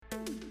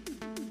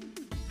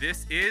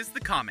This is the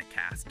Comic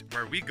Cast,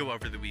 where we go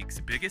over the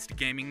week's biggest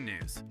gaming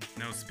news.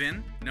 No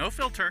spin, no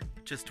filter,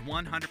 just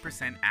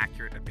 100%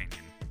 accurate opinion.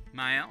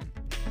 My own.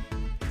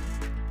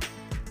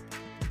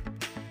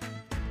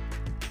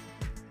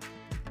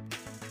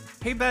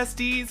 Hey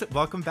besties,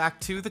 welcome back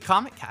to the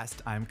Comic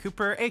Cast. I'm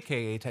Cooper,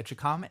 aka Tetra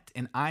Comet,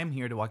 and I'm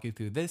here to walk you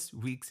through this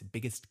week's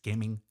biggest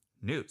gaming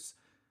news.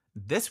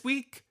 This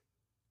week,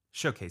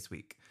 Showcase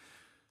Week.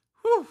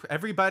 Whew,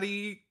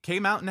 everybody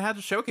came out and had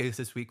a showcase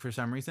this week for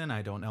some reason.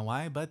 I don't know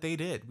why, but they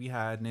did. We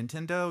had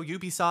Nintendo,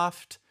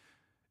 Ubisoft,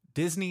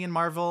 Disney and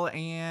Marvel,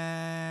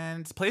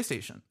 and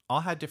PlayStation. All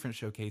had different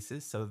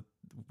showcases, so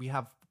we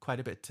have quite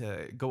a bit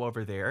to go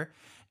over there.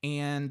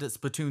 And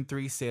Splatoon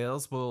 3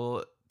 sales,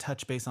 will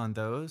touch base on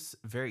those.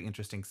 Very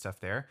interesting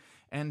stuff there.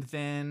 And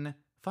then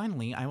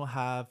finally, I will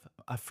have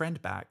a friend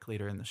back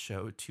later in the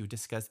show to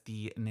discuss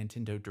the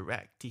Nintendo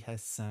Direct. He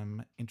has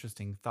some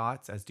interesting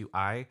thoughts, as do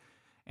I.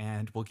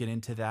 And we'll get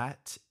into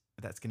that.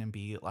 That's going to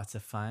be lots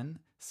of fun.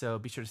 So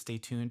be sure to stay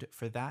tuned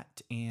for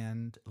that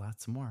and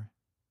lots more.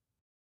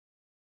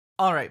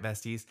 All right,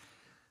 besties,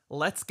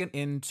 let's get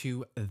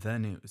into the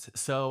news.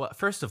 So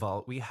first of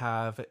all, we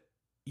have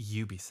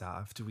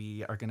Ubisoft.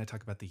 We are going to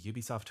talk about the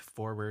Ubisoft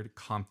Forward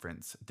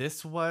Conference.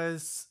 This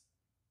was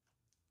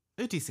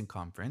a decent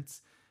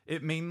conference.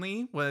 It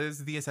mainly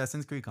was the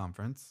Assassin's Creed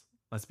conference.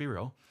 Let's be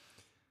real.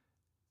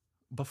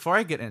 Before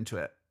I get into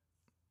it,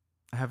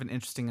 I have an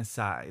interesting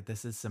aside.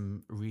 This is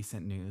some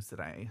recent news that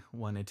I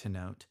wanted to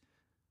note.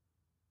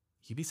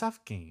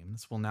 Ubisoft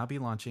games will now be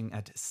launching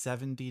at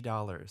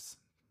 $70.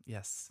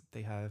 Yes,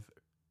 they have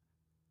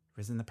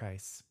risen the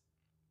price.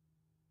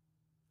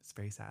 It's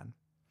very sad.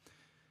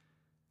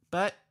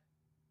 But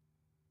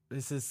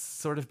this is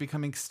sort of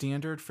becoming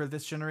standard for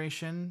this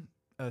generation.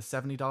 A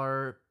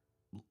 $70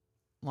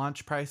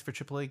 launch price for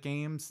AAA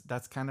games.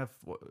 That's kind of,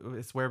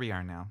 it's where we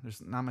are now.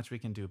 There's not much we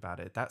can do about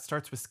it. That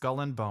starts with Skull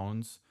and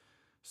Bones.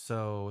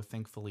 So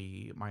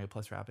thankfully, Mario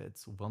Plus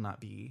Rabbids will not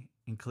be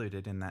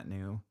included in that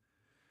new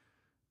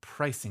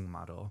pricing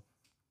model.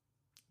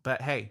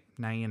 But hey,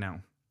 now you know.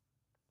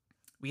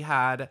 We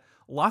had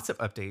lots of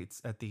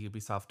updates at the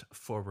Ubisoft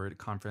Forward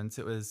conference.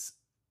 It was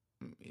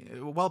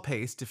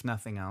well-paced, if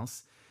nothing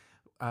else.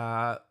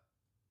 Lots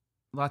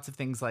of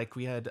things like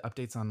we had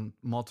updates on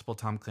multiple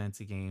Tom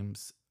Clancy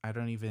games. I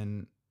don't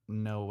even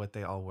know what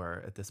they all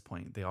were at this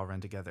point. They all run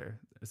together.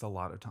 There's a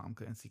lot of Tom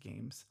Clancy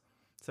games.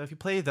 So if you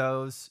play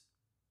those,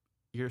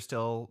 you're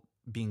still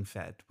being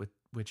fed,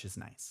 which is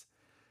nice.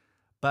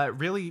 But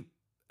really,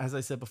 as I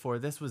said before,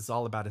 this was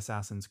all about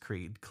Assassin's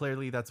Creed.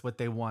 Clearly, that's what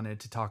they wanted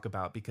to talk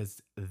about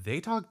because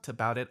they talked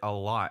about it a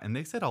lot, and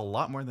they said a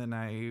lot more than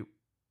I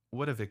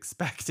would have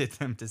expected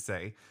them to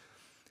say.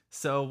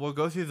 So we'll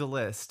go through the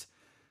list.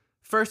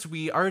 First,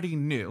 we already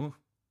knew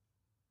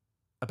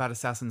about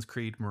Assassin's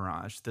Creed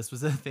Mirage. This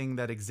was a thing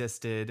that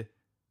existed.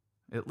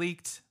 It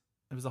leaked.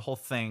 It was a whole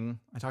thing.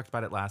 I talked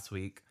about it last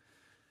week.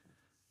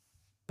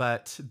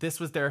 But this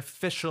was their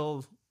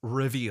official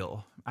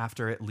reveal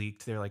after it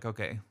leaked. They're like,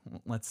 okay,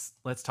 let's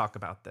talk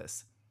about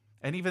this.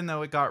 And even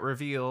though it got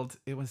revealed,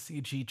 it was a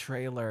CG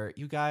trailer.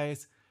 You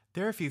guys,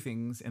 there are a few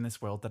things in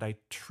this world that I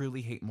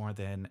truly hate more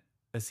than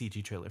a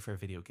CG trailer for a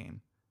video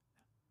game.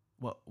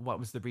 What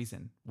was the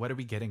reason? What are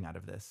we getting out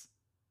of this?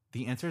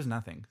 The answer is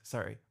nothing.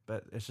 Sorry,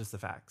 but it's just the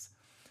facts.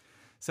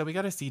 So we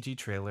got a CG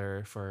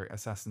trailer for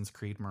Assassin's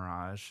Creed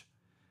Mirage.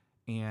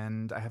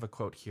 And I have a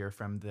quote here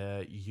from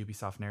the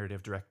Ubisoft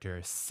narrative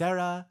director,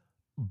 Sarah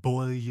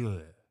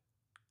Boyer.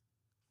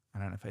 I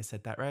don't know if I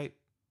said that right,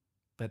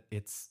 but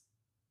it's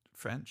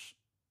French,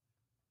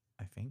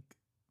 I think.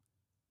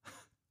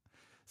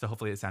 So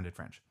hopefully it sounded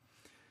French.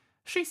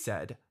 She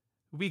said,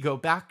 "We go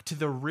back to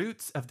the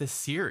roots of the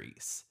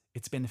series.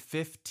 It's been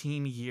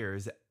 15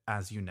 years,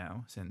 as you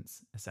know,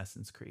 since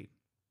Assassin's Creed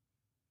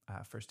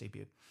first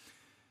debuted.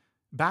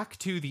 Back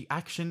to the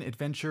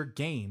action-adventure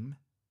game,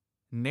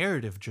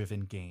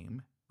 narrative-driven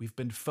game. We've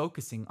been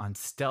focusing on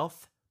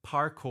stealth,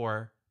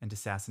 parkour, and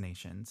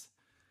assassinations."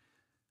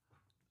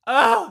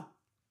 Oh!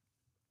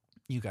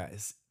 You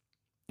guys,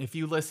 if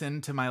you listen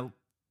to my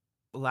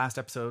last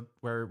episode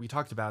where we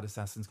talked about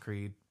Assassin's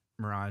Creed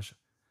Mirage,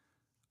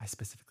 I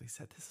specifically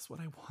said this is what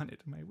I wanted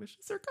and my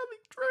wishes are coming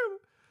true.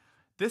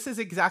 This is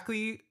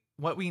exactly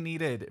what we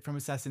needed from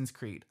Assassin's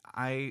Creed.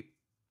 I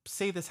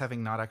say this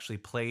having not actually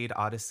played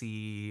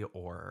Odyssey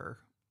or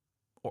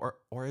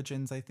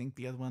Origins, I think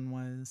the other one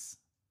was,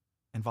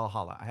 and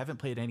Valhalla. I haven't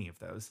played any of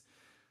those.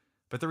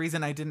 But the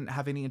reason I didn't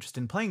have any interest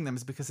in playing them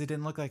is because they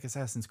didn't look like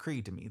Assassin's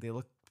Creed to me. They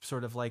look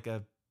sort of like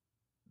a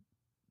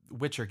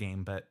Witcher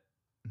game, but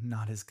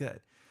not as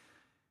good.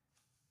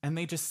 And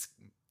they just,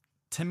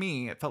 to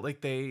me, it felt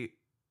like they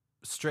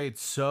strayed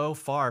so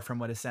far from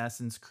what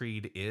Assassin's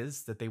Creed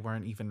is that they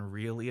weren't even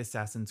really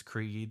Assassin's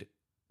Creed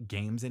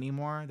games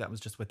anymore. That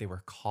was just what they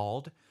were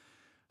called.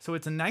 So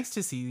it's nice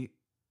to see.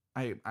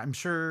 I'm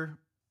sure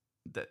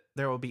that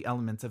there will be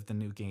elements of the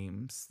new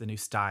games, the new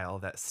style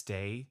that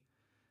stay.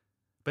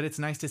 But it's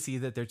nice to see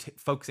that they're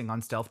focusing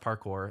on stealth,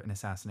 parkour, and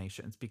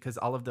assassinations, because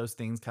all of those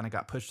things kind of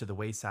got pushed to the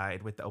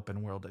wayside with the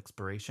open world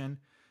exploration.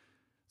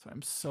 So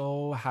I'm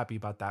so happy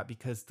about that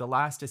because the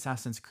last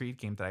Assassin's Creed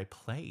game that I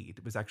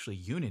played was actually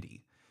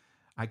Unity.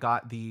 I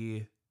got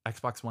the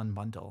Xbox One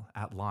bundle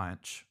at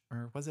launch,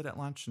 or was it at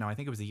launch? No, I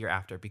think it was a year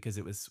after because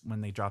it was when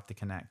they dropped the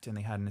Kinect and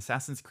they had an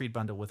Assassin's Creed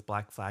bundle with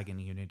Black Flag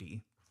and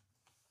Unity.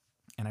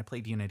 And I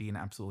played Unity and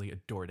absolutely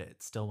adored it.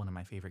 It's still one of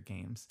my favorite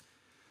games.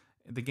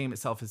 The game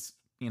itself is,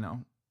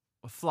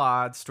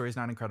 flawed, story's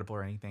not incredible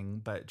or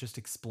anything, but just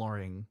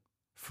exploring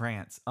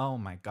France, oh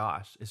my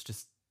gosh, it's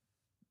just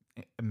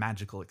a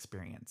magical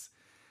experience.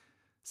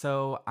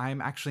 So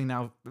I'm actually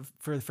now,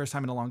 for the first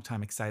time in a long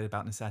time, excited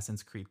about an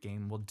Assassin's Creed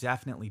game. We'll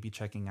definitely be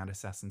checking out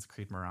Assassin's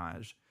Creed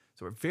Mirage.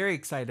 So we're very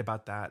excited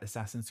about that.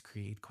 Assassin's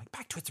Creed going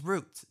back to its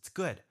roots. It's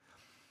good.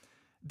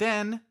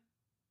 Then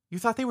you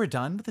thought they were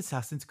done with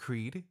Assassin's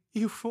Creed?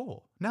 You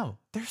fool. No,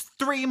 there's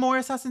 3 more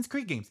Assassin's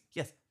Creed games.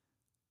 Yes,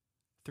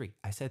 3.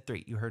 I said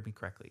 3. You heard me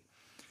correctly.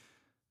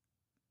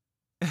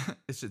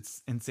 It's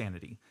just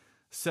insanity.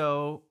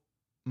 So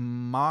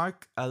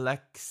Mark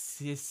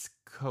Alexis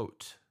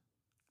Cote.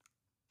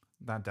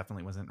 That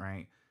definitely wasn't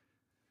right.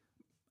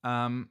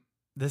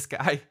 This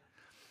guy,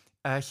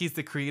 he's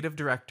the creative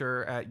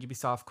director at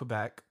Ubisoft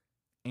Quebec,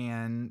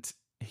 and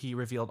he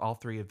revealed all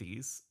 3 of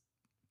these.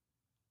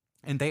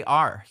 And they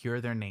are, here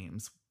are their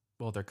names.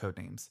 Well, their code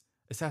names.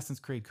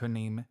 Assassin's Creed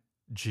codename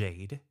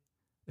Jade,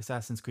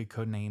 Assassin's Creed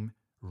codename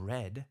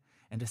Red,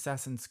 and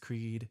Assassin's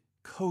Creed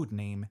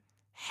codename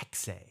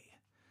Hexe.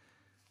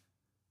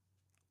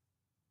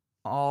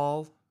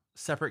 All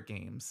separate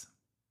games.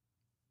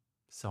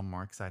 Some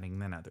more exciting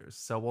than others.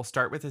 So we'll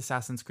start with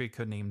Assassin's Creed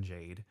codename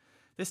Jade.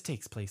 This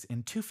takes place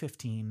in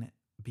 215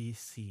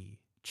 BC,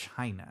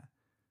 China.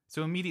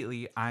 So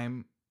immediately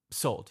I'm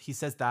sold. He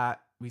says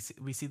that. We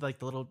see like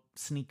the little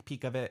sneak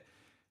peek of it.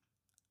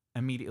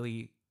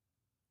 Immediately,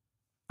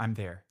 I'm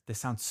there. This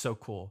sounds so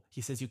cool.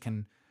 He says you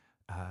can,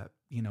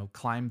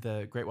 climb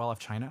the Great Wall of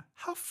China.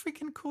 How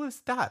freaking cool is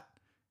that?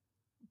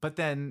 But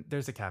then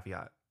there's a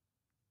caveat.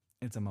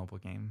 It's a mobile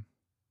game.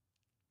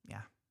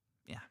 Yeah.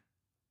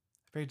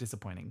 Very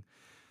disappointing.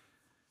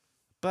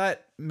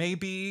 But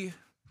maybe,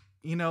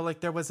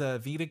 there was a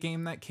Vita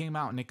game that came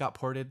out and it got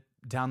ported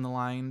down the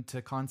line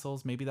to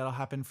consoles. Maybe that'll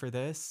happen for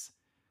this.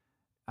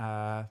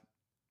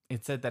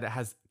 It said that it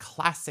has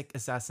classic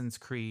Assassin's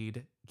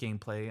Creed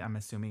gameplay. I'm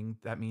assuming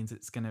that means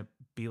it's going to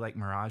be like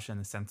Mirage in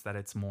the sense that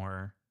it's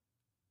more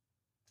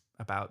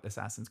about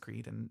Assassin's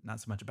Creed and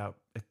not so much about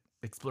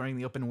exploring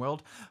the open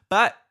world.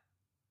 But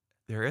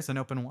there is an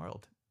open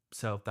world.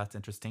 So that's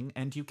interesting.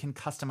 And you can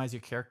customize your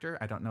character.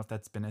 I don't know if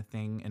that's been a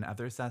thing in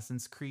other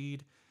Assassin's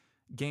Creed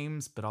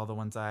games, but all the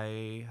ones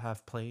I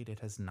have played, it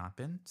has not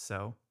been.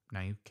 So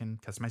now you can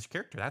customize your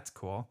character. That's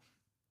cool.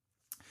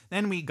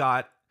 Then we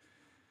got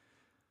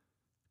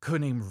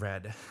codename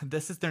Red.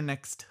 This is their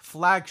next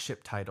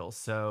flagship title.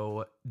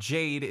 So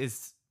Jade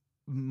is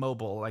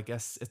mobile. I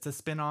guess it's a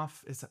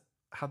spin-off is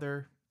how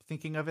they're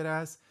thinking of it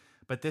as.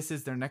 But this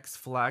is their next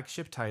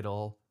flagship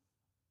title.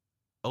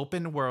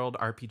 Open world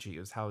RPG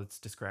is how it's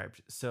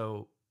described.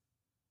 So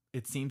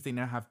it seems they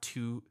now have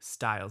 2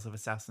 styles of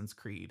Assassin's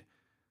Creed.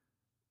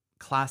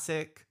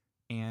 Classic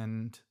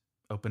and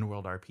open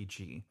world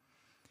RPG.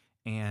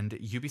 And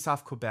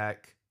Ubisoft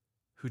Quebec,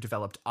 who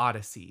developed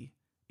Odyssey,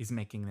 is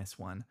making this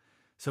one.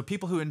 So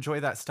people who enjoy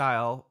that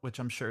style, which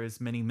I'm sure is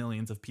many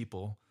millions of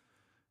people,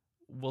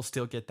 will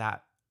still get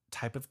that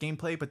type of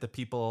gameplay. But the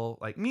people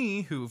like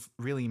me who've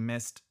really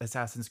missed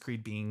Assassin's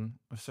Creed being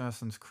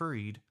Assassin's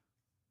Creed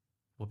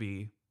will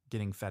be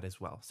getting fed as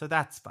well. So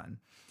that's fun.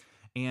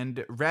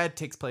 And Red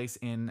takes place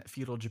in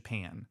feudal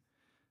Japan,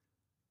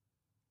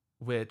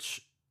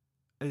 which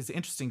is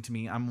interesting to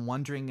me. I'm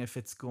wondering if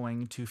it's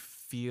going to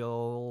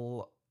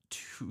feel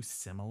too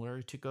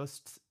similar to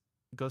Ghost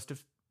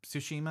of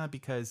Tsushima,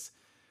 because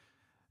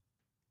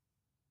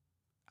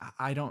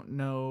I don't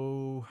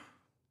know.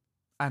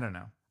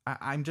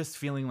 I'm just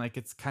feeling like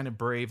it's kind of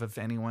brave of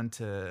anyone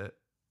to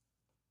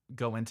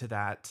go into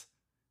that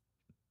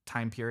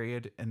time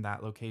period in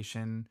that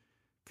location,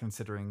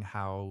 considering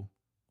how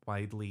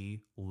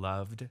widely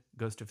loved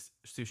Ghost of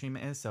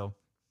Tsushima is. So,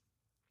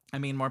 I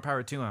mean, more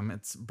power to him.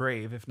 It's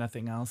brave, if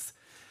nothing else.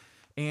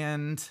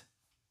 And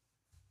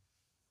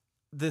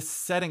this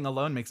setting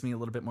alone makes me a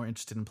little bit more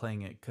interested in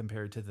playing it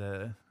compared to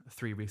the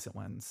 3 recent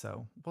ones.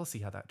 So we'll see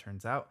how that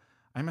turns out.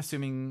 I'm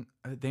assuming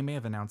they may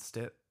have announced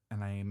it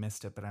and I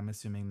missed it, but I'm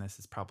assuming this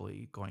is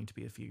probably going to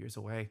be a few years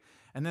away.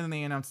 And then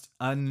they announced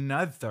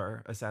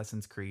another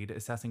Assassin's Creed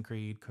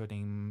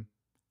codename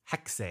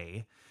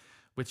Hexe,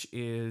 which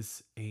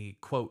is a,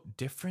 quote,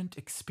 different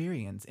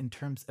experience in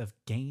terms of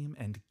game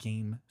and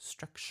game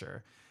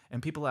structure.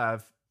 And people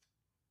are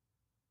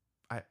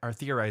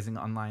theorizing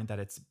online that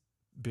it's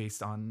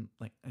based on,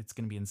 like, it's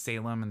going to be in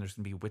Salem and there's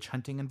going to be witch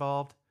hunting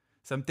involved.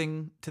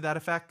 Something to that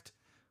effect.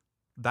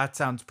 That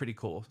sounds pretty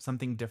cool.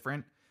 Something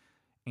different.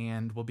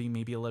 And will be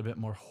maybe a little bit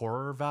more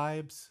horror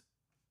vibes,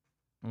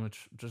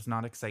 which does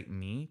not excite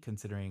me,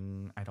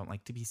 considering I don't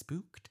like to be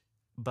spooked.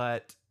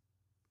 But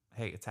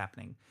hey, it's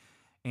happening.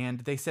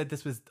 And they said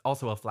this was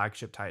also a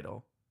flagship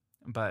title,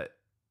 but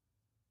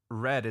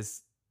Red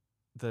is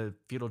the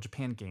Feudal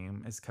Japan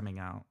game is coming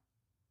out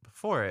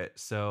before it.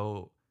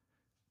 So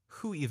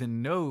who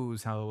even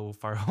knows how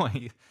far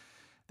away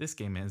this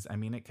game is? I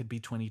mean, it could be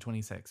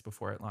 2026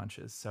 before it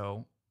launches.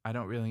 So I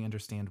don't really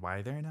understand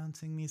why they're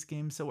announcing these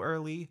games so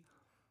early.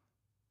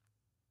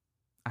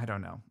 I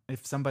don't know.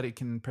 If somebody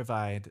can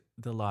provide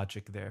the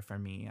logic there for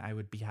me, I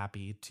would be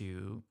happy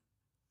to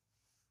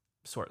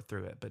sort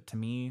through it. But to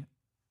me,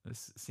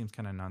 this seems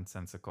kind of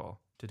nonsensical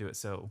to do it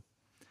so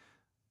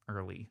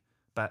early.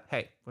 But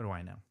hey, what do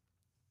I know?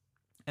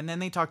 And then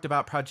they talked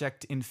about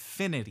Project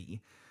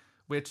Infinity,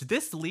 which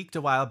this leaked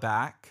a while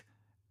back,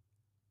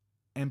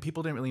 and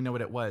people didn't really know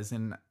what it was.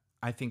 And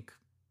I think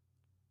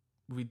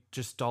we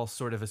just all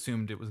sort of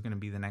assumed it was going to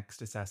be the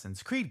next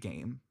Assassin's Creed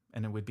game,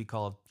 and it would be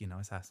called,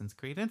 Assassin's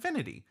Creed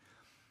Infinity.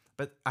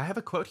 But I have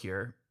a quote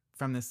here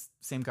from this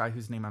same guy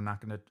whose name I'm not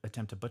going to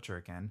attempt to butcher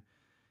again.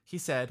 He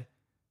said,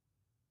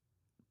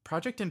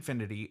 Project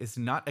Infinity is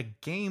not a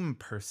game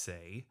per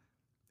se.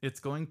 It's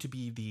going to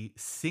be the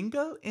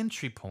single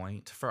entry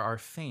point for our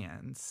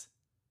fans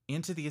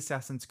into the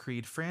Assassin's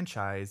Creed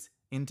franchise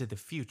into the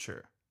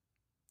future.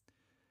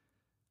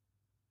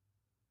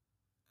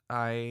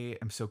 I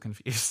am so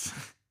confused.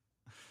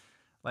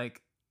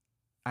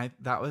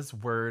 That was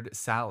word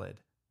salad.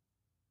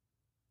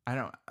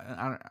 My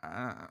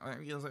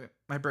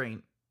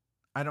brain,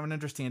 I don't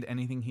understand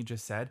anything he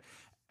just said.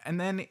 And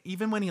then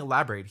even when he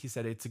elaborated, he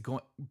said it's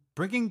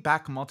bringing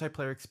back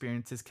multiplayer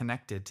experiences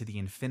connected to the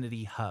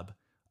Infinity Hub.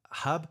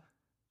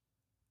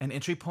 An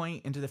entry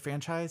point into the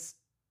franchise?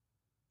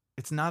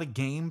 It's not a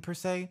game per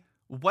se?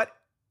 What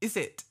is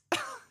it?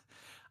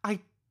 I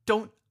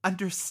don't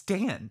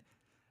understand.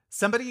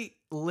 Somebody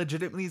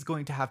legitimately is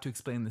going to have to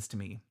explain this to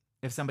me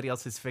if somebody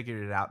else has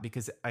figured it out,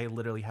 because I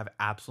literally have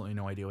absolutely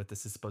no idea what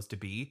this is supposed to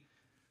be.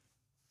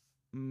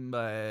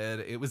 But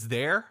it was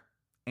there,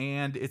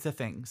 and it's a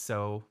thing.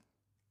 So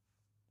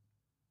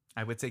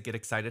I would say get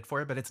excited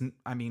for it, but it's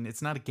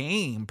not a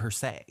game per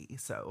se.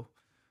 So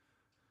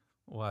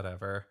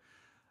whatever.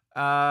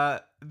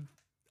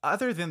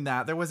 Other than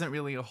that, there wasn't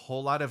really a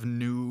whole lot of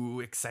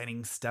new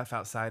exciting stuff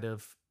outside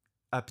of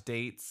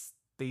updates.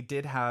 They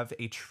did have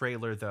a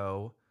trailer,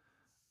 though,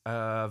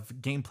 of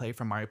gameplay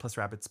from Mario plus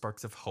Rabbids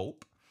Sparks of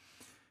Hope.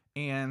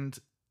 And,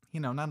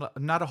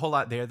 not a whole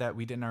lot there that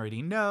we didn't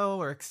already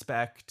know or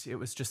expect. It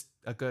was just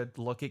a good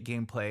look at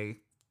gameplay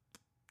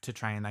to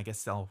try and, I guess,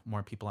 sell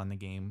more people on the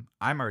game.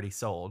 I'm already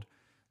sold,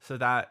 so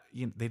that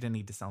they didn't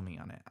need to sell me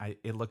on it.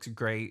 It looks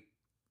great.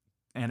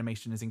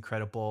 Animation is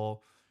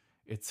incredible.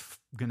 It's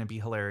going to be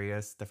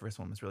hilarious. The first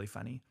one was really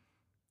funny.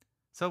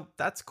 So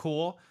that's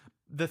cool.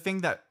 The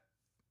thing that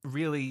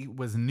really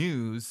was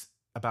news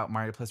about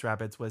Mario plus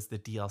Rabbids was the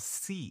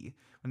DLC.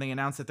 When they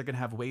announced that they're going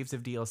to have waves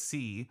of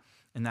DLC,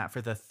 and that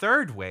for the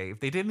third wave,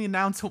 they didn't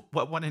announce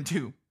what 1 and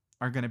 2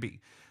 are going to be,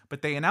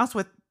 but they announced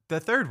what the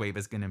third wave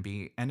is going to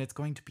be, and it's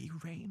going to be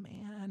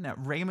Rayman.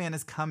 Rayman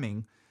is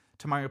coming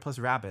to Mario plus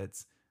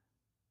Rabbids.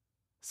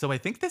 So I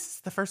think this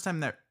is the first time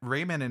that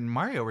Rayman and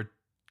Mario are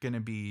going to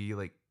be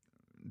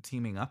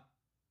teaming up,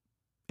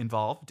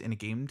 involved in a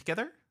game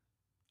together.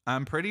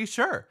 I'm pretty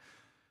sure.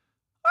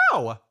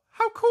 Oh,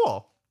 how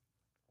cool.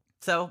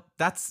 So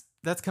that's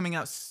coming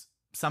out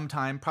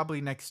sometime,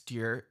 probably next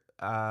year.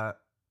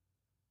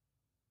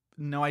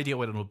 No idea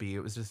what it'll be.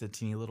 It was just a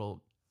teeny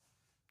little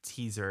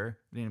teaser.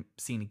 Didn't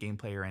see any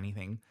gameplay or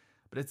anything.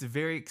 But it's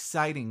very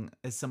exciting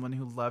as someone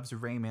who loves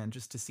Rayman,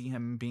 just to see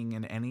him being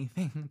in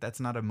anything that's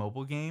not a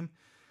mobile game.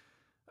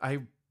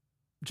 I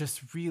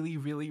just really,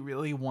 really,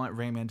 really want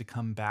Rayman to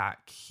come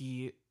back.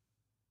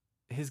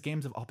 His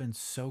games have all been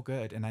so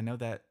good, and I know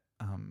that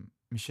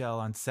Michel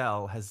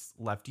Ancel has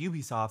left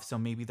Ubisoft, so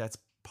maybe that's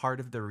part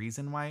of the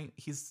reason why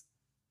he's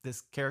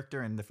this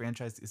character and the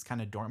franchise is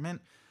kind of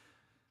dormant.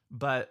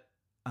 But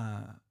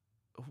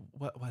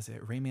what was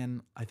it?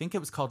 Rayman, I think it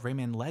was called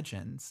Rayman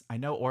Legends. I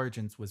know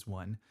Origins was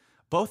one.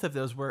 Both of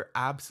those were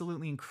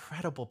absolutely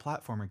incredible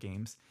platformer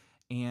games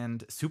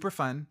and super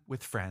fun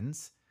with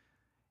friends.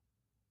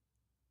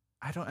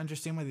 I don't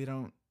understand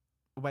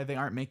why they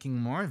aren't making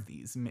more of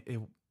these.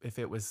 If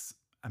it was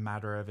a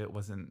matter of it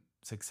wasn't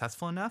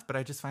successful enough, but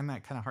I just find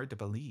that kind of hard to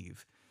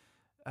believe.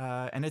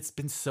 And it's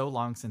been so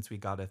long since we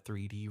got a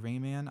 3D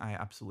Rayman. I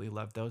absolutely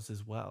love those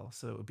as well.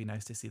 So it would be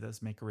nice to see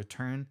those make a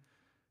return.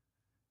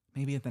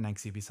 Maybe at the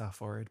next Ubisoft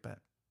Forward, but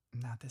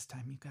not this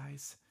time, you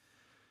guys.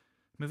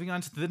 Moving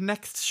on to the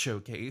next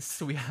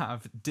showcase, we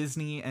have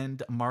Disney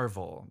and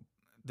Marvel.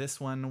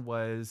 This one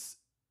was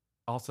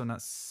also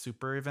not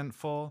super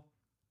eventful,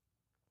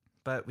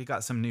 but we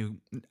got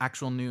some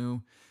actual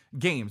new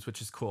games,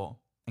 which is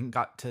cool, and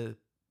got to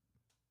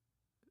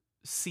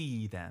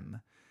see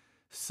them.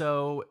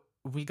 So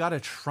we got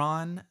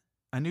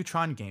a new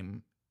Tron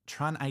game,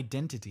 Tron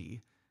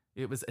Identity.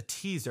 It was a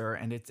teaser,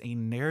 and it's a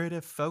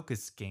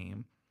narrative-focused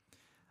game.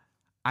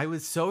 I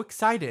was so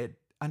excited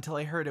until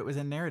I heard it was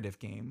a narrative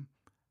game,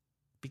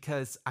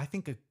 because I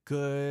think a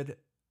good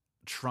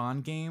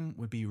Tron game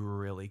would be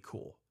really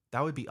cool.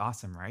 That would be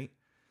awesome, right?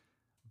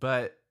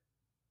 But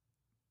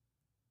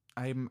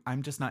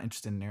I'm just not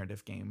interested in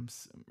narrative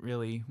games,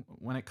 really.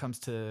 When it comes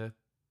to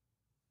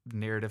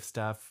narrative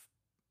stuff,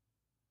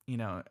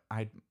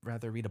 I'd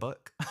rather read a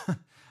book.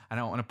 I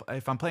don't want to,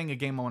 if I'm playing a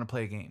game, I want to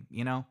play a game,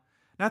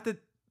 Not that,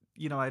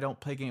 I don't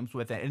play games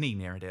with any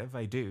narrative.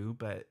 I do,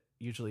 but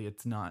usually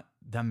it's not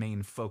the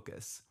main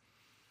focus.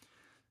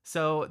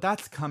 So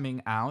that's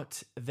coming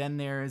out. Then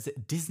there's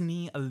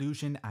Disney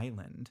Illusion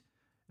Island.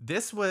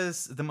 This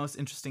was the most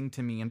interesting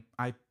to me, and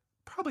I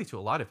probably to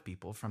a lot of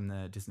people from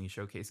the Disney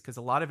showcase, because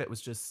a lot of it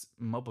was just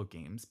mobile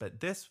games. But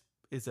this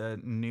is a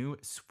new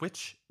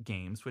Switch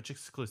game, Switch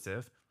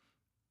exclusive.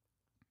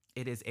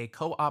 It is a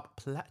co-op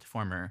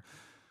platformer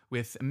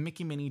with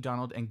Mickey, Minnie,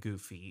 Donald, and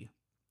Goofy,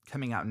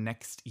 coming out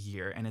next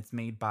year, and it's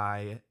made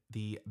by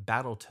the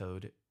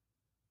Battletoad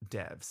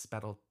devs.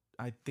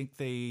 I think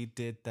they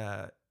did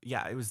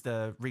it was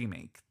the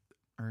remake,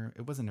 or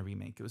it wasn't a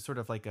remake. It was sort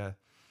of like a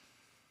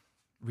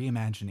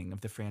reimagining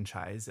of the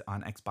franchise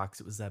on Xbox.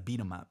 It was a beat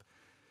 'em up.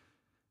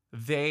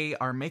 They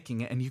are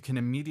making it, and you can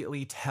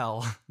immediately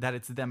tell that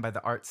it's them by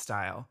the art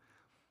style.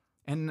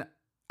 And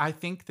I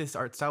think this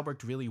art style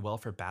worked really well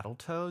for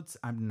Battletoads.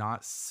 I'm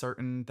not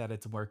certain that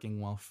it's working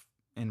well,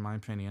 in my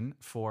opinion,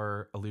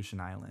 for Illusion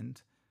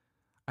Island.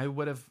 I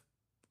would have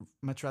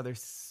much rather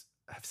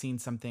have seen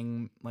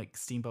something like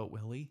Steamboat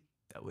Willie.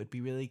 That would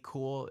be really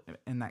cool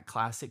in that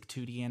classic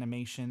 2D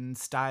animation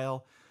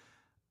style.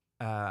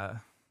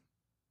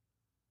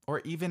 Or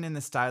even in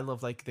the style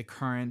of like the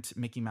current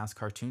Mickey Mouse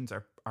cartoons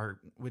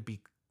would be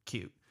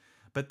cute.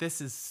 But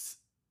this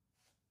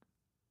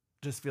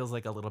just feels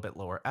like a little bit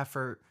lower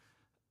effort.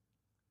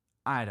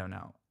 I don't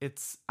know.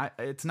 It's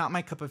not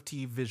my cup of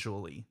tea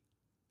visually.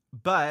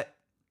 But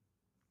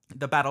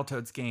the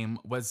Battletoads game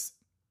was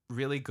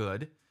really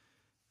good.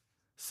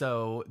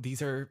 So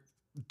these are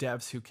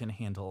devs who can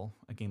handle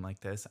a game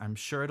like this. I'm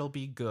sure it'll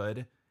be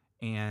good,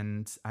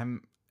 and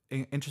I'm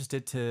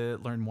interested to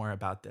learn more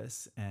about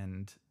this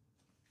and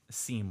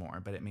see more,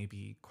 but it may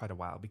be quite a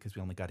while because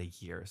we only got a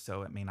year,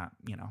 so it may not,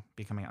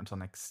 be coming out until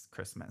next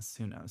Christmas.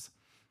 Who knows?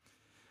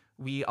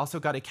 We also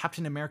got a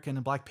Captain America and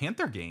a Black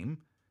Panther game,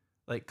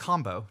 like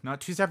combo,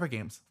 not two separate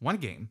games, one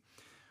game,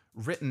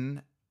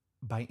 written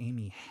by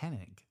Amy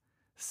Hennig.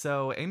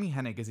 So Amy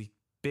Hennig is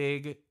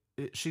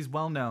she's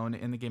well known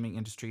in the gaming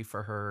industry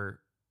for her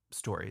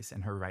stories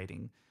and her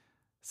writing,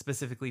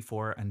 specifically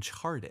for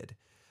Uncharted.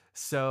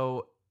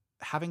 So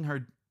having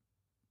her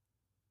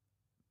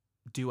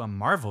do a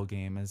Marvel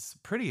game is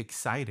pretty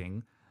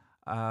exciting.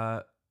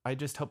 I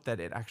just hope that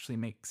it actually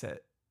makes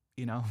it,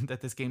 that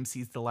this game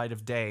sees the light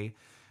of day,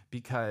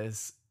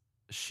 because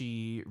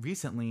she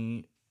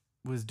recently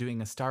was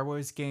doing a Star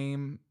Wars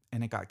game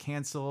and it got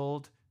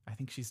canceled. I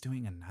think she's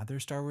doing another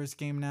Star Wars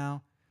game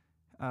now.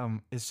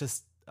 It's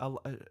just,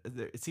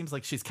 it seems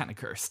like she's kind of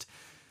cursed.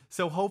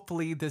 So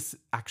hopefully this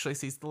actually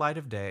sees the light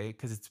of day,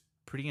 because it's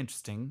pretty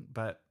interesting,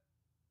 but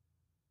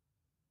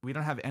we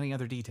don't have any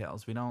other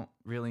details. We don't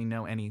really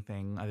know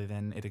anything other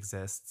than it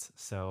exists.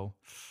 So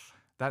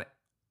that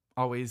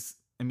always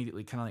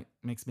immediately kind of like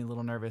makes me a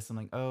little nervous. I'm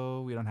like,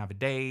 oh, we don't have a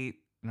date.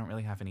 We don't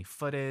really have any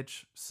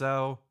footage.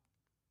 So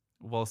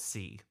we'll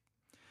see.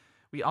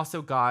 We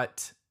also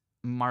got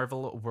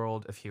Marvel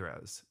World of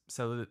Heroes.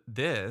 So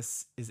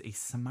this is a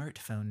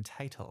smartphone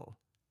title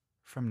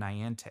from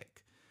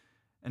Niantic.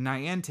 And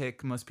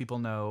Niantic, most people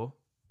know,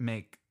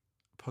 make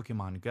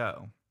Pokemon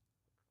Go.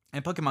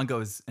 And Pokemon Go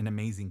is an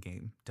amazing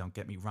game, don't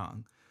get me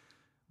wrong.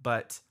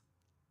 But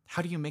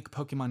how do you make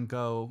Pokemon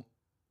Go,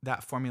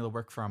 that formula,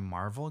 work for a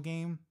Marvel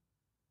game?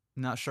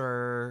 Not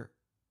sure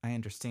I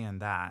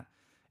understand that.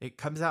 It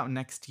comes out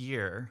next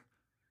year.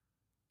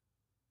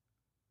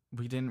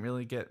 We didn't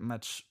really get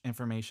much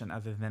information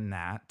other than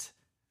that.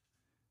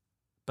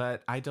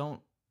 But I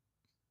don't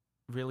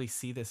really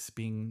see this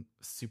being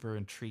super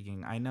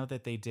intriguing. I know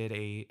that they did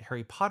a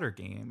Harry Potter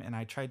game, and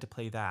I tried to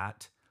play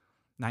that.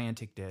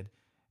 Niantic did.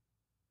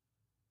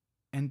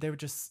 And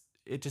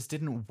it just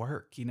didn't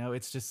work.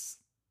 It's just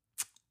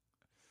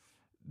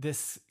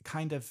this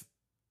kind of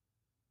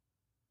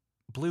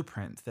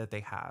blueprint that they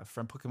have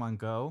from Pokemon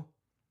Go.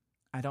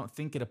 I don't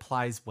think it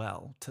applies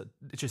well to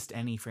just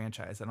any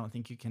franchise. I don't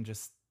think you can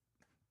just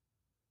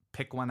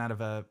pick one out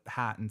of a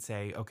hat and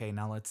say, okay,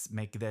 now let's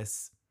make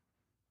this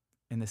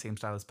in the same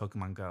style as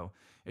Pokemon Go.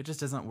 It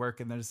just doesn't work,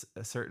 and there's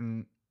a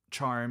certain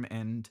charm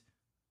and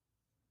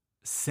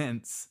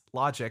sense,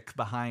 logic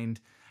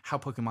behind how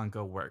Pokemon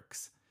Go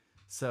works.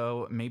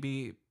 So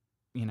maybe,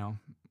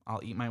 I'll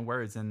eat my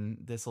words and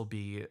this will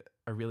be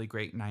a really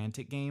great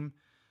Niantic game.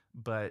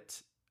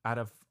 But out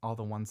of all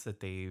the ones that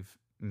they've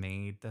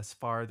made thus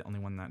far, the only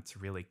one that's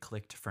really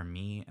clicked for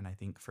me, and I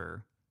think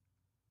for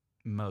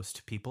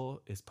most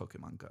people, is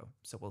Pokemon Go.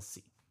 So we'll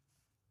see.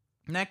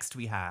 Next,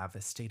 we have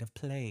a State of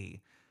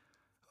Play.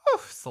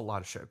 Oh, it's a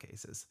lot of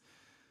showcases.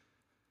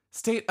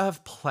 State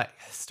of Play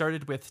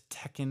started with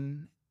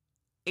Tekken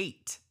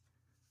 8.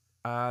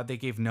 They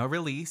gave no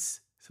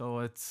release, so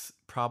it's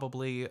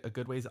probably a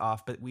good ways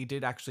off, but we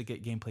did actually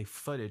get gameplay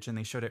footage, and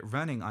they showed it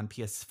running on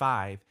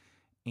PS5,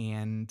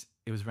 and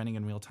it was running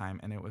in real time,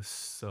 and it was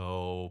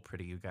so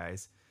pretty, you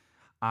guys.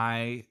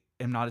 I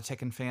am not a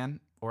Tekken fan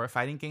or a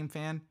fighting game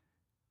fan.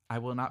 I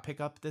will not pick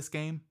up this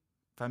game,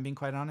 if I'm being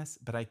quite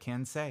honest, but I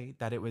can say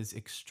that it was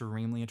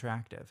extremely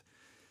attractive.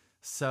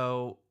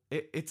 So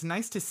it's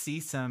nice to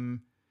see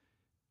some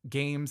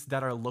games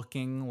that are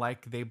looking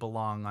like they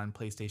belong on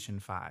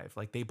PlayStation 5,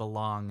 like they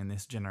belong in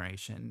this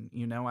generation.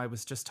 You know, I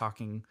was just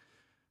talking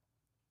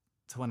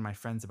to one of my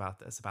friends about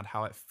this, about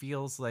how it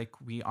feels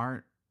like we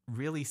aren't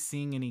really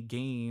seeing any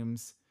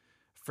games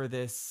for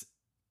this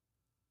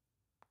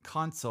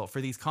console,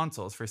 for these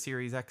consoles, for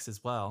Series X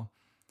as well,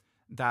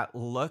 that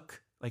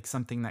look like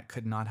something that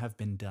could not have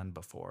been done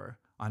before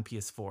on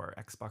PS4,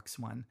 Xbox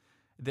One.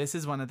 This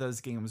is one of those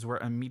games where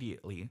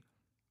immediately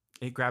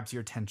it grabs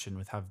your attention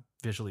with how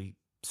visually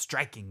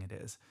striking it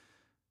is.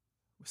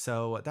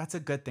 So that's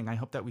a good thing. I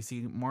hope that we see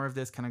more of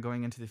this kind of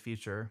going into the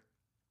future,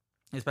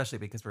 especially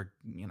because we're,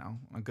 you know,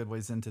 a good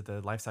ways into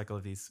the life cycle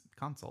of these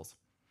consoles.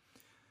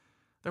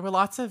 There were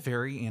lots of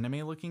very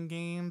anime looking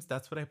games.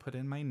 That's what I put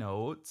in my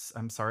notes.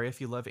 I'm sorry if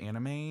you love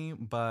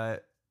anime,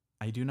 but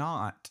I do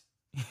not.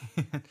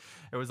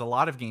 There was a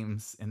lot of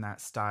games in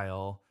that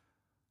style,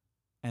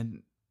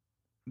 and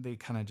they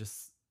kind of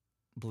just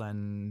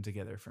blend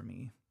together for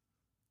me.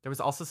 There was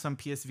also some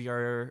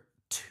PSVR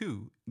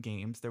 2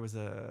 games. There was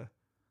a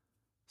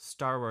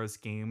Star Wars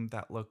game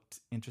that looked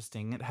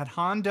interesting. It had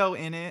Hondo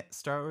in it.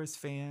 Star Wars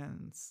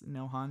fans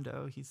know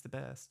Hondo. He's the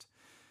best.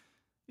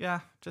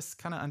 Yeah, just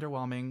kind of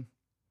underwhelming.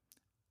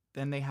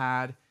 Then they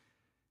had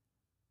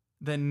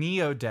the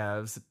Neo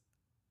devs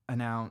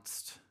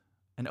announced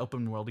an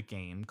open world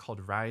game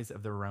called Rise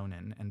of the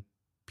Ronin, and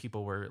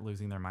people were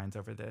losing their minds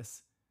over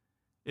this.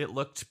 It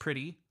looked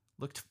pretty,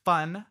 looked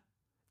fun.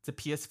 It's a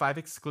PS5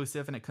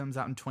 exclusive, and it comes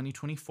out in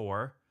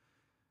 2024.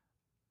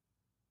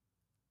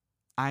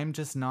 I'm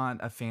just not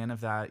a fan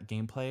of that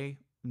gameplay.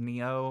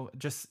 Neo,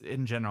 just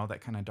in general,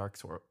 that kind of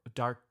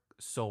Dark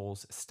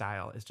Souls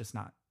style is just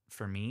not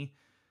for me.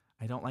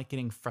 I don't like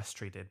getting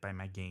frustrated by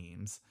my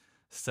games.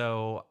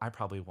 So I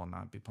probably will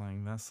not be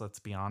playing this, let's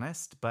be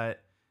honest.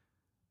 But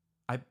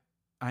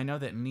I know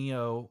that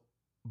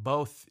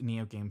both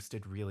Neo games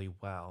did really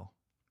well.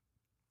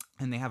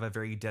 And they have a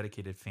very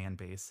dedicated fan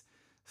base.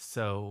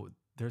 So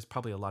there's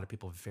probably a lot of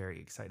people very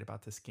excited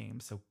about this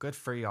game. So good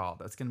for y'all.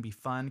 That's going to be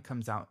fun.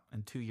 Comes out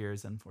in 2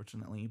 years,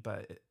 unfortunately,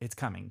 but it's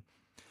coming.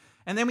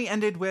 And then we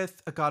ended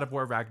with a God of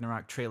War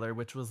Ragnarok trailer,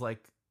 which was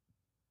like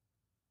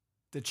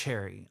the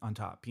cherry on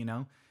top, you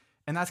know?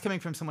 And that's coming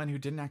from someone who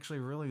didn't actually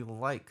really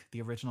like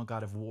the original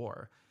God of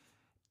War.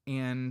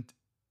 And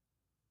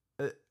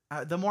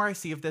the more I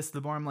see of this,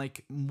 the more I'm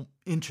like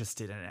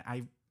interested in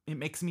it. It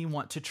makes me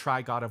want to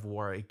try God of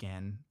War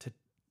again to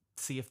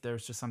see if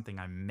there's just something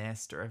I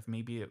missed, or if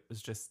maybe it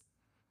was just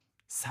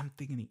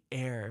something in the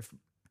air. If,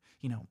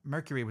 you know,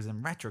 Mercury was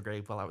in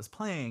retrograde while I was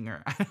playing,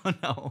 or I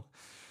don't know.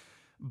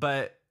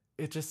 But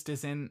it just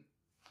isn't.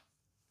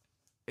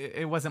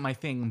 It wasn't my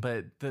thing.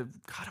 But the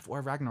God of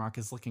War Ragnarok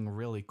is looking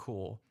really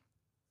cool.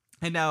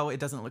 And no, it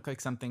doesn't look like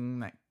something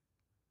that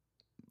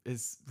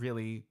is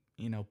really,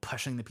 you know,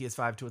 pushing the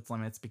PS5 to its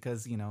limits,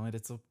 because, you know,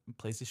 it's a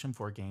PlayStation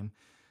 4 game.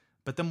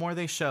 But the more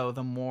they show,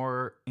 the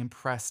more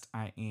impressed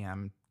I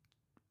am.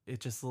 It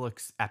just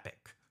looks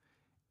epic.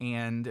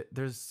 And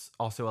there's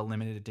also a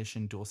limited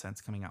edition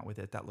DualSense coming out with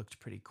it that looked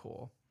pretty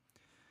cool.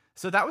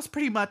 So that was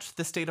pretty much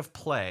the state of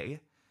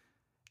play.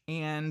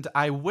 And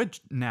I would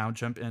now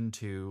jump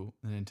into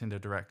the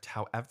Nintendo Direct.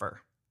 However,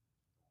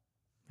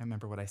 I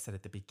remember what I said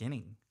at the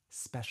beginning.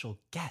 Special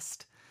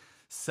guest.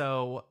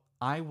 So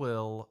I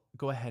will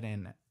go ahead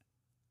and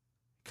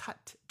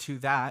cut to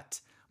that.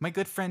 My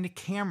good friend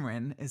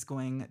Cameron is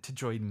going to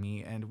join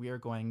me, and we are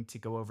going to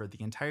go over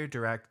the entire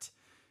Direct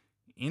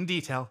in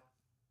detail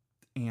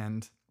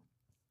and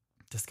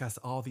discuss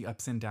all the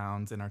ups and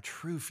downs and our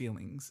true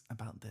feelings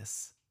about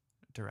this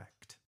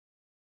Direct.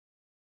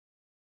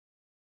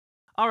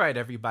 All right,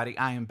 everybody,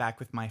 I am back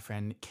with my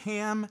friend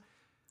Cam.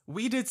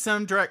 We did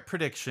some Direct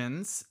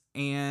predictions,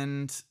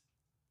 and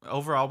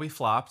overall we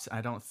flopped. I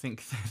don't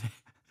think that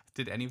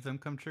did any of them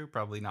come true?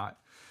 Probably not.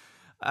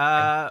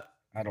 I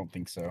don't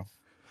think so.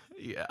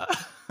 Yeah.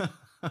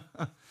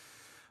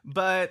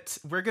 But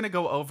we're going to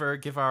go over,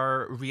 give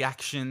our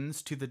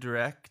reactions to the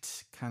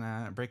Direct,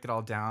 kind of break it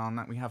all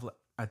down. We have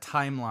a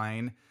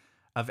timeline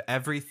of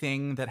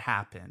everything that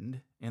happened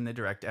in the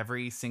Direct,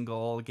 every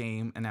single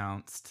game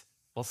announced.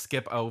 We'll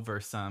skip over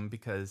some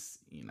because,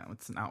 you know,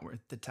 it's not worth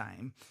the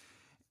time.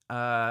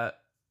 But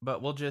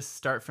we'll just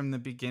start from the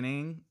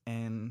beginning,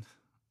 and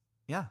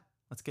yeah,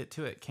 let's get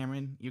to it.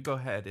 Cameron, you go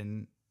ahead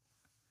and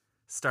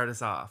start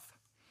us off.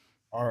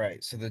 All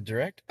right, so the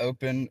Direct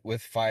opened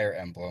with Fire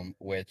Emblem,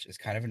 which is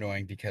kind of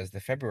annoying because the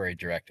February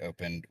Direct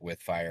opened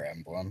with Fire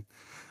Emblem.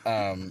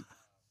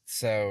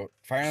 So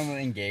Fire Emblem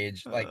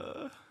Engage, like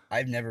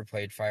I've never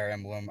played Fire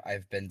Emblem.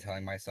 I've been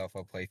telling myself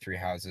I'll play Three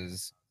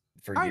Houses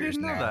for I years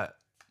didn't know now, that.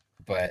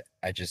 but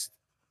I just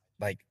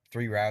like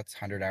 3 routes,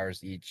 100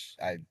 hours each.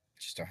 I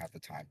just don't have the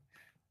time.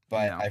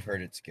 But No. I've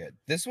heard it's good.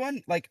 This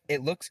one, like,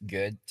 it looks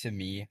good to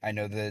me. I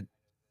know that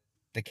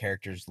the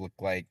characters look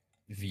like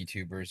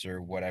VTubers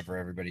or whatever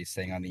everybody's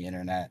saying on the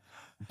internet.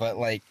 But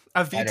like,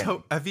 I don't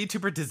know. A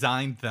VTuber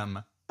designed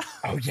them.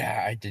 Oh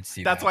yeah, I did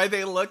see That's that. why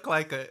they look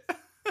like it.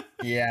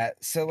 Yeah,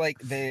 so like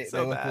they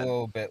So look a bad.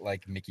 little bit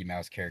like Mickey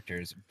Mouse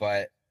characters,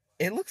 but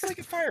it looks like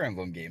a Fire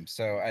Emblem game,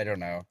 so I don't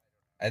know.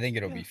 I think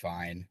it'll Yeah. be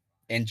fine.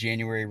 And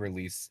January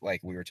release,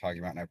 like we were talking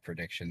about in our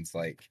predictions,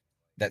 like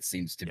that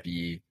seems to Yeah.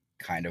 be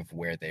kind of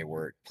where they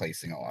were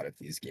placing a lot of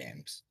these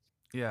games.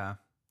 Yeah.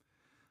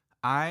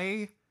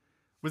 I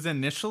was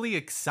initially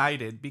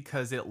excited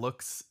because it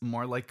looks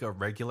more like a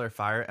regular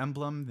Fire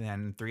Emblem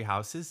than Three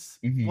Houses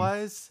Hmm.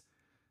 was,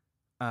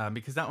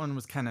 because that one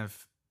was kind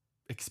of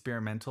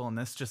experimental, and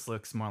this just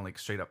looks more like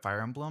straight up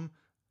Fire Emblem.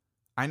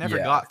 I never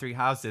Yeah, got Three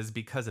Houses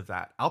because of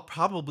that. I'll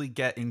probably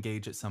get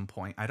Engage at some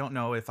point. I don't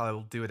know if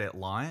I'll do it at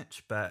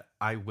launch, but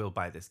I will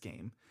buy this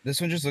game.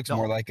 this one just looks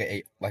more The like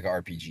a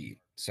RPG,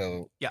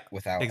 so Yeah,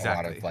 without a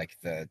lot of exactly. like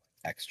the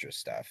extra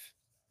stuff.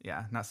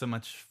 Yeah, not so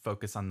much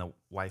focus on the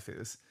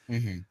waifus.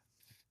 Hmm.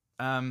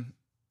 Um,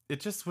 it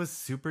just was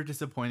super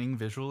disappointing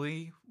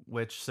visually,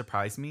 which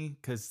surprised me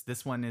because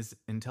this one is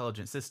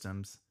Intelligent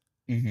Systems,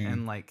 Hmm.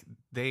 and like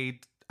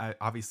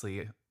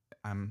obviously,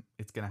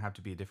 it's gonna have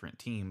to be a different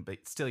team,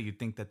 but still, you'd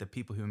think that the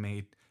people who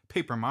made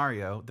Paper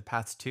Mario, the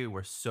past two,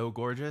 were so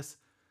gorgeous.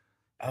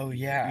 Oh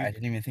yeah, You, I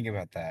didn't even think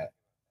about that.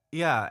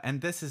 yeah,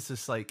 and this is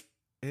just like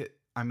it.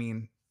 I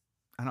mean,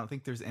 I don't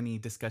think there's any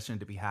discussion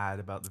to be had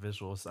about the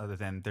visuals other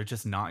than they're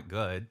just not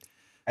good.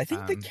 I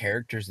think the Um,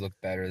 characters look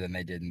better than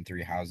they did in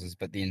Three Houses,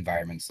 but the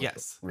environments look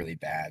yes, really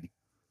bad,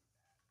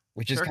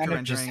 which is character kind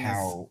of just rendering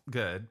is how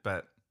good,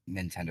 but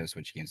Nintendo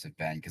Switch games have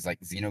been. Because like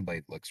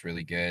Xenoblade looks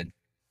really good,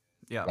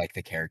 yeah, like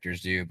the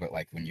characters do, but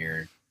like when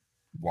you're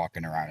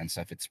walking around and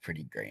stuff, it's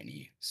pretty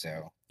grainy.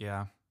 So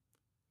yeah.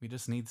 We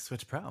just need the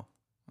Switch Pro.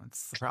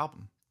 That's the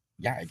problem.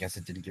 yeah, I guess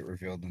it didn't get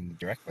revealed in the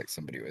direct like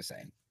somebody was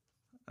saying.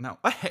 No,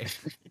 hey,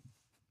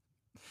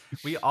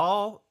 we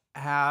all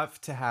have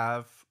to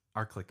have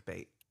our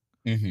clickbait.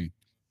 Hmm.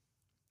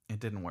 It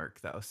didn't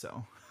work though,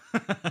 so.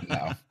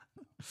 No.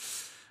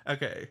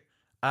 Okay.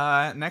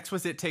 Next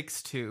was It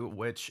Takes Two,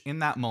 which in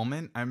that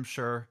moment, I'm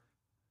sure,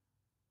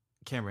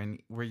 Cameron,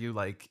 were you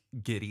like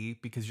giddy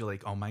because you're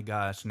like, oh my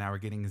gosh, now we're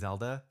getting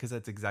Zelda? Because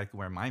that's exactly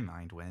where my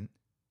mind went.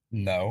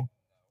 No.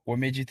 What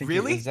made you think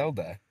it was Really?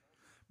 Zelda?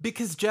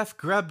 Because Jeff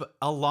Grubb,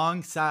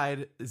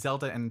 alongside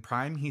Zelda and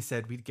Prime, he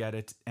said we'd get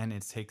it and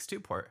It Takes Two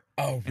port.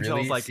 Oh, And so I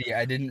was really? like, See,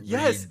 I didn't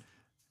yes, read.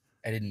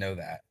 I didn't know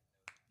that.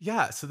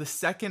 yeah. So the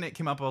second it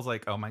came up, I was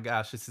like, oh my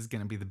gosh, this is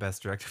going to be the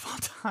best direct of all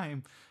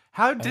time.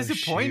 How Oh shoot.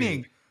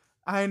 disappointing.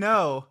 I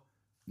know.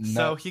 No.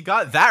 So he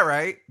got that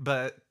right,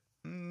 but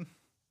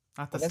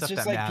not the Well, that's stuff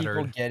just that like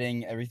people mattered.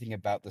 getting everything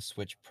about the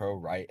Switch Pro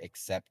right,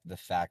 except the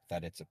fact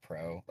that it's a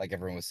Pro. Like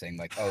everyone was saying,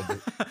 like, oh,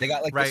 they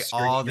got like the Right.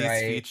 All screen these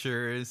right,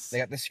 they features.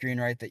 got the screen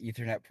right, the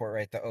Ethernet port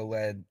right, the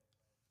OLED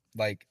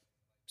like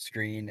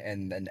screen,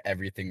 and then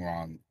everything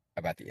wrong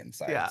about the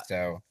inside. Yeah.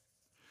 So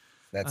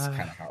that's Uh,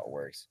 kind of how it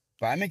works.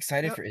 But I'm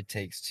excited yep. for It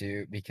Takes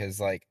Two because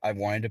like I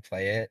wanted to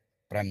play it,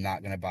 but I'm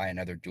not gonna buy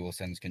another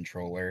DualSense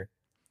controller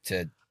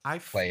to I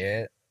play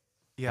it.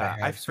 But I yeah,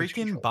 I have Switch freaking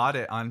controllers. bought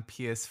it on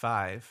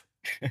PS5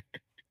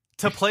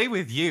 to play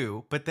with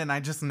you, but then I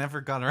just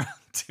never got around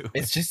to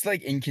It's it. just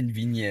like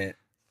inconvenient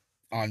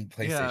on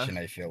Yeah. PlayStation,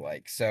 I feel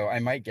like. So I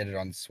might get it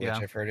on Switch. Yeah.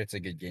 I've heard it's a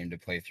good game to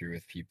play through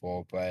with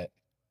people, but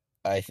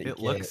It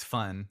looks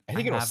fun. I I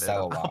think it'll have it.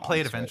 sell a I'll lot play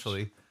on it Switch.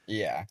 eventually.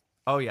 Yeah.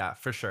 Oh yeah,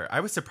 for sure. I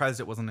was surprised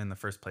it wasn't in the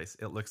first place.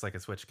 It looks like a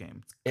Switch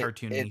game. It's It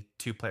cartoony,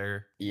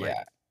 two-player, yeah.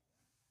 like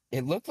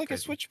It looked like a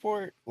crazy. Switch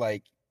port,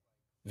 like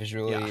Yeah.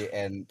 visually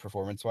and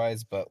performance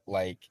wise, but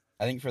like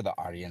I think for the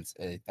audience,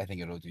 I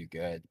think it'll do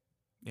good.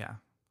 Yeah.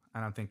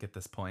 I don't think at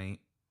this point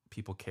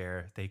people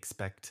care. They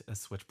expect a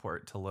Switch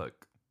port to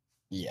look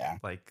Yeah.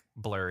 like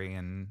blurry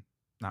and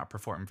not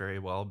perform very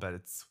well, but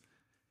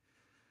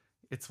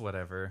it's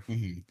whatever.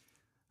 Hmm.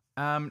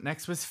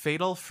 Next was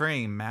Fatal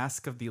Frame,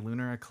 Mask of the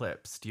Lunar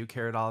Eclipse. Do you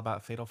care at all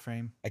about Fatal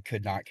Frame? I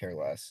could not care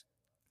less.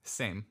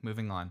 Same.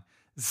 Moving on.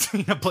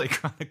 Xenoblade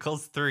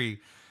Chronicles 3,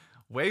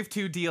 Wave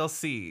 2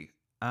 DLC.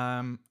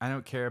 I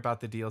don't care about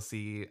the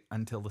DLC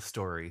until the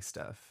story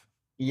stuff.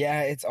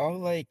 Yeah, it's all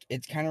like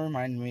it kind of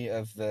reminded me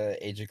of the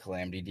Age of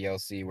Calamity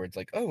DLC where it's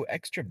like, oh,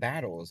 extra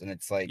battles, and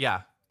it's like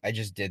Yeah. I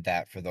just did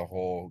that for the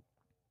whole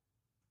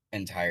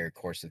entire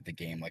course of the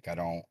game. Like I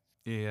don't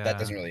that Yeah.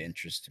 doesn't really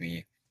interest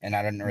me. And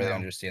I didn't really No.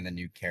 understand the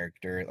new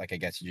character. Like I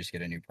guess you just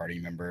get a new party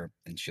member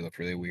and she looked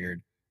really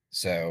weird.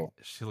 So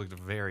She looked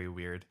very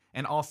weird.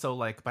 And also,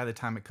 like, by the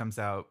time it comes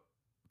out,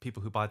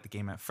 people who bought the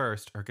game at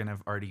first are gonna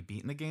have already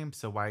beaten the game.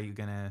 So why are you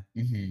gonna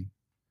mhm.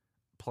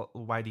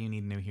 why do you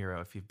need a new hero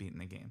if you've beaten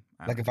the game?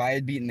 I Like don't if know. I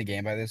had beaten the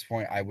game by this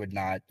point, I would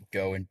not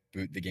go and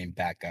boot the game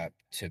back up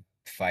to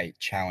fight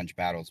challenge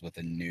battles with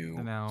a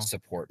new No.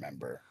 support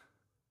member.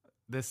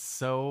 This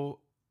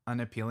so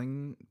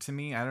unappealing to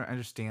me. I don't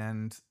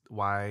understand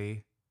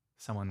why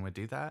someone would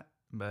do that,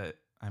 but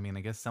I mean,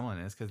 I guess someone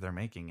is because they're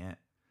making it.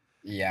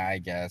 Yeah, I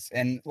guess.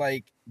 And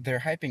like they're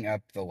hyping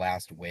up the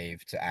last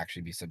wave to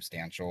actually be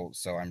substantial,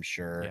 so I'm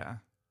sure Yeah.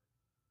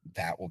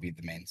 that will be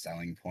the main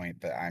selling point,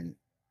 but I'm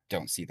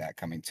don't see that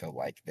coming till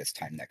like this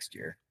time next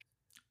year.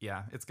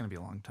 Yeah, it's gonna be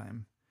a long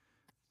time.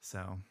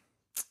 So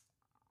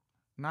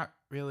not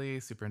really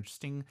super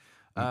interesting.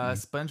 Mm-mm.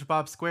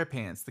 SpongeBob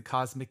SquarePants: The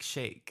Cosmic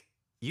Shake.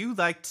 You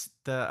liked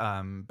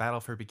the Battle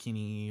for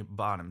Bikini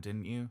Bottom,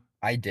 didn't you?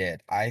 I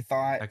did. I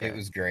thought it Okay.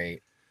 was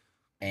great,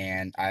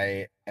 and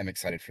I am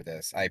excited for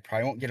this. I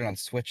probably won't get it on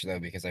Switch though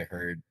because I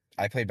heard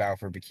I played Battle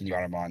for Bikini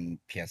Bottom on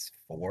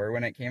PS4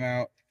 when it came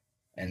out,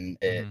 and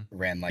it Mm-hmm.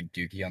 ran like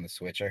Dookie on the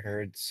Switch, I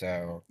heard.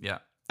 So Yeah.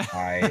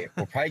 I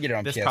will probably get it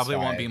on This probably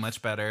won't be PS5.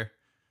 much better.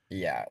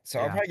 Yeah, so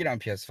I'll Yeah. probably get it on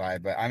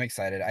PS5, but I'm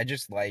excited. I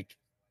just like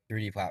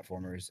 3D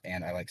platformers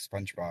and I like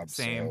SpongeBob,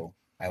 Same. so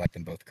I like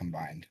them both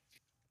combined.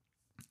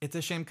 It's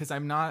a shame because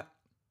I'm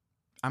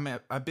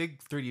a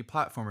big 3D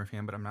platformer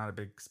fan, but I'm not a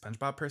big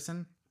SpongeBob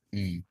person.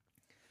 Mm.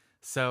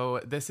 So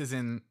this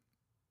isn't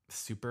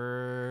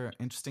super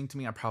interesting to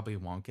me. I probably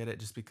won't get it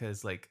just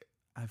because like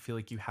I feel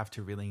like you have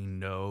to really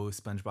know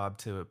SpongeBob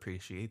to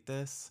appreciate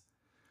this.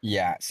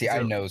 Yeah, see, Because I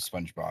they're know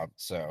SpongeBob,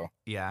 so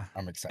yeah.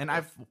 I'm And excited.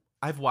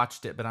 I've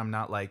watched it, but I'm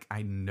not like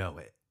I know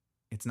it.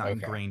 It's not Okay.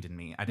 ingrained in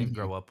me. I didn't Hmm.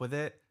 grow up with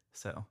it,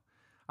 so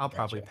I'll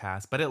probably Gotcha.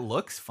 pass. But it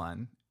looks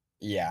fun.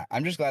 Yeah,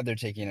 I'm just glad they're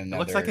taking It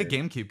looks like a another.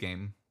 GameCube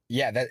game.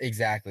 Yeah, that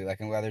exactly.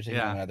 Like I'm glad they're taking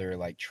Yeah. another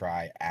like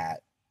try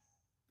at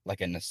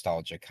like a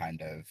nostalgia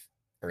kind of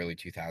early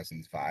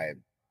 2000s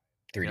vibe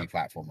 3D Yep.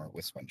 platformer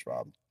with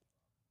SpongeBob.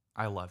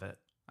 I love it.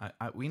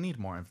 We need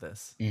more of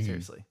this. Hmm.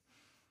 Seriously.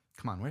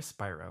 Come on, where's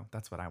Spyro?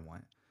 That's what I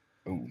want.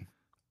 Ooh,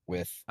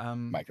 with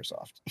Um.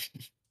 Microsoft.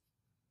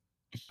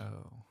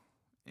 Oh,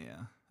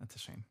 yeah, that's a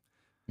shame.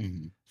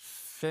 Hmm.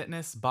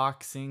 Fitness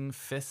boxing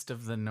fist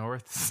of the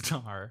North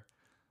Star.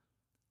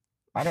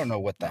 I don't know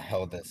what the No.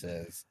 hell this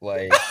is.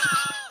 Like,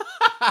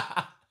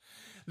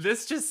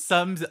 This just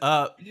sums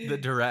up the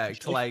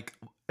direct. Like,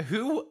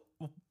 who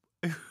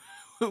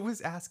who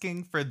was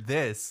asking for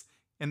this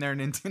in their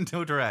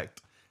Nintendo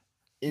Direct?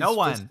 No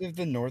is Fist one. of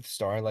the North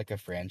Star like a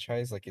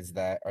franchise? Like,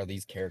 are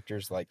these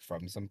characters like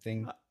from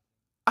something?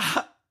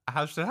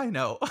 How should I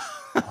know?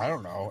 I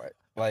don't know.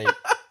 Like,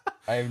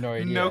 I have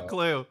no No idea.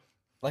 clue.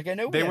 Like, I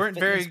know we They have weren't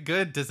very fitness.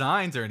 good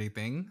designs or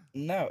anything.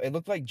 No, it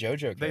looked like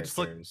JoJo They just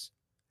look. characters.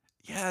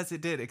 Yes,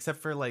 it did, except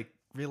for like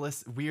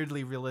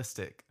weirdly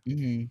realistic.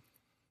 Hmm.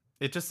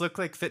 It just looked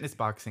like fitness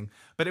boxing,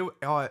 but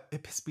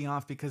it pissed me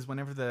off because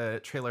whenever the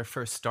trailer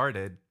first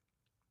started,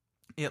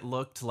 it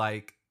looked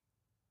like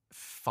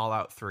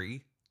Fallout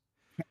 3.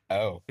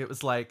 Oh, It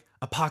was like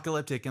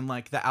apocalyptic and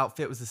like the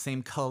outfit was the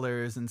same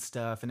colors and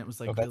stuff, and it was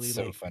oh, like that's really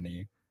so like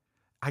funny.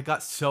 I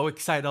got so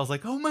excited. I was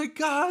like, "Oh my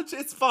gosh,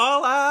 it's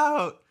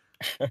Fallout!"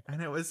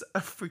 And it was a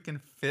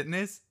freaking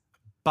fitness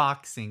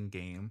boxing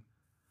game.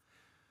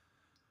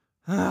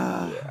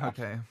 Yeah,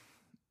 Okay,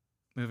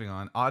 moving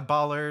on.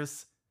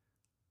 Oddballers.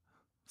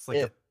 It's like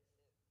a it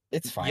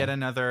it's yet fine.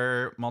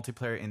 another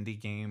multiplayer indie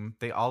game.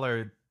 They all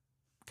are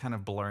kind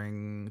of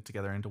blurring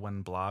together into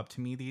one blob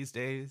to me these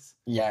days.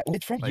 Yeah,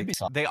 it's from Like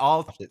Ubisoft. they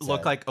all It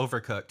look said. like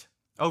Overcooked.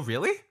 Oh,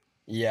 really?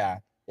 Yeah,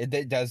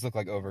 it does look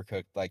like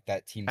Overcooked. Like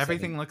that Team Seven.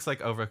 Everything looks like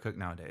Overcooked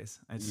nowadays.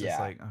 It's just Yeah,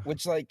 like, ugh,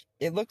 which like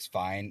it looks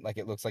fine. Like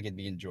it looks like it'd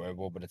be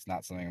enjoyable, but it's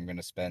not something I'm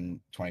gonna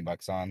spend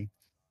 $20 on.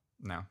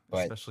 no,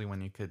 But especially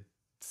when you could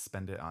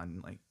spend it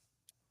on like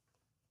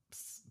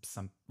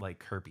some like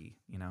Kirby,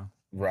 you know?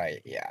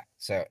 right, yeah.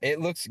 So it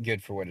looks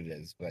good for what it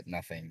is, but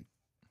nothing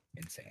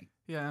insane.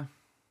 Yeah.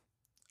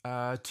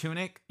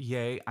 Tunic,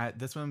 yay.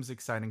 This one was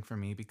exciting for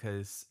me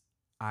because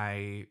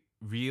I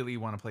really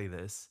want to play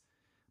this,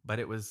 but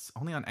it was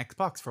only on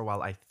Xbox for a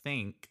while, I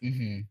think.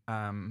 Hmm.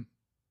 Um,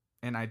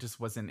 and I just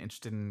wasn't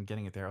interested in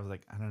getting it there. I was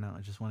like, I don't know,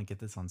 I just want to get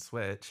this on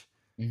Switch.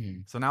 Hmm.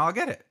 So now I'll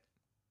get it.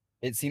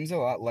 It seems a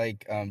lot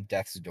like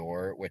Death's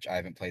Door, which I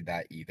haven't played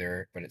that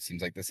either, but it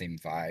seems like the same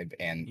vibe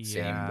and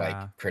same like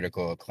Yeah.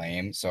 critical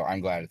acclaim. So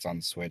I'm glad it's on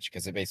the Switch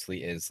because it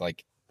basically is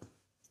like,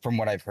 from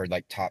what I've heard,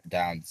 like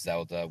top-down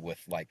Zelda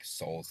with like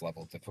Souls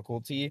level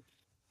difficulty.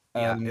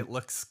 Yeah, Um, it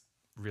looks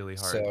really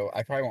hard. so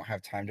I probably won't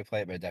have time to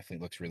play it, but it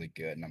definitely looks really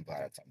good, and I'm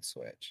glad it's on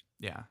Switch.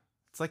 Yeah.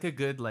 It's like a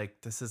good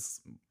like this is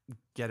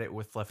get it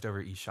with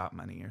leftover eShop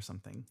money or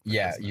something for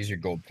Yeah, use Christmas. your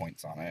gold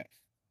points on it.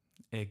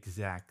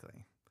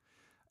 Exactly.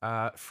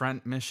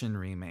 Front Mission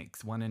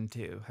remakes 1 and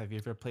 2. Have you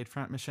ever played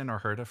Front Mission or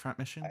heard of Front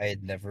Mission? I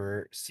had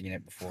never seen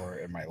it before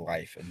in my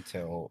life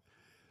until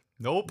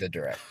Nope. the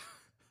direct.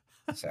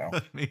 So,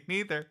 Me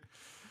neither.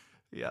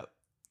 Yep.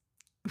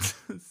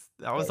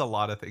 That was but a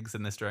lot of things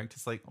in this direct.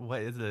 Just like,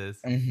 what is this?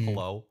 mhm.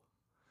 Hello.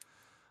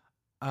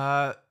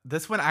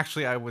 This one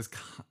actually I was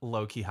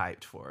low key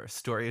hyped for.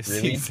 Story of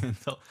Really?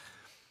 Seasons.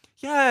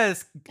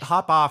 Yes,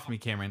 hop off me,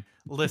 Cameron.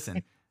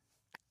 Listen,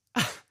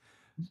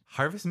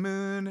 Harvest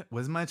Moon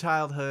was my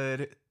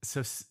childhood.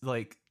 So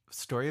like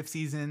Story of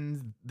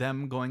Seasons,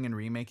 them going and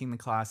remaking the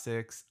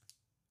classics,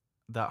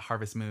 the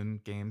Harvest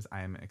Moon games,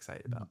 I am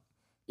excited about.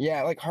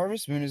 Yeah, like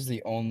Harvest Moon is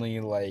the only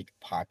like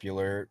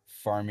popular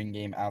farming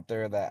game out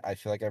there that I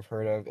feel like I've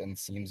heard of and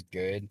seems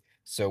good.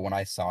 So when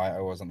I saw it,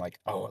 I wasn't like,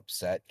 oh,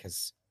 upset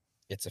because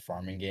it's a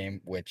farming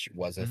game, which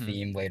was a Hmm.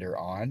 theme later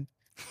on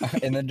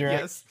in the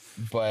direct. Yes,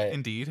 But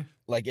indeed.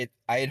 like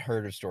I had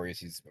heard of Story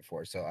Seasons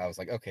before, so I was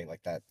like, okay,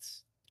 like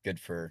that's good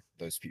for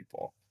those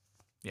people.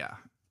 Yeah.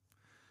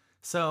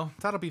 So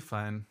that'll be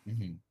fun.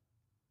 Hmm.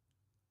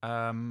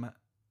 Um,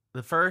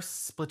 the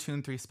first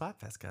Splatoon 3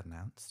 Splatfest got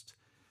announced.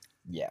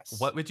 Yes,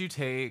 What would you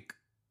take?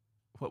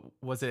 What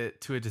was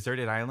it, to a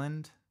deserted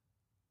island?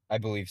 I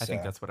believe I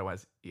think so. that's what it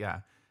was.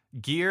 Yeah.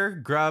 Gear,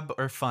 grub,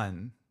 or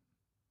fun?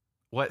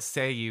 What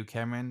say you,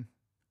 Cameron?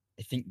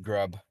 I think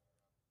grub.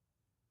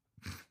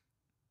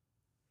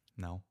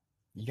 No.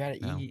 You gotta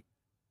No. eat,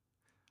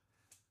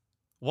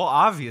 Well,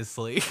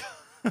 obviously.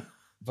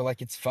 but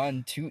like it's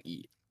fun to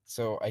eat,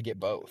 so I get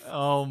both.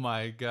 Oh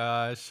my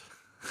gosh.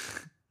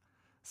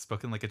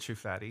 Spoken like a true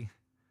fatty.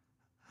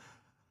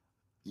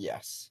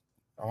 Yes,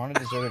 I want a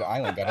deserted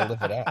island. Gotta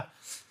live it up.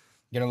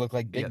 Gonna look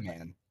like Yeah. Big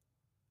Man.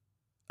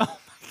 Oh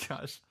my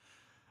gosh.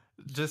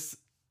 Just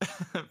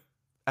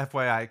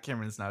FYI,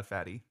 Cameron's not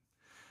fatty.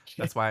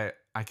 That's why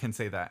I can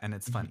say that, and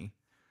it's funny.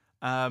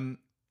 Um,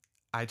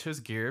 I chose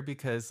gear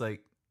because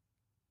like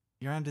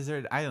you're on a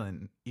deserted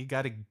island. You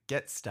gotta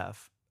get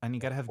stuff. And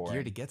you gotta have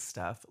gear to Boring. get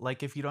stuff.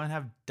 Like if you don't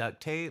have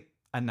duct tape,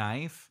 a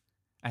knife,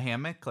 a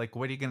hammock, like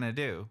what are you gonna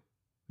do?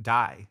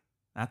 Die.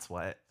 That's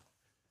what.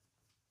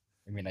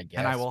 I mean, I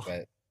And I guess, will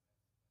but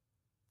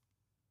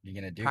you're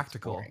gonna do? It's practical.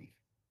 boring.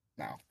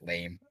 No,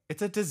 lame,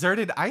 It's a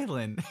deserted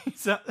island.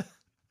 So,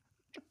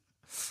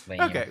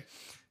 lame. okay.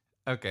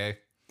 Okay.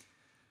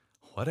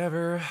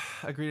 Whatever.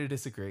 Agree to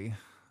disagree.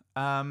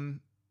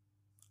 Um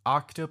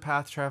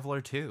Octopath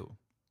Traveler 2.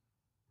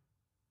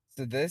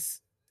 So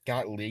this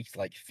got leaked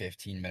like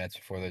 15 minutes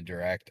before the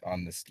direct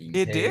on the Steam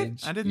It did?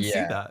 I page. didn't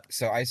see Yeah, that.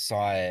 so I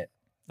saw it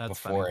That's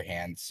funny.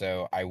 beforehand,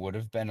 so I would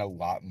have been a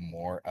lot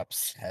more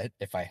upset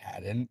if I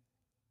hadn't.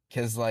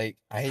 Because like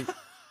I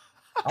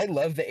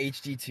love the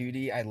HD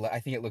 2D. I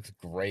think it looks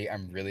great.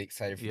 I'm really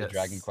excited for the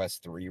Dragon Yes.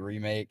 Quest 3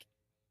 remake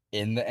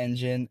in the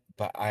engine,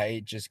 but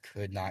I just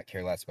could not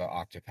care less about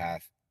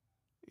Octopath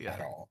at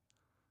Yeah. all.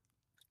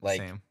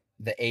 Like Same.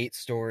 the 8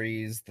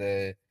 stories,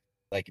 the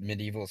like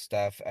medieval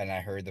stuff, and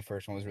I heard the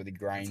first one was really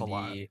It's a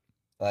lot. grindy.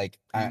 Like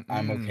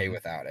I'm okay Mm-mm.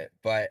 without it,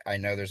 but I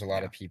know there's a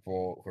lot Yeah. of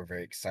people who are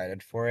very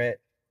excited for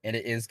it, and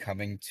it is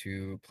coming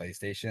to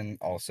PlayStation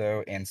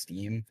also and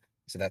Steam,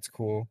 so that's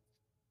cool.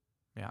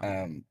 Yeah.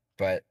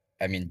 But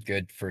I mean,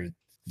 good for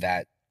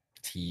that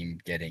team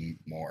getting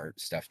more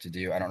stuff to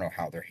do. I don't know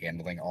how they're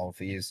handling all of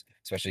these,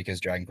 especially because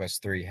Dragon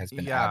Quest 3 has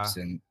been Yeah.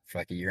 absent for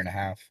like a year and a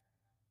half.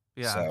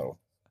 Yeah. So,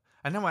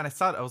 I know when I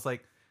saw it, I was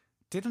like,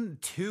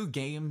 didn't two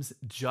games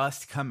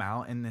just come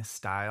out in this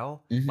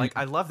style? Like, mhm.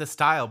 I love the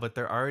style, but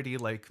they're already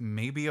like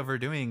maybe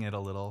overdoing it a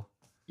little,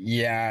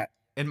 Yeah,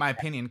 in my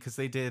opinion, because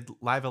they did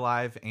Live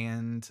Alive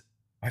and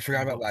I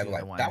forgot about what was Live the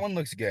other Alive. That one? one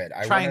looks good.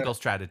 I wanna Triangle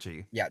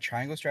Strategy. Yeah,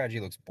 Triangle Strategy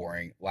looks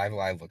boring. Live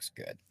Alive looks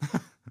good.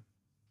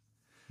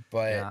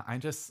 But Yeah, I'm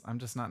just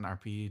not an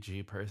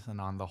RPG person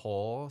on the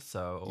whole,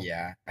 so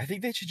yeah, I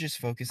think they should just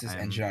focus this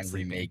engine I'm on sleeping.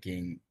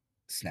 remaking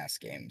SNES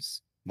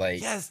games.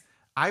 Like, Yes,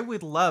 I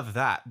would love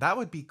that. That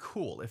would be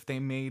cool if they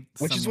made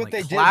which is some what like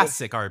they did with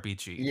classic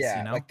RPGs,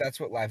 you yeah, know? like that's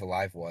what Live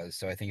Alive was.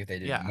 So I think if they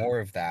did Yeah. more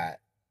of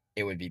that,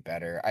 it would be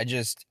better.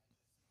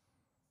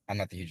 I'm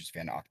not the hugest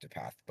fan of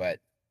Octopath, but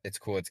it's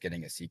cool it's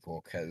getting a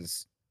sequel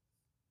because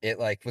it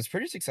like was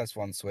pretty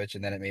successful on Switch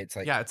and then it made its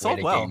like Yeah, it way sold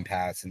to Game well.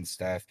 Pass and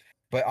stuff.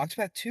 But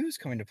Octopath 2 is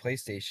coming to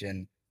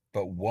PlayStation,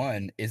 but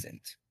 1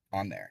 isn't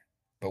on there.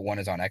 But 1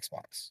 is on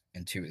Xbox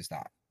and 2 is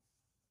not.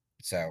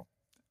 So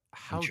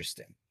How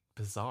interesting.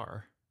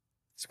 bizarre.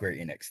 Square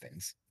Enix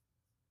things.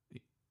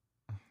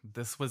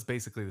 This was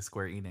basically the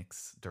Square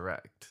Enix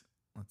Direct.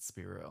 Let's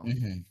be real.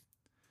 hmm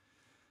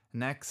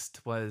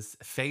Next was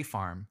Fae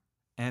Farm.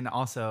 And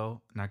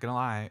also, not gonna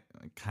lie,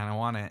 I kind of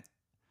want it.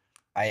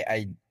 I,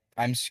 I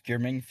I'm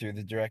skimming through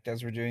the direct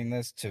as we're doing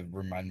this to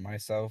remind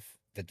myself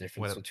the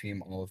difference What?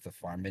 between all of the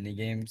farm mini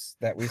games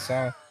that we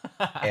saw.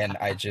 And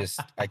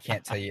I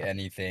can't tell you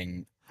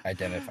anything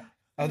identify.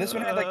 Oh, this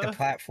one had like the Uh,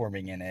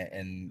 platforming in it,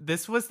 and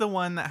this was the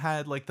one that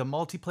had like the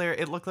multiplayer.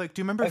 It looked like.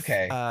 Do you remember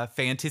okay,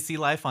 Fantasy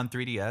Life on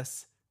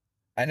 3DS?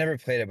 I never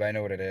played it, but I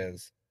know what it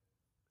is.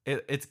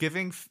 It's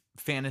giving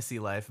Fantasy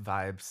Life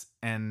vibes,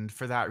 and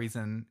for that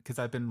reason, because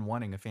I've been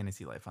wanting a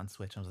Fantasy Life on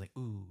Switch, I was like,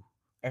 ooh,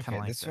 kind Okay,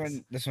 of like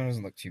this. this one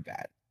doesn't look too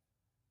bad.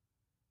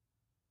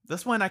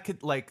 This one I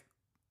could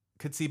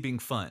see being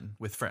fun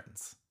with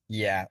friends.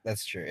 Yeah,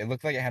 that's true. It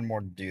looked like it had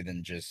more to do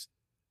than just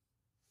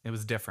It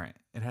was different.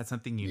 It had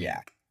something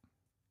yeah. unique.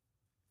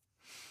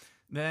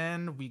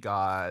 Then we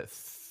got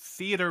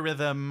Theater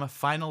Rhythm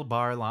Final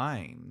Bar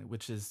Line,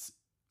 which is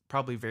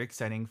probably very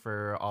exciting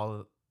for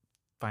all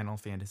Final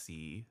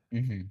Fantasy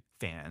hmm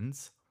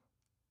fans,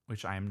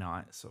 which I am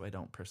not, so I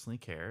don't personally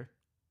care.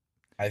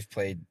 I've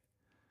played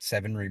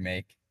 7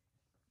 remake.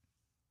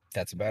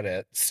 That's about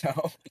it.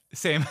 So,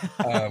 Same.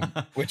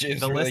 which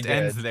is The really list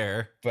ends good,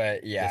 there.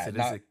 but Yes, yeah, it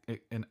is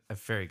a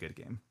very good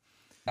game.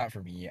 not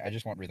for me. I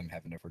just want Rhythm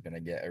Heaven if we're gonna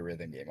get a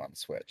rhythm game on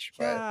Switch.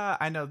 But Yeah,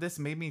 I know. This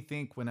made me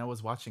think when I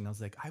was watching, I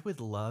was like, I would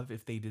love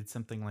if they did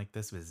something like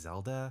this with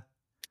Zelda,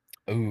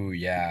 oh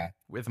yeah,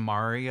 with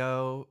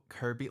Mario,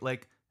 Kirby.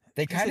 Like,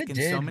 they there's kind like of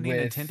in so did many with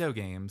Nintendo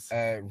games.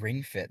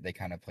 Ring Fit. They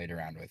kind of played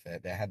around with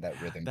it. They had that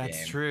rhythm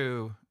That's game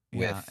true.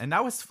 Yeah. with And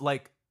that was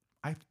like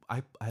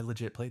I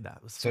legit played that.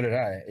 It was So did fun.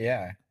 I.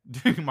 Yeah.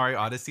 Doing Mario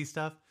Odyssey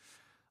stuff.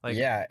 Like,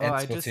 Yeah, oh, and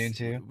Splatoon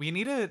 2, we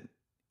need a,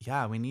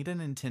 yeah, we need a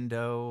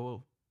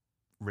Nintendo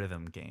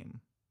rhythm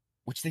game.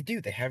 which they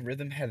do. They have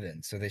Rhythm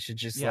Heaven, so they should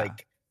just Yeah,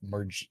 like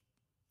merge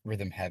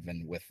Rhythm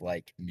Heaven with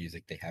like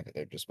music they have at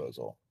their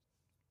disposal.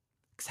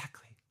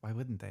 exactly. Why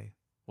wouldn't they?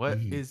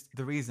 What Hmm. is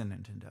the reason,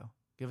 Nintendo?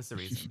 Give us a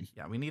reason.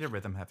 Yeah, we need a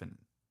rhythm heaven.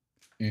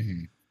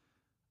 Hmm.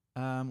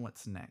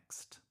 What's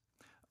next?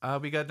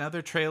 We got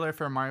another trailer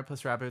for Mario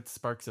plus Rabbids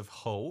Sparks of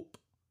Hope.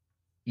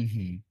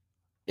 Hmm.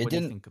 It What do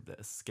you didn't. think of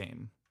this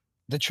game?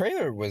 The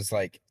trailer was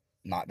like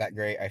not that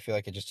great. I feel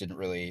like it just didn't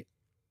really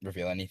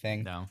reveal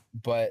anything. No,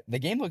 But the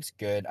game looks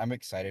good. I'm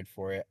excited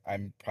for it.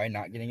 I'm probably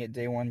not getting it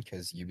day one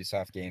because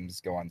Ubisoft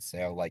games go on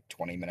sale like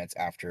 20 minutes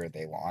after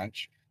they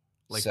launch.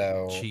 like So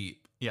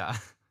cheap. Yeah.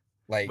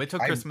 Wait like till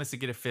I Christmas to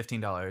get it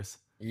 $15.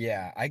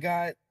 yeah, I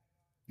got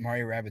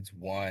Mario Rabbids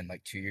 1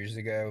 like 2 years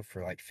ago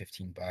for like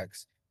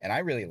 $15 and I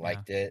really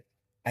Yeah, liked it.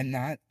 I'm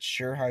not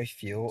sure how I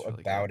feel it's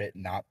really good. about it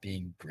not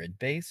being grid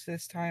based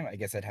this time. I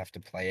guess I'd have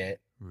to play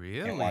it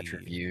and watch Really?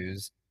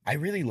 reviews. I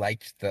really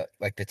liked the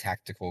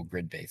tactical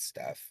grid based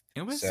stuff.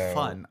 It was So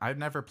fun. I've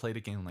never played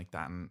a game like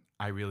that and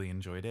I really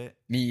enjoyed it.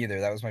 me either.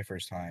 That was my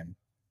first time.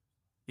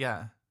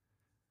 Yeah.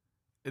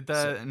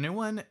 So The new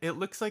one, it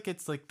looks like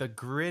it's like the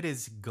grid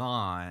is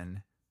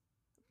gone,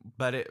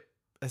 but it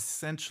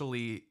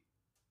essentially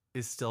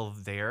is still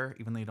there,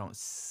 even though you don't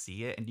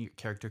see it and your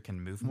character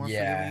can move more yeah.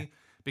 freely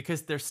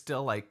because there's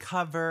still like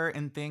cover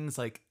and things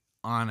like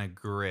on a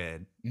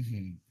grid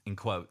Hmm. in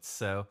quotes.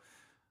 So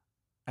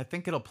I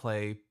think it'll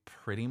play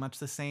pretty much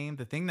the same.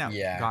 The thing that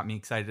Yeah. got me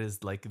excited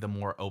is like the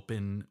more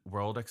open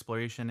world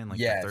exploration and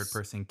like the third Yes.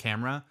 person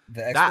camera.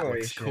 The That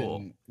looks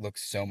cool. exploration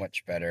looks so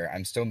much better.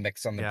 I'm still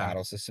mixed on the Yeah,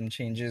 battle system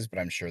changes, but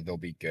I'm sure they'll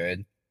be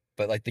good.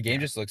 But like the game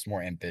yeah. just looks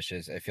more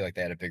ambitious. I feel like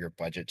they had a bigger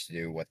budget to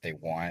do what they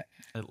want.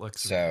 It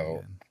looks really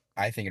So good.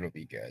 I think it'll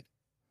be good.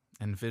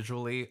 And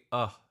visually,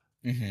 oh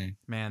Hmm.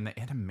 man, the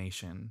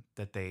animation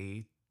that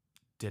they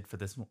did for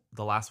this,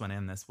 the last one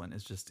and this one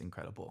is just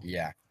incredible.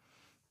 Yeah.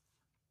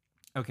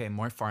 Okay,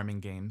 more farming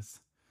games.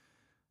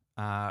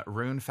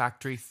 Rune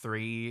Factory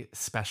 3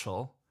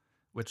 Special,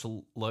 which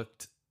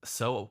looked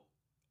so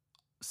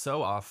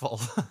awful.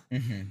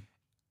 Hmm.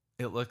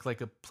 It looked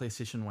like a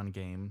PlayStation 1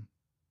 game.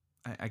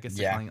 I guess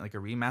they're Yeah. calling it like a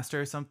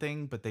remaster or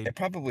something, but It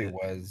probably it,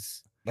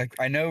 was. Like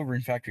I know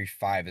Rune Factory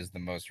 5 is the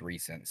most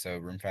recent, so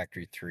Rune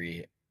Factory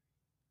 3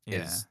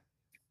 yeah. is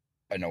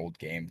an old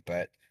game,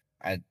 but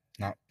I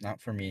not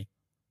for me.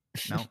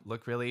 No,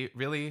 look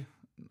really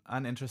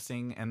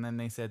uninteresting. And then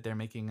they said they're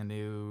making a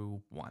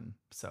new one.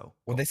 So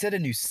Well, they cool. said a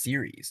new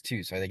series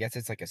too, so I guess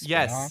it's like a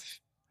Yes, spin-off,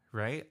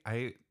 right?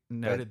 I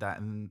but noted that,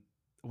 and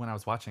when I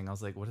was watching, I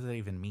was like, what does that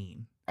even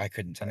mean? I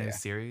couldn't A tell new you.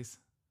 series?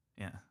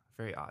 Yeah,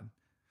 very odd.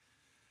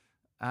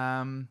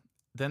 Um,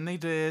 then they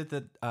did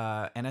the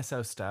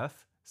NSO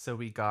stuff. So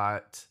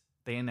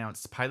they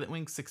announced Pilot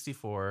Wing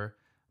 64,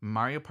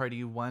 Mario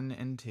Party 1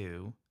 and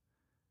 2,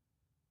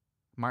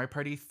 Mario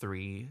Party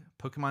 3,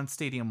 Pokemon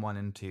Stadium 1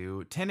 and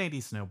 2, 1080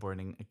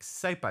 Snowboarding,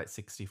 Excitebike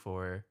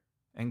 64,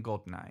 and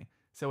GoldenEye.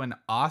 So an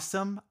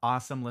awesome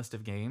list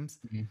of games.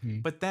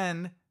 Hmm. But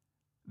then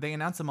they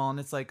announce them all, and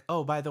it's like,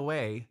 oh, by the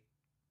way,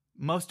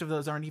 most of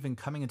those aren't even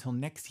coming until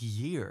next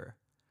year.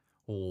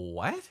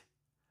 What?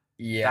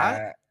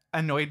 That Yeah,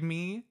 annoyed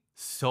me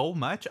so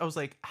much. I was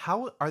like,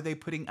 how are they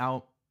putting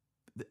out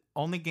the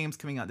only games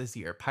coming out this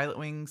year? Pilot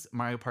Wings,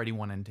 Mario Party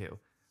 1 and 2.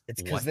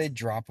 it's because they What?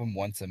 drop them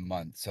once a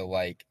month. So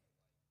like,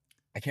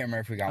 I can't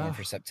remember if we got one Ugh.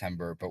 for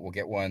September, but we'll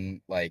get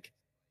one like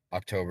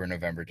October,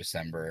 November,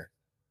 December,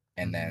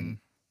 and Mm-hmm. then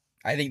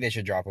I think they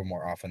should drop them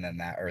more often than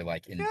that, or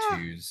like in Yeah.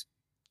 twos.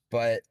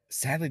 But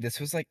sadly, this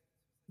was like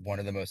one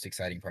of the most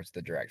exciting parts of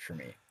the direct for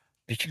me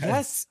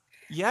Yes. because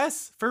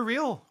Yes, for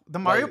real. The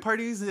Mario like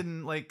parties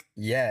and like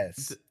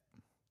yes,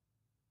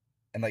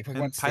 and like Pokemon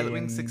and Pilot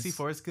Wing Stadiums,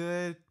 64 is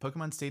good.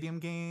 Pokemon Stadium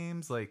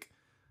games, like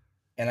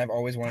and I've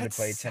always wanted to that's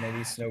play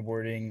 1080 sad.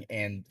 snowboarding,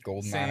 and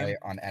GoldenEye Same.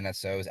 on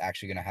NSO is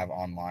actually going to have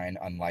online,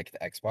 unlike the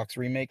Xbox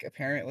remake,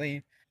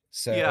 apparently.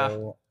 Yeah,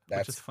 So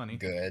which is that's funny.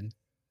 good.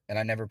 And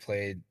I never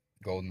played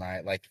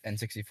GoldenEye. Like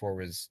N64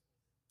 was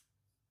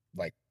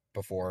like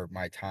before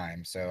my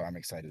time, so I'm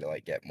excited to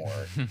like get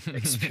more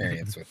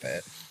experience with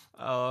it.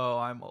 Oh,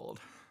 I'm old.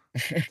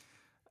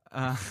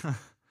 Uh,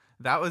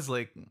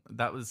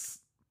 that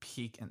was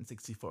peak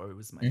N64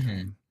 was my Hmm.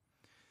 time.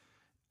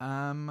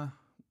 Um,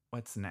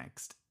 what's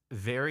next?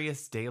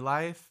 Various Day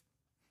Life.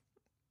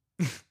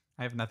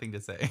 I have nothing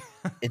to say.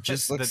 It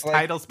just The looks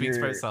like title speaks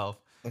for itself.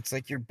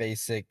 your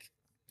basic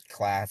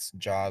class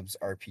jobs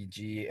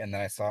RPG, and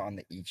then I saw it on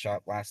the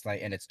eShop last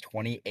night, and it's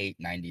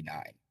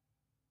 28.99.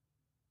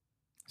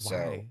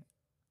 So Why?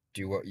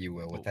 do what you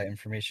will with Oh, that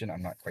information.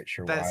 I'm not quite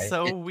sure that's why.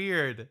 so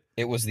weird.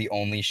 It was the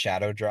only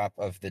shadow drop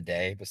of the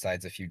day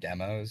besides a few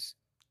demos.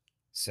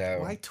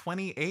 Why So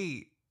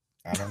 28?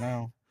 I don't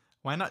know.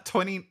 Why not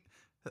 20?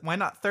 Why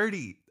not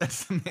 30? That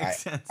doesn't make I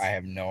sense.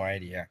 have no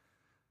idea.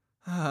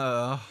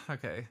 Oh,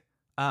 okay.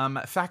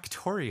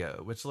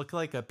 Factorio, which looked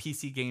like a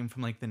PC game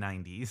from like the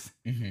 90s.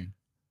 Hmm.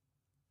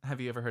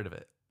 Have you ever heard of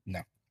it?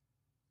 No.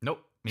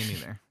 Nope, me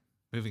neither.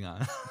 Moving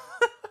on.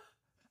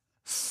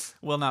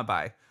 Will not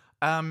buy.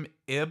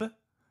 Ib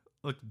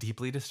looked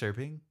deeply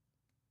disturbing.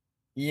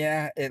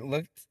 Yeah, it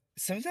looked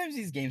sometimes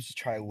these games just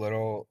try a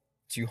little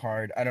too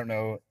hard. I don't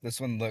know. This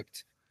one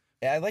looked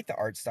yeah, I like the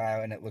art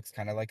style and it looks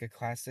kind of like a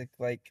classic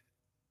like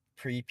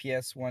pre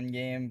PS1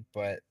 game,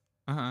 but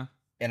Uh huh.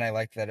 and I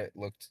like that it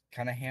looked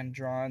kind of hand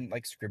drawn,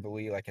 like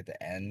scribbly, like at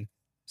the end.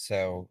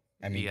 So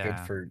I mean, good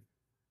Yeah. for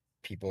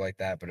people like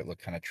that, but it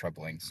looked kind of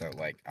troubling. So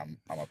like, I'm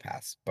a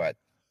pass, but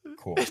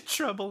cool.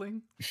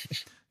 Troubling.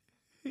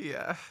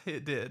 Yeah,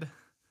 it did.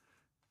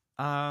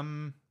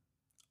 Um,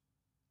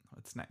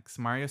 what's next?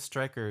 Mario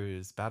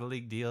Strikers Battle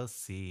League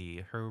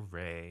DLC.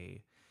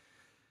 Hooray.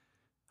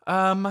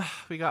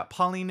 We got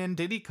Pauline and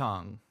Diddy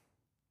Kong.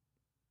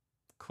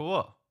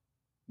 Cool.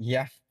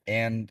 Yeah,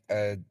 and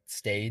a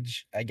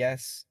stage, I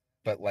guess,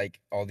 but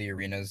like all the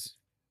arenas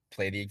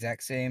play the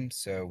exact same.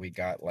 So we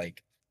got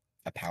like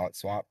a palette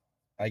swap,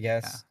 I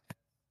Yeah. guess,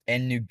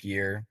 and new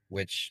gear,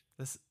 which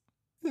This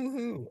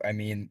woohoo! I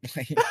mean,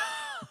 like,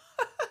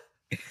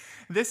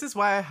 This is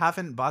why I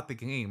haven't bought the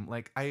game.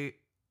 Like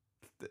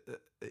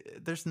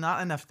there's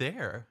not enough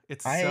there.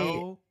 It's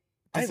I so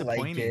I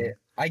like it. disappointing.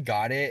 I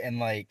got it, and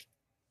like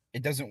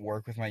it doesn't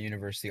work with my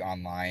university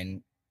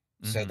online,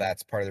 so Mhm.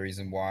 that's part of the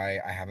reason why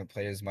I haven't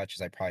played as much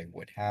as I probably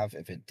would have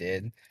if it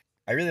did.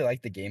 I really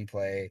like the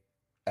gameplay,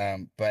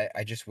 but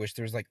I just wish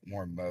there was like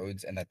more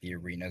modes and that the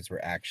arenas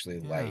were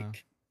actually Yeah.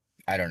 like,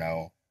 I don't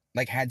know,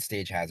 like had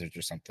stage hazards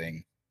or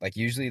something. Like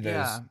usually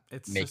those Yeah,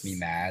 it's make me just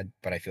mad,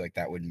 but I feel like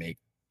that would make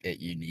it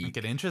make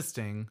it unique.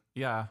 interesting.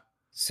 Yeah.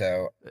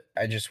 So Uh,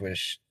 I just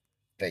wish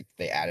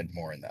they added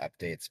more in the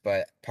updates.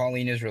 But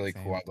Pauline is really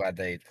cool. Same. I'm glad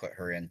they put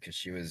her in because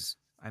she was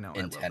I know,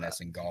 I in love that. tennis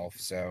and golf.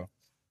 So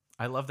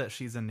I love that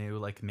she's a new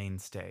like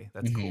mainstay.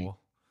 That's hmm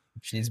cool.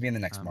 she needs to be in the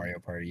next Um Mario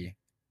Party.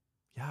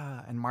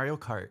 yeah, and Mario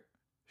Kart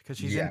because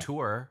she's in Yeah,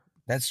 tour.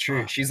 that's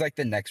true. Oh, She's like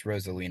the next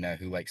Rosalina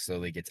who like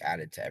slowly gets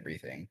added to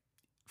everything.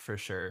 for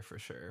sure, for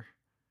sure.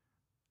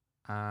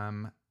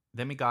 Um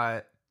then we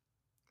got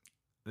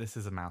this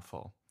is a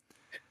mouthful.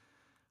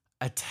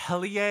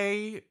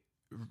 Atelier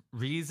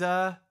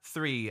Riza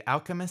 3,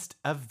 Alchemist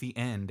of the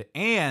End,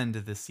 and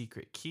the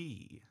Secret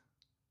Key.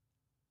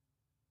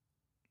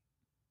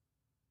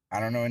 I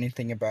don't know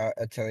anything about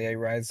Atelier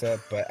Rise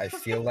Up, but I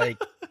feel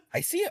like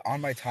I see it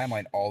on my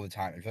timeline all the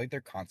time. I feel like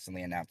they're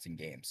constantly announcing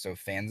games. So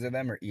fans of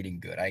them are eating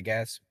good, I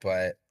guess.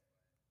 But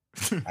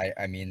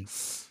I mean,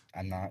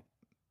 I'm not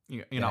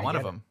You're not gonna one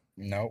of get it. them.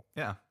 Nope.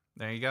 Yeah,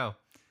 there you go.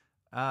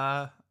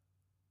 Uh,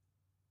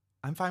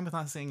 I'm fine with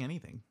not saying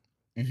anything.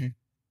 hmm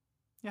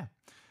Yeah.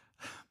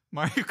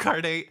 Mario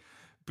Kart 8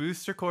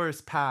 Booster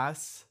Course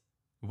Pass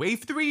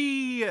Wave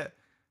 3.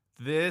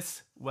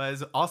 This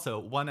was also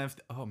one of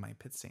oh my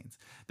pit stains.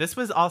 This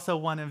was also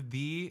one of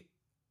the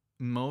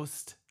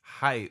most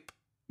hype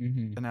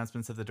hmm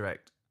announcements of the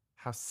direct.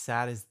 How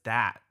sad is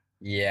that?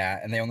 Yeah,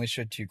 and they only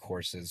showed 2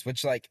 courses,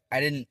 which, like, I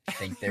didn't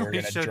think they were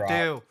We gonna should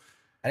drop do.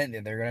 I didn't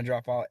think they were gonna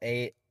drop all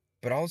 8,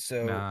 but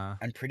also, Nah,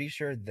 I'm pretty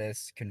sure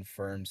this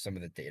confirms some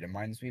of the data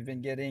mines we've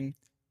been getting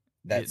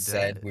that it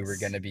said we were does.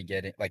 gonna be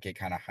getting like, it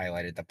kinda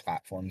highlighted the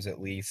platforms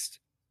at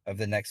least of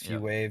the next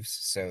few Yep. waves,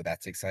 so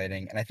that's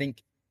exciting, and I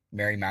think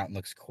Mary Mountain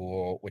looks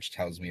cool, which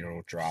tells me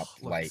it'll drop,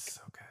 Looks like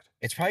so good.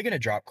 it's probably gonna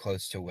drop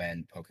close to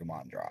when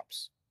Pokemon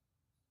drops,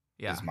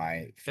 is Yeah.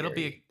 my It'll theory.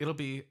 be it'll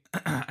be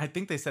I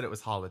think they said it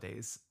was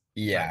holidays.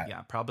 But Yeah,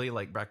 yeah, probably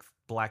like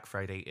Black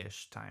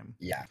Friday-ish time.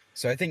 yeah,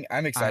 so I think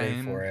I'm excited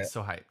for I'm it.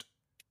 so hyped.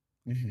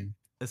 Mhm,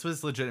 This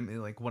was legitimately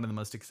like one of the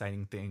most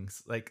exciting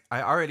things. Like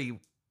I already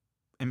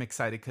am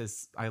excited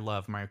because I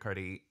love Mario Kart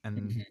 8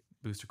 and mhm.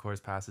 Booster Course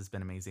Pass has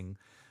been amazing.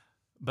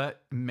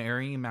 But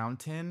Mary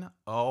Mountain,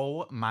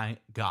 oh my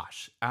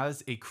gosh.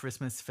 As a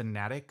Christmas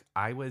fanatic,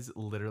 I was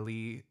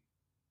literally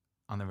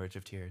on the verge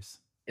of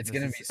tears. It's This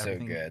gonna is be so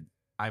everything good.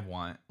 I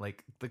want.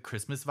 Like the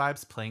Christmas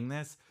vibes playing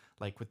this,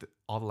 like with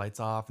all the lights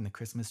off and the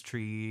Christmas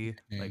tree.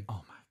 Like, Mhm.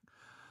 oh my.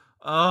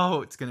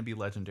 Oh, it's going to be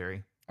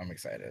legendary. I'm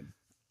excited.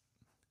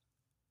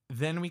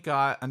 Then we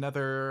got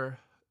another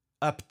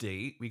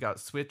update. We got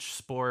Switch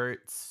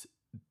Sports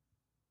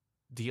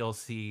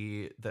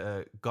DLC,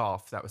 the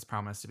golf that was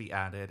promised to be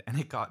added, and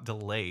it got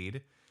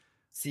delayed.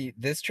 See,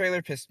 this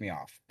trailer pissed me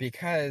off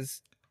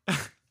because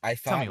I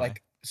Tell me thought why.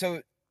 like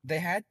so they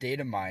had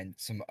data mined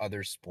some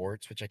other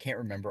sports, which I can't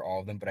remember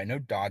all of them, but I know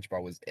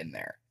dodgeball was in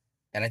there.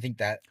 And I think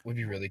that would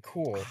be really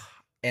cool.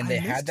 And I they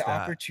had missed the that.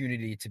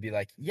 opportunity to be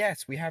like,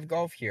 yes, we have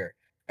golf here.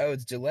 Oh,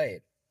 it's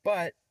delayed.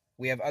 But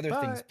we have other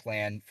things But,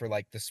 planned for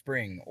like the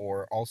spring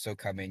or also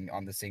coming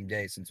on the same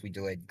day since we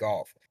delayed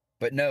golf.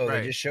 But no, they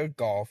right. just showed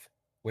golf,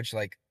 which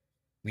like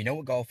we know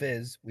what golf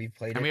is. We've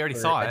played And we it already for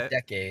saw a it.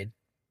 decade.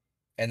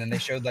 And then they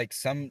showed like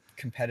some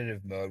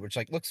competitive mode, which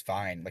like looks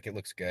fine, like it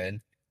looks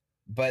good.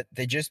 But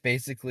they just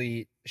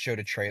basically showed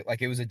a trail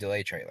like it was a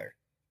delay trailer.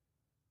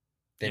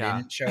 They Yeah.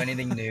 didn't show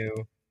anything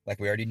new. Like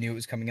we already knew it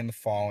was coming in the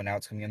fall and now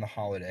it's coming in the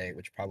holiday,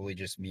 which probably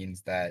just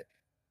means that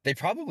they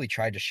probably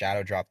tried to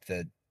shadow drop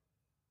the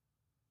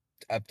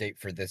update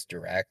for this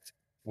direct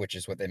which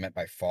is what they meant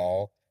by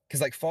fall.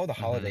 Because like fall, the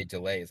holiday Mm-hmm.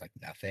 delay is like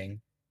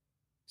nothing.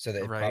 So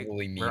that it Right.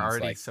 probably We're means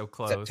already like so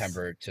close.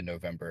 September to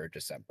November,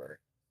 December.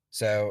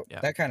 So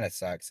Yeah. that kind of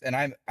sucks. And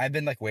I've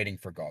been like waiting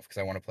for golf because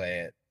I want to play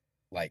it.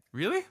 Like,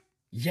 Really?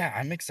 yeah,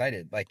 I'm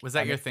excited. Like Was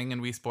that your thing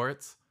in Wii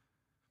Sports?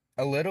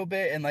 a little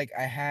bit, and like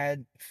I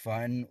had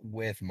fun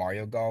with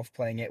Mario Golf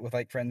playing it with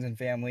like friends and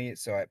family.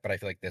 But I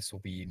feel like this will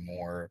be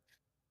more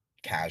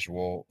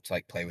casual to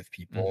like play with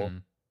people. Mm-hmm.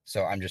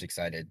 So I'm just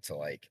excited to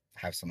like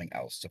have something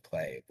else to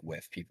play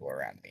with people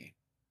around me.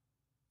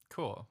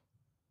 Cool.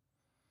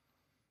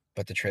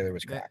 But the trailer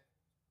was That crap.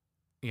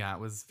 Yeah, it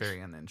was very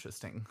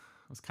uninteresting.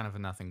 It was kind of a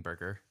nothing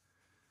burger.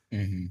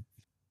 Hmm.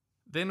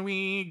 Then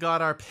we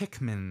got our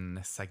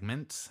Pikmin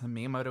segment.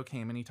 Miyamoto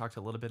came and he talked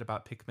a little bit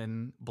about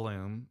Pikmin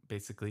Bloom,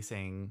 basically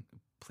saying,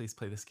 please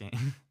play this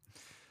game.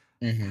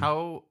 Hmm.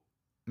 How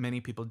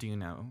many people do you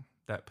know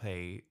that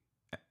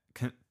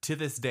to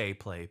this day,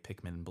 play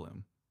Pikmin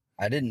Bloom?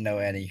 I didn't know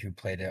any who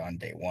played it on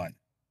day one.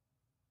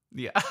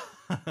 Yeah.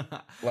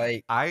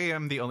 Like, I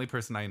am the only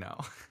person I know.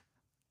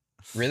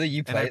 really,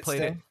 you And I play it played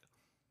still? it.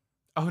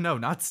 Oh, no,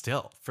 not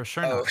still. For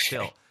sure, Oh, not okay.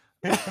 still.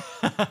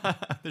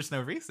 There's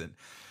no reason.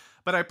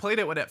 But I played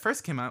it when it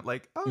first came out,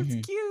 like, oh, it's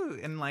Hmm. cute.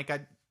 And like,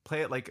 I'd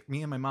play it like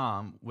me and my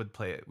mom would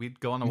play it. We'd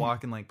go on a Hmm.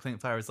 walk and like plant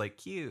flowers, like,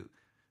 cute.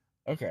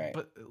 Okay.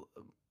 But,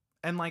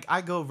 and like,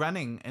 I go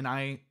running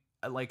and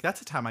like,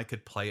 that's a time I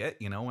could play it,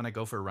 when I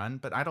go for a run,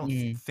 but I don't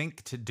Hmm.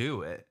 think to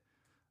do it.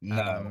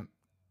 No. Um,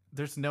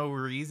 there's no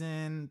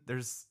reason.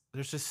 There's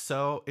just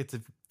it's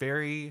a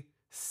very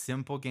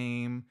simple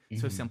game.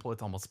 So Hmm. simple,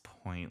 it's almost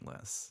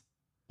pointless.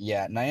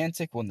 Yeah,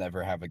 Niantic will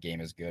never have a game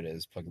as good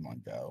as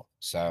Pokemon Go.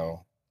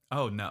 So,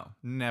 Oh, no,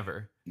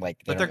 never. like,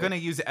 they But don't they're really. going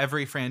to use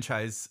every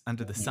franchise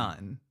under the Mhm.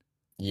 sun,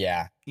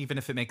 Yeah. even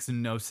if it makes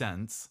no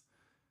sense.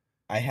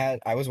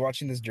 I was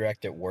watching this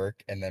direct at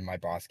work, and then my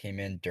boss came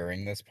in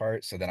during this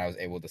part, so then I was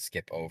able to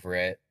skip over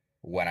it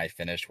when I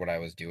finished what I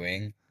was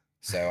doing.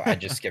 So I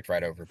just skipped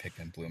right over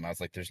Pikmin Bloom. I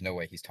was like, there's no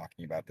way he's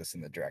talking about this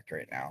in the direct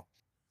right now.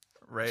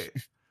 Right.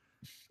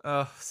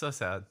 Oh, so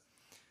sad.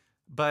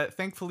 But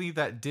thankfully,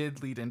 that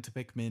did lead into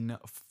Pikmin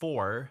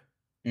 4.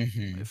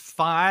 Hmm.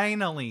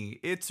 Finally,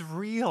 it's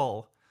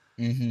real.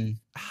 Hmm.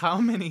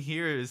 How many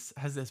years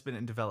has this been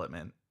in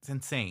development? It's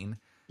insane.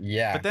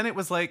 Yeah. But then it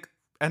was like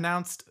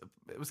announced.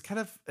 It was kind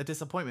of a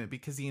disappointment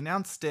because he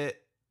announced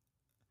it,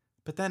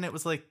 but then it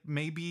was like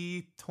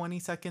maybe 20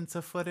 seconds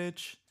of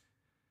footage.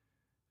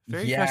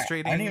 Very Yeah. I don't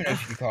frustrating. even know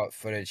if you can call it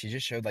footage. He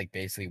just showed like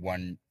basically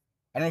one.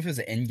 I don't know if it was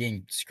an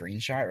in-game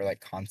screenshot or like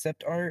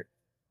concept art,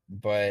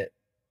 but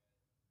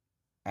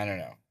I don't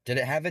know. Did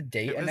it have a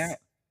date It was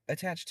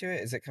attached to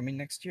it? Is it coming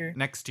next year?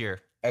 next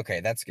year.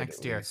 Okay, that's good at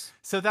Next year. least.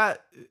 So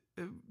that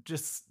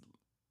just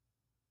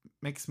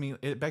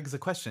it begs a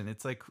question.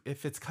 It's like,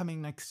 if it's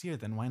coming next year,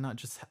 then why not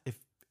just if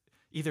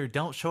either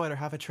don't show it or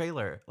have a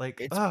trailer?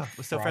 Like, It's it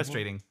was so probably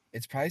frustrating.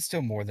 it's probably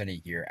still more than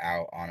a year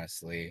out,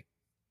 honestly.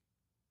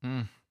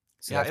 Mm.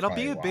 So Yeah, that's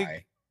probably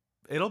why.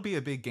 it'll be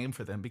a big game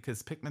for them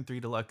because Pikmin 3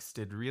 Deluxe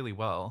did really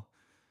well.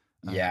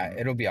 Yeah,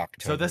 it'll be So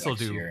October this will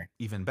next do year.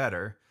 even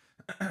better.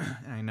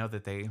 And I know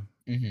that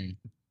Hmm.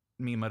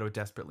 Miyamoto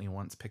desperately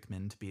wants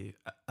Pikmin to be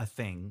a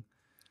thing,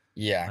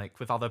 Yeah. like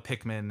with all the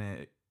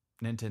Pikmin at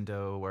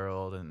Nintendo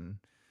World, and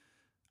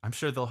I'm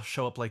sure they'll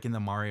show up like in the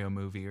Mario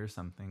movie or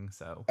something.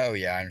 So Oh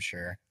yeah, I'm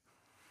sure.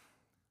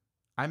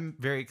 I'm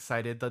very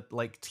excited. That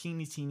like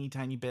teeny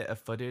tiny bit of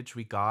footage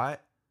we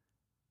got,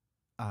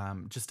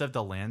 just of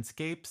the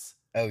landscapes.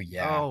 Oh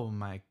yeah. Oh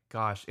my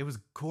gosh, it was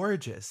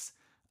gorgeous.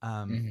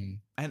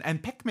 Um, Hmm.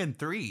 and Pikmin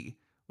 3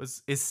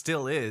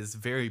 is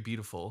very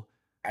beautiful.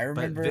 I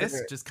But this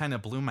remember. just kind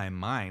of blew my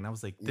mind. I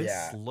was like, this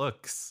Yeah.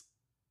 looks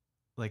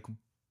like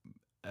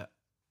uh,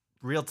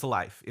 real to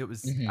life. It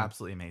was Hmm.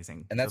 absolutely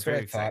amazing. And So that's what I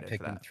very thought excited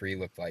for Pikmin that. 3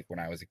 looked like when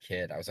I was a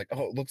kid. I was like,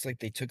 oh, it looks like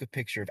they took a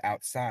picture of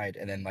outside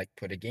and then like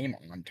put a game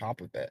on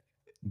top of it.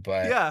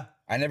 But Yeah.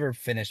 I never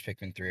finished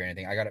Pikmin 3 or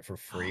anything. I got it for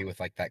free with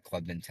like that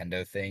Club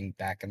Nintendo thing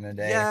back in the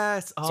day.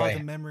 Yes. So Oh,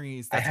 the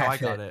memories. I That's how I have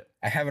got it it.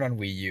 I have it on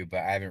Wii U,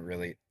 but I haven't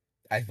really.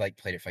 I've like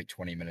played it for like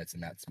 20 minutes,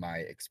 and that's my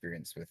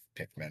experience with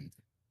Pikmin.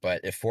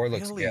 But if 4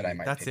 looks good, I Really?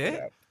 might That's pick it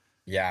it? up.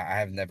 Yeah, I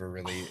have never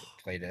really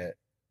played it.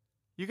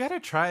 You got to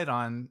try it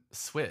on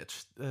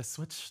Switch. The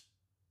Switch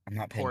I'm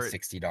not paying port.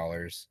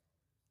 $60.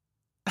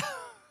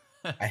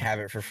 I have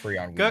it for free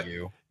on Wii Go,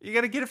 U. you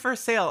got to get it for a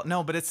sale.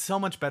 No, but it's so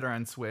much better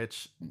on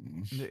Switch.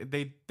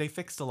 Mm. They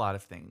fixed a lot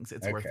of things.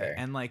 It's worth it. Okay.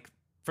 And like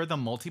for the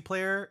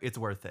multiplayer, it's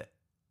worth it.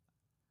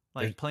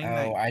 Like playing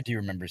that, I do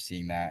remember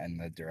seeing that in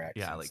the directs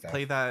yeah, and like stuff.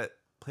 play that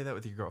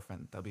with your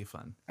girlfriend. That'll be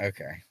fun.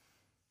 Okay.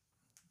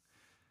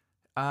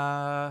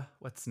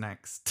 What's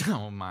next?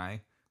 Oh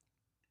my.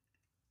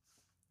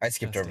 I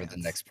skipped Just over the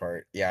Dance. next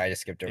part. Yeah, I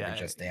just skipped over Yeah,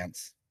 Just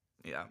Dance.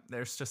 yeah.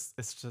 It's just it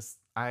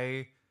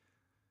I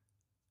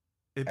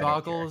don't care.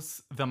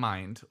 boggles the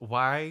mind.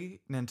 Why,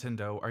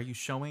 Nintendo, are you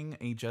showing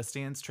a Just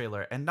Dance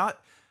trailer and not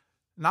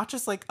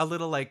just like a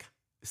little like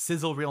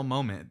sizzle reel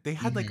moment? They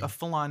had like a Hmm.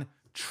 full on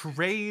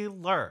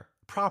trailer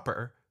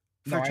proper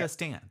for No, Just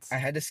I Dance.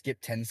 had to skip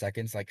 10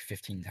 seconds like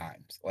 15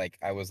 times. Like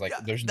I was like, Yeah,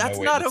 there's no that's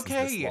way not this is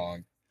this okay.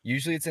 long.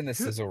 Usually it's in the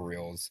Who sizzle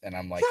reels, and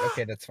I'm like, yeah,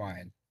 okay, that's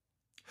fine.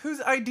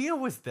 whose idea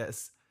was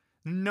this?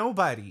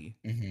 Nobody,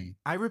 Hmm.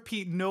 I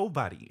repeat,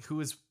 nobody who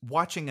is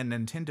watching a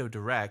Nintendo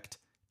Direct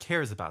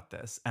cares about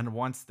this and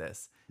wants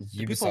this.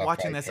 The people Ubisoft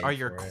watching probably this are paid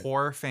your for it.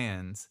 core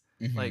fans.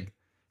 Hmm. Like,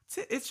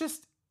 it's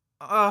just,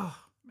 oh,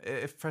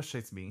 it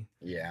frustrates me.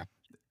 Yeah.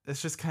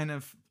 It's just kind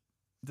of,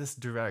 this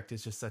Direct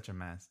is just such a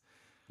mess.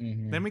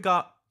 Then Hmm. we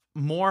got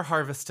more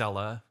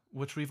Harvestella,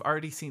 which we've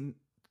already seen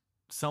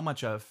so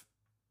much of,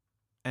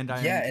 and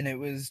Yeah, I'm and it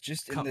was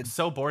just in the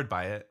so bored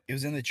by it. it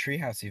was in the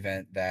Treehouse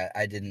event that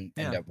I didn't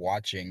end Yeah. up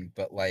watching,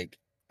 but like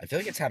I feel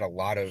like it's had a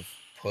lot of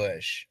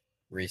push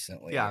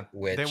recently, Yeah.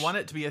 They which want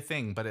it to be a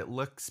thing, but it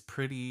looks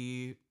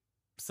pretty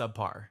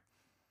subpar.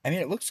 I mean,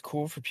 it looks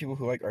cool for people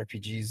who like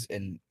RPGs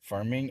and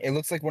farming. It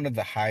looks like one of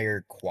the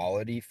higher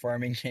quality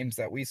farming games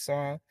that we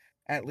saw,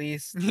 at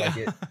least. Yeah. Like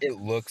it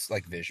looks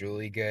like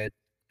visually good,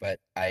 but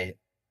I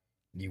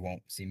you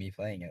won't see me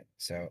playing it.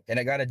 So, and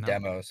I got a No,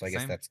 demo, so I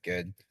guess same. that's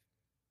good.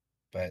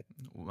 But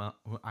Well,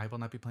 I will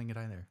not be playing it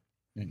either.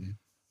 mm-mm.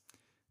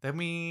 Then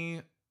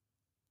we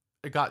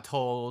got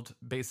told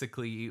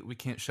basically we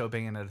can't show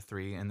Bayonetta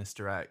 3 in this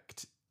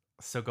direct,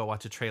 so go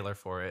watch a trailer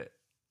for it,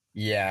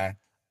 Yeah,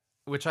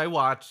 which I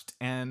watched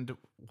and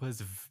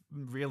was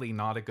really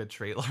not a good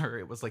trailer.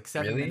 It was like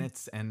 7 really?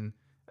 minutes and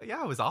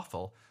yeah, it was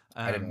awful.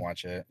 I didn't Um,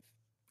 watch it.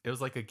 it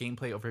was like a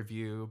gameplay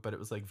overview, but it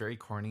was like very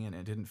corny and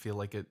it didn't feel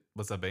like it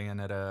was a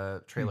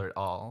Bayonetta Hmm, trailer at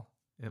all.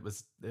 It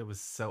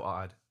was so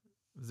odd.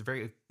 It was a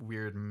very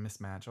weird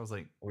mismatch. I was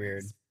like, what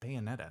weird. is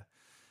Bayonetta?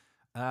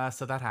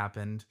 So that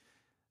happened.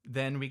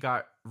 Then we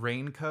got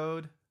Rain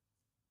Code.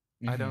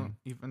 I don't Hmm.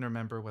 even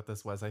remember what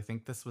this was. I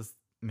think this was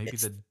maybe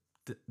It's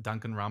the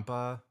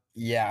Danganronpa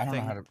yeah, I don't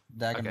know how thing. to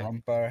Okay.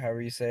 Danganronpa or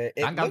however you say it.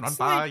 It looks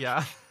like Danganronpa,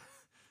 yeah.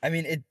 I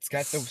mean, it's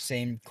got the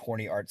same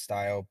corny art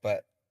style,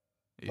 but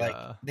like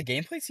Yeah. the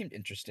gameplay seemed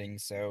interesting.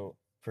 So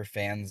for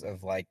fans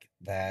of like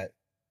that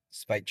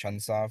Spike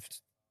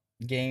Chunsoft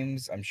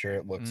games, I'm sure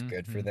it looks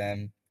good for Hmm.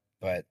 them.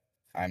 But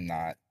I'm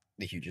not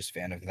the hugest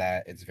fan of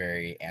that. It's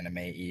very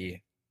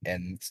anime-y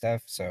and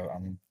stuff, so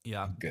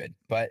Yeah. I'm good.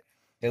 But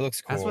it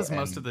looks As cool, was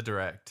most of and the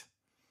direct.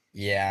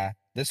 yeah,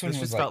 this one This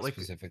was just like felt like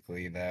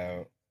specifically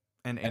though,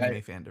 an and I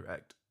anime fan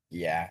direct.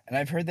 yeah, and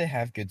I've heard they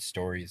have good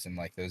stories in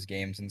like those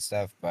games and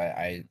stuff, but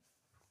I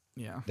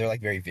Yeah. they're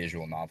like very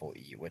visual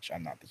novel-y, which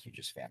I'm not the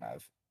hugest fan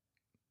of.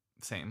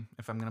 Same.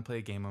 If I'm gonna play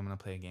a game, I'm gonna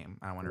play a game.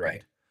 I don't want to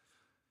Right. read.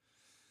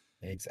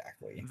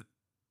 Exactly.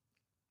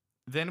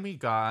 Then we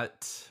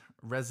got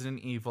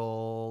Resident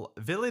Evil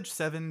Village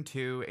 7,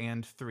 2,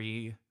 and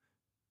 3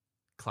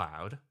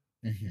 Cloud.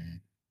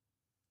 Hmm.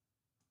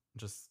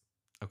 Just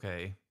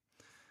okay,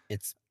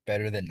 It's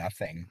better than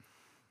nothing,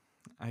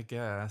 I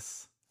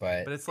guess.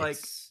 but But it's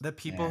like it's the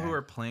people who yeah,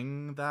 are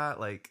playing that,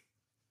 like,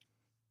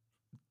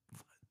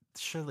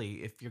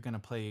 surely if you're gonna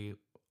play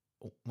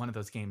one of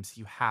those games,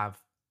 you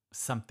have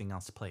something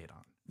else to play it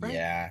on,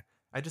 right? yeah.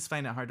 I just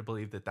find it hard to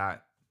believe that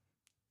that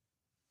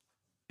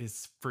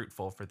is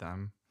fruitful for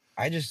them.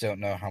 I just don't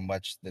know how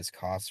much this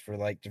costs for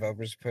like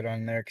developers to put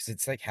on there because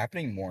it's like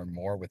happening more and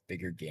more with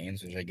bigger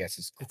games, which I guess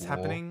is It's cool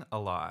happening a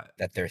lot.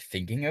 that they're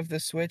thinking of the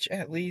Switch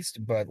at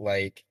least, but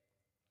like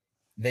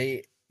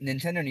they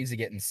Nintendo needs to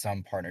get in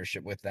some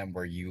partnership with them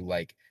where you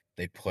like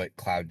they put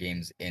cloud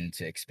games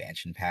into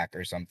expansion pack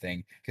or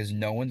something because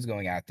no one's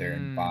going out there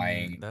and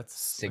buying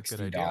That's a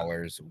good idea.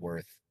 $60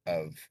 worth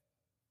of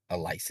a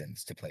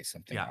license to play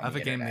something Yeah, on of the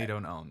a game they internet.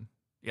 don't own.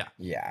 Yeah,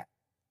 Yeah,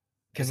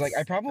 because like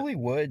I it's probably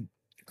would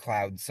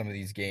cloud some of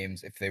these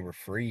games if they were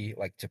free,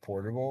 like to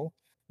portable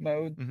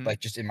mode, mm-hmm. like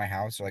just in my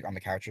house or like on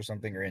the couch or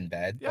something or in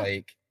bed. Yeah.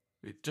 Like,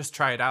 Just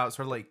try it out,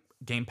 sort of like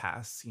Game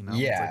Pass.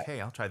 It's like, yeah,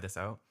 hey, I'll try this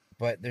out.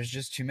 but there's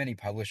just too many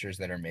publishers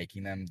that are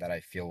making them that I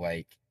feel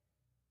like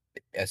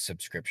a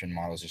subscription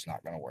model is just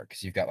not going to work.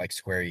 Because you've got like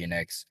Square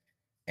Enix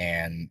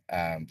and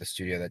the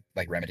studio that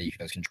like Remedy who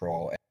does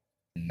Control,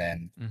 and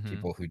then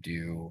Mm-hmm. people who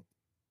do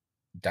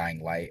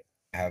Dying Light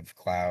have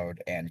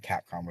cloud and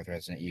Capcom with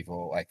Resident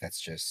Evil. Like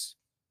that's just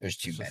there's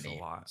too It's just a many,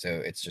 lot. so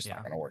it's just not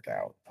Yeah, going to work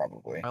out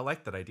probably. I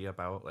like that idea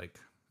about like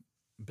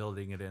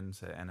building it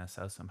into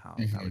NSO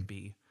somehow. That Hmm. would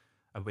be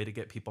a way to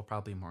get people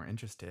probably more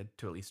interested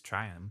to at least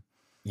try them.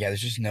 Yeah, there's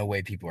just no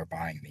way people are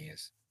buying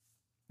these.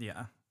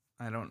 Yeah,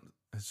 I don't.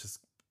 It's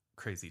just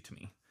crazy to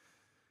me.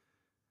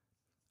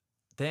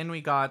 Then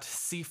we got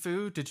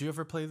Sifu. Did you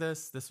ever play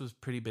this? This was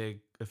pretty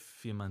big a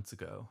few months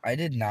ago. I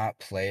did not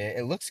play it.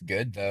 It looks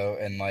good though,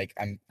 and like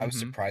I was Mm-hmm.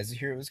 surprised to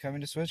hear it was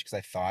coming to Switch because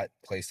I thought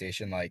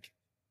PlayStation like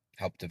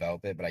helped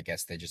develop it, but I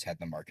guess they just had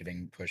the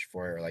marketing push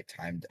for it or like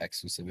timed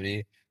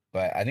exclusivity.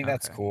 But I think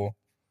that's Okay. cool.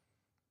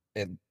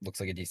 It looks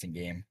like a decent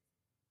game.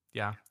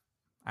 Yeah,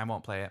 I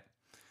won't play it.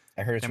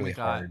 I heard it's Then we really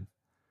got hard,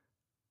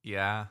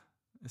 yeah.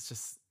 It's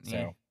just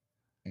so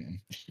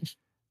mm-mm.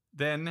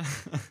 Then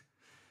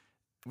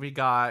we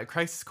got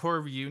Crisis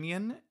Core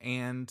Reunion,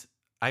 and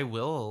I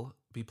will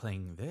be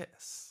playing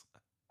this,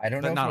 I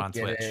don't know but if not I'll on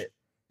get Switch. it.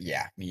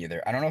 Yeah, me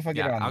either. I don't know if I'll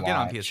get it Yeah, on I'll get it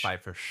on launch.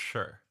 PS5 for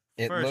sure.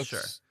 For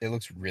sure. It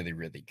looks really,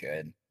 really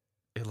good.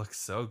 It looks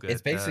so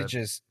It's good. basically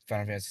just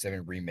Final Fantasy VII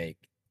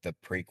Remake, the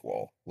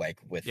prequel, like,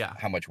 with Yeah.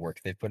 how much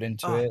work they've put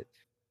into Oh, it.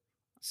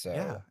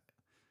 yeah. So,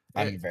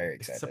 I'm very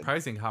It's excited.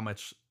 surprising how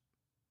much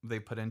they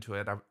put into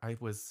it. I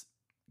was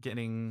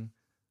getting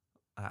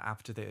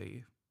after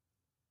they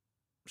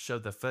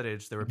showed the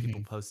footage, there were people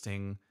Mhm.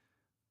 posting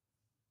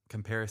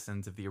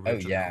comparisons of the Oh,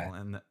 yeah. original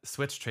and the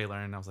Switch trailer,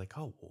 and I was like,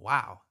 oh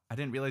wow, I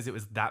didn't realize it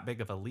was that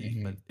big of a leap,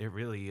 but Mhm. it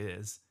really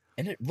is.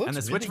 And it And looks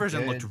the Switch really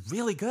version looked good.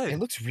 really It good.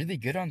 looks really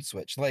good on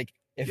Switch. Like,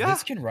 if Yeah,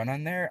 this can run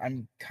on there,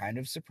 I'm kind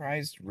of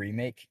surprised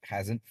Remake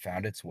hasn't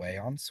found its way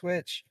on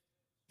Switch.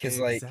 Because,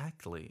 like,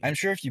 exactly. I'm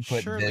sure if you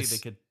put Surely they this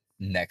could.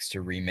 next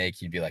to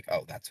Remake, you'd be like,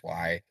 "Oh, that's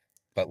why."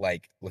 But,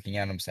 like, looking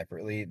at them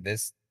separately,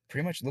 this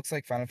pretty much looks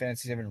like Final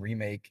Fantasy VII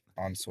Remake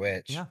on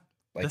Switch, Yeah,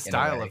 the like, in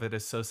a style way. of it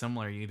is so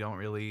similar. You don't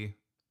really.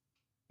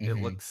 It Mhm.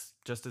 looks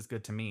just as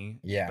good to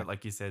me, Yeah. but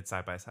like you said,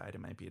 side by side, it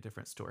might be a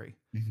different story.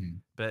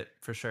 Mhm. But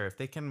for sure, if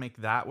they can make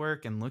that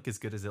work and look as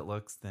good as it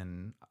looks,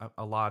 then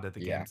a lot of the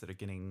Yeah. games that are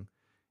getting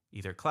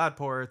either cloud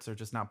ports or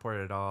just not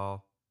ported at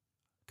all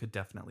could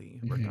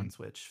definitely work on Mhm.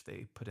 Switch if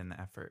they put in the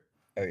effort.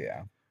 Oh,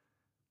 yeah.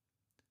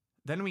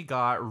 Then we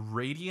got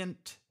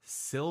Radiant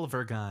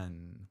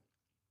Silvergun.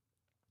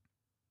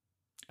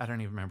 I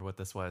don't even remember what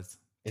this was.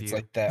 Do It's you?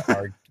 like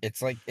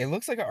it's like it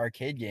looks like an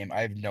arcade game.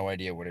 I have no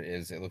idea what it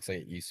is. It looks like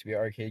it used to be an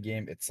arcade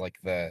game. It's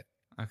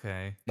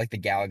Okay. like the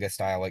Galaga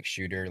style, like,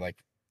 shooter,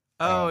 like,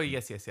 Oh, um,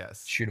 yes, yes,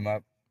 yes. shoot 'em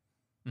up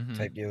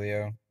Mm-hmm. type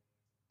dealio.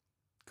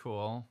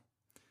 Cool.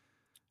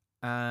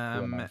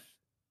 Cool Um, enough.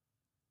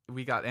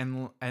 we got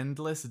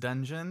Endless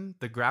Dungeon.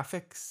 The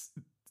graphics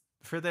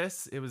for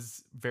this, it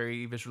was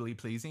very visually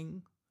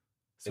pleasing.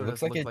 It Sort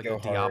looks of like looked it'd like a go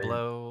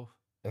hard. Diablo.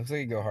 It looks like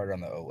it'd go hard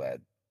on the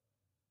OLED.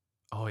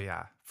 Oh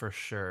yeah, for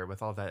sure.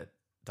 With all that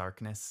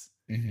darkness.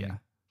 Yeah.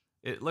 Mhm.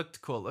 It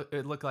looked cool.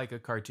 It looked like a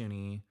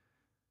cartoony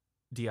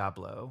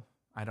Diablo.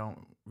 I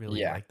don't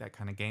really Yeah. like that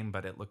kind of game,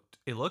 but it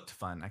looked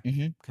fun. I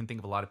Mhm. can think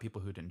of a lot of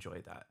people who'd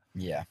enjoy that.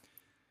 Yeah.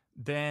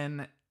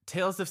 Then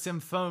Tales of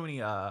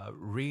Symphonia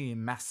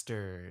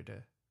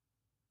remastered.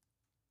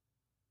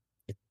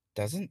 It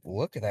doesn't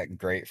look that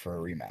great for a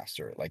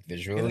remaster, like,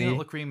 It doesn't visually.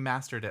 look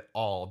remastered at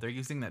all. They're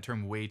using that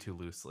term way too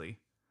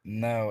loosely.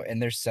 No,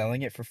 and they're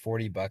selling it for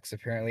 $40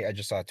 apparently. I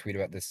just saw a tweet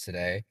about this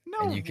today,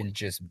 and you No, can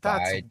just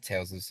that's buy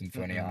Tales of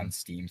Symphonia on mm-mm.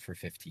 Steam for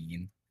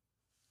 15.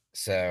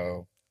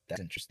 So,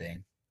 that's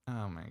interesting.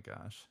 Oh my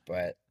gosh.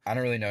 But I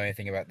don't really know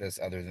anything about this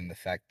other than the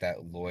fact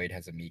that Lloyd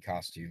has a Mii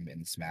costume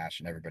in Smash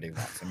and everybody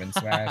wants him in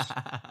Smash.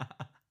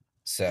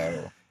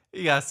 So,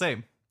 Yeah,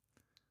 same.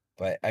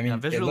 but I Yeah,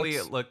 mean, it visually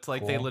it looks looked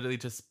like they cool. literally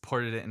just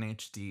ported it in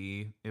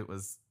HD. It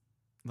was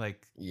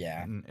like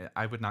Yeah.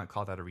 I would not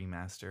call that a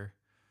remaster.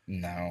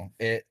 No,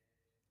 it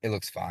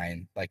looks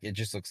fine. Like, it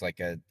just looks like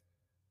a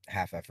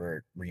half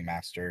effort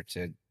remaster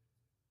to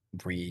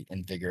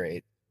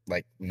reinvigorate,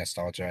 like,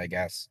 nostalgia, I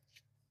guess.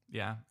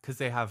 Yeah, because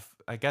they have.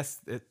 I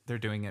guess they're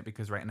doing it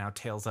because right now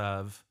Tales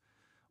of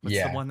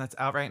what's the Yeah. one that's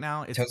out right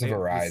now? Tales of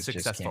It was Arise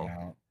just came successful.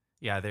 out.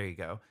 Yeah, there you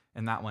go.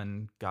 And that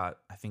one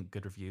got I think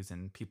good reviews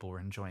and people were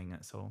enjoying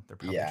it, so they're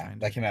probably Yeah, trying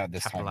that to came out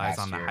this time capitalize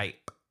on last the year.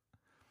 hype.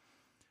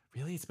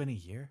 Really, it's been a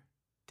year.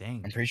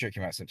 I'm Dang. pretty sure it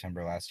came out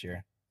September last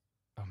year.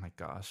 Oh my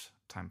gosh,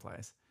 time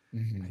flies.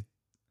 Mhm. I,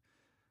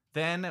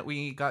 then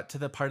we got to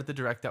the part of the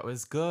direct that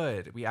was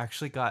good. We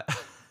actually got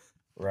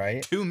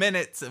Right? 2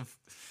 minutes of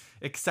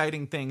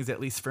exciting things, at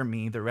least for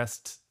me. The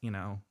rest,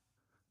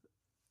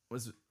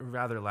 was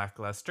rather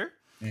lackluster.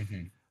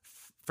 Mhm.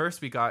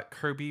 First, we got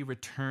Kirby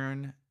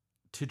Return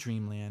to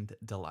Dreamland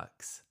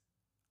Deluxe.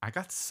 I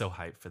got so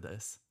hyped for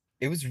this.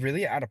 It was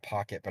really out of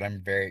pocket, but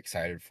I'm very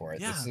excited for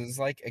it. This Yeah, is,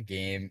 like, a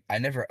game I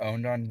never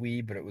owned on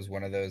Wii, but it was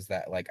one of those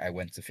that, like, I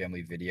went to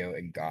Family Video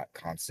and got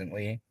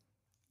constantly.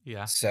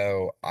 yeah,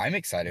 So, I'm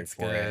excited it's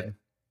for it. good.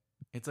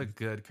 It's a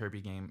good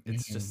Kirby game.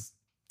 Mhm.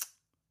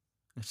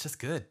 It's just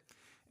good.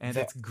 And The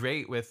it's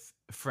great with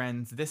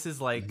friends. This is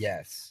like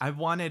Yes. I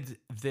wanted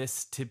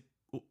this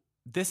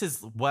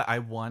is what I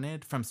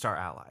wanted from Star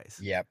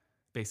Allies, Yep.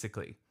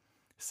 basically.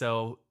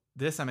 So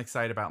this I'm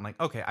excited about. I'm like,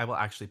 okay, I will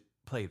actually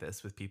play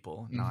this with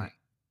people, not Mhm.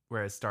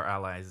 whereas Star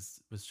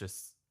Allies was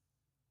just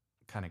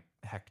kind of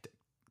hectic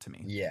to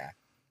me. Yeah.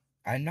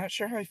 I'm not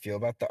sure how I feel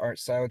about the art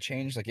style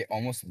change, like, it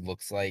almost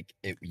looks like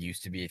it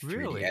used to be a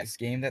Really? 3DS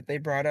game that they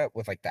brought up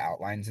with, like, the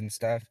outlines and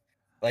stuff.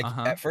 Like,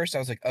 Uh-huh. at first I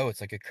was like, "Oh,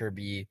 it's like a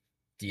Kirby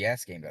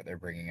DS game that they're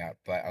bringing up,"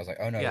 but I was like,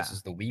 "Oh, no, this Yeah.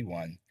 is the Wii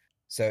one."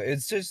 So,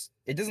 it's just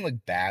it doesn't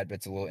look bad, but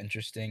it's a little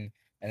interesting,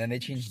 and then they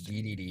changed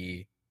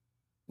DDD,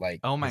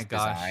 like, Oh my his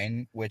gosh.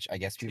 design, which I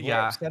guess people are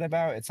Yeah. upset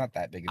about. It's not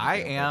that big of a I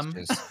deal, but am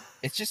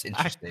it's just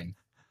I interesting.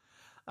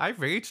 I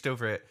raged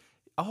over it.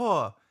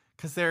 Oh,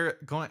 because they're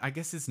going. I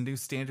guess his new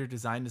standard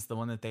design is the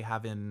one that they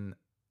have in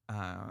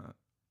uh,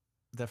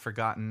 the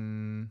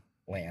Forgotten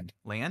Land.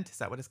 Land. Is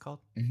that what it's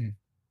called? Mhm.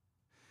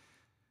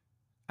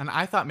 And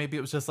I thought maybe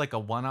it was just like a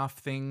one-off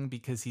thing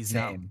because he's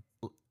not Same.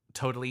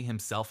 totally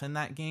himself in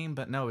that game.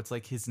 But no, it's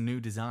like his new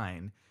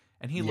design,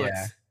 and he Yeah.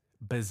 looks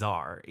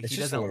bizarre. It's He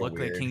just a doesn't little look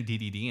like weird. King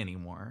DDD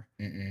anymore.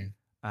 Mm-mm.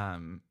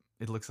 Um,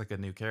 it looks like a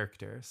new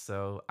character.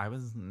 So I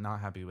was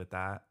not happy with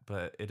that,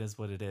 but it is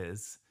what it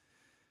is.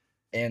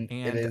 And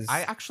And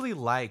I actually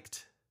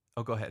liked.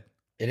 Oh, go ahead.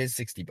 it is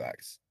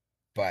 $60,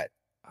 but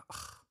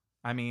Ugh.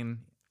 I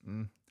mean,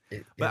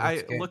 it but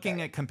looks I good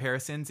looking though. at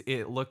comparisons,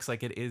 it looks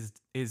like it is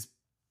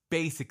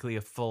basically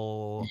a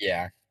full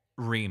Yeah.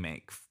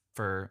 remake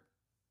for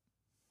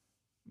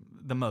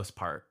the most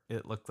part.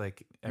 It looked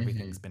like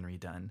everything's Hmm. been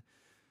redone.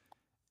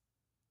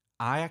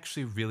 I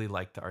actually really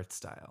like the art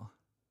style.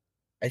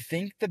 I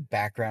think the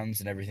backgrounds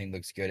and everything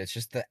looks good. It's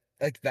just the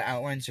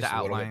outlines The just a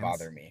little bit outlines,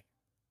 bother me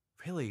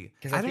really.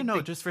 because I I don't think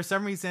know, the just for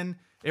some reason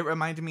it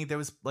reminded me there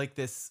was like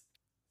this.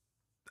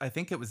 I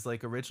think it was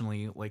like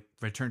originally like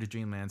Return to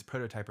Dreamland's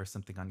prototype or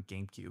something on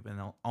GameCube,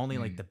 and only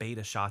like mm, the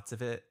beta shots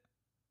of it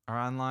are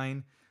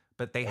online,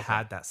 but they okay.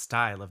 had that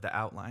style of the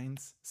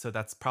outlines, so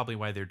that's probably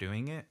why they're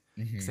doing it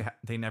because Hmm.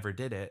 they never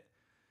did it.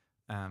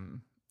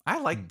 Um, I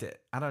liked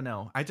it. I don't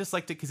know. I just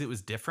liked it because it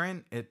was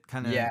different. It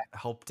kind Yeah, of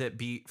helped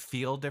it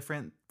feel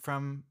different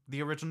from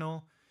the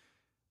original,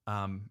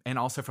 and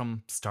also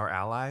from Star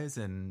Allies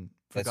and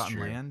that's Forgotten true.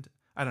 Land.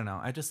 I don't know.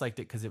 I just liked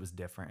it because it was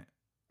different.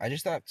 I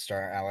just thought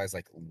Star Allies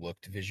like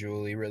looked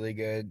visually really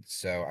good,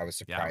 so I was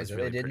Yeah, it surprised was that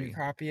they really didn't pretty.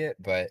 copy it,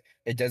 but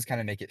it does kind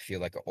of make it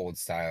feel like an old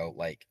style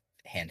like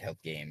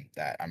handheld game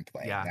that I'm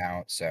playing Yeah,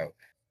 now. So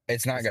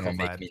it's not it's a gonna cool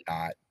make vibe. me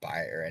not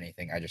buy it or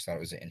anything. I just thought it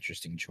was an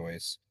interesting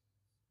choice.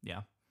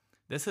 Yeah.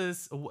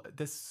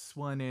 This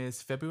one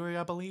is February,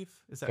 I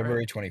believe. Is that right?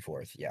 February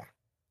 24th. Yeah.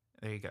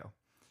 There you go.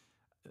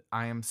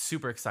 I am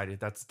super excited.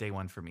 That's day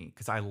one for me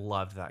because I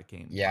loved that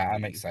game Yeah, on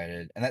I'm Wii.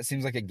 excited. And that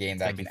seems like a game It's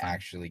that I gonna be can fun.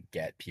 actually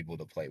get people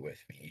to play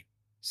with me.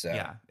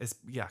 So,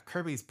 Yeah,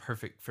 Kirby's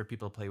perfect for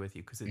people to play with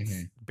you because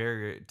its mhm.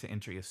 barrier to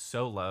entry is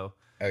so low.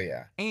 Oh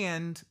yeah.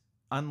 And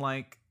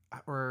unlike,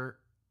 or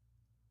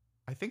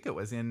I think it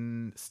was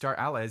in Star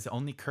Allies,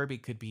 only Kirby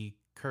could be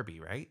Kirby,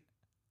 right?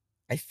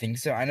 I think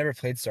so. I never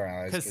played Star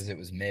Allies Because because it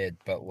was mid,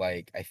 but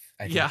like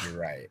I think yeah, you're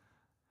right.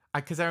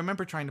 because I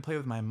remember trying to play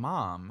with my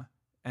mom,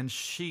 and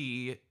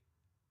she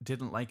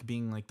didn't like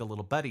being like the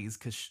little buddies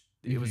because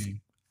it was,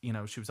 Hmm.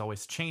 she was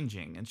always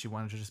changing, and she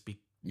wanted to just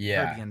be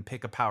Kirby Yeah, and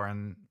pick a power,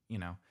 and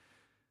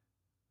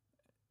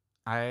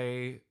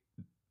I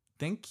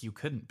think you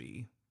couldn't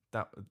be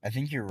that, I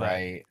think you're but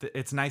right.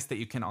 it's nice that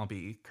you can all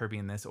be Kirby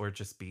in this, or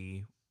just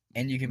be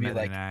And you can be Meta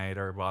like, Knight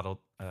or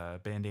Waddle,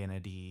 Bandana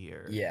D,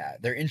 or yeah,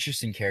 they're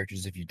interesting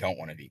characters if you don't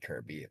want to be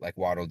Kirby, like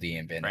Waddle Dee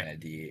and right. Bandana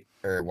D,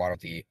 or Waddle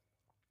Dee,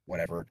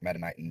 whatever, Meta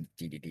Knight and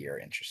DDD are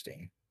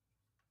interesting.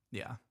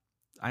 Yeah,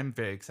 I'm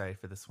very excited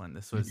for this one.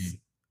 This was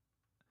Hmm.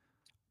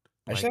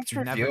 I just thought like its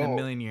never in a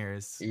reveal, million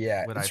years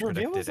yeah, would I its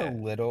reveal was predicted a it.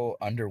 little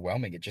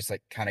underwhelming. It just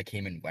like kind of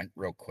came and went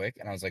real quick,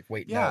 and I was like,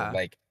 wait, no, Yeah,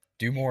 like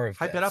do more of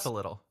hype it up a this.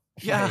 little.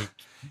 Yeah, Like,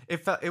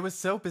 it was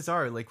so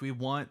bizarre. Like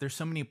there's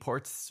so many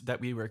ports that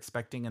we were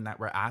expecting and that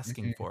we're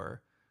asking mhm,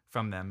 for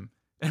from them,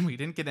 and we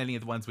didn't get any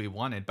of the ones we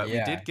wanted, but we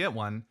yeah, did get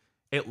one.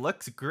 It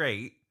looks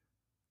great.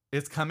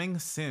 It's coming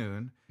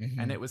soon,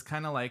 and hmm, it was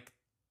kind of like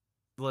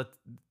let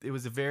it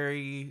was a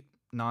very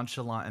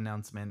nonchalant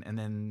announcement, and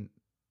then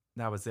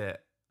that was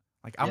it.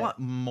 Like I yeah, want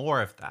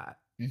more of that.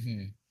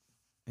 hmm.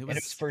 It And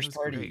it was was it first was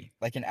great. party,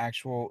 like an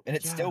actual, and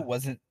it still Yeah.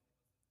 wasn't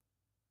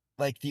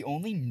like the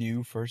only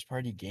new first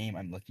party game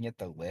I'm looking at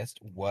the list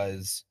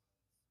was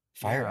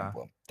Fire Yeah.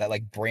 Emblem, that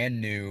like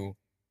brand new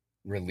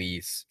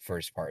release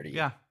first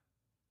party, Yeah.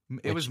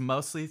 It was which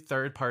mostly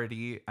third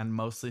party and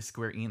mostly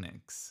Square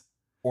Enix.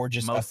 or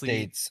just Mostly,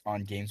 updates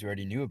on games we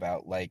already knew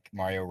about, like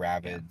Mario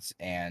yeah. Rabbids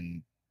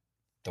and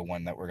the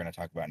one that we're gonna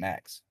talk about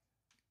next.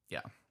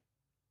 Yeah.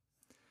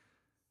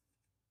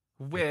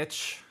 Which,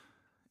 Which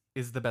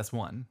is the best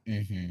one?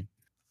 mm-hmm,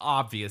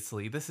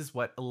 Obviously, this is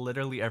what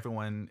literally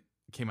everyone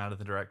came out of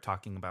the direct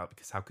talking about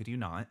because how could you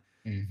not?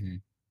 mm-hmm,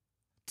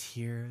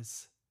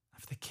 Tears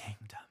of the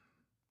Kingdom.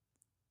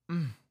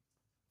 Mm,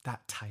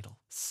 that title,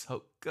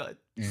 so good.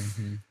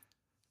 mm-hmm.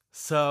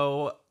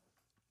 So,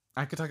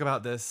 I could talk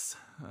about this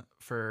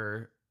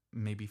for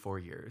maybe 4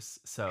 years.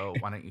 So,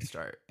 why don't you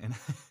start and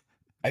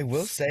I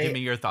will give say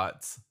me your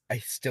thoughts? I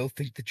still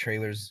think the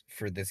trailers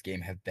for this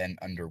game have been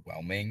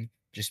underwhelming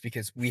just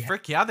because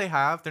Frick yeah, they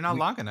have. They're not we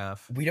long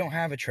enough. we don't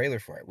have a trailer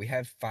for it. We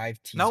have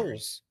 5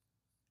 No, teasers.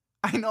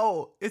 I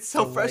know. It's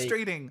so So like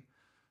frustrating.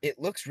 it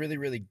looks really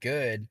really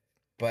good,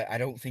 but I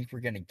don't think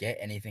we're going to get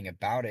anything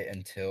about it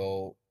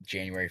until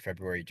January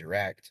February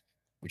direct,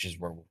 which is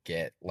where we'll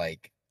get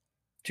like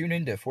tune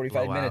into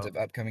 45 minutes Blowout. of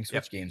upcoming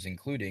Yep. Switch games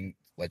including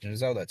Legend of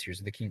Zelda Tears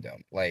of the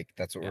Kingdom. Like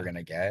that's what we're Yeah. going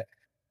to get.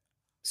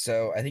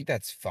 So I think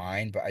that's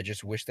fine, but I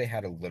just wish they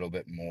had a little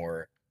bit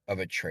more of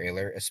a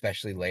trailer,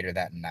 especially later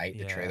that night,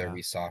 the trailer Yeah.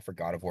 we saw for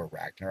God of War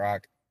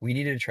Ragnarok. We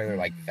needed a trailer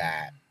like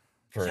that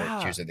for Yeah.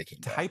 Tears of the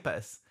To Kingdom. hype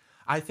us.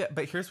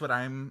 But here's what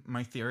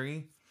my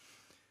theory.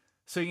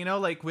 So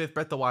like with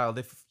Breath of the Wild,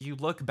 if you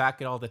look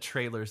back at all the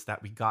trailers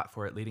that we got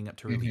for it leading up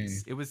to Hmm.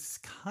 release, it was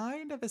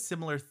kind of a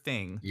similar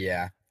thing,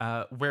 Yeah.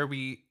 where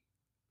we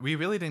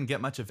really didn't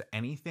get much of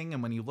anything.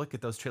 And when you look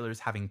at those trailers,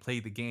 having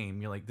played the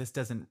game, you're like, this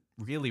doesn't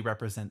really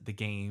represent the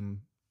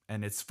game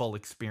and its full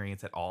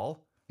experience at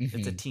all.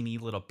 It's a Hmm. teeny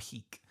little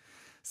peek.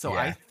 So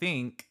I Yeah.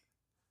 think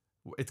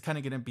it's kind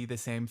of going to be the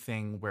same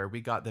thing where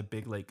we got the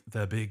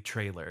big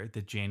trailer,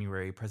 the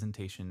January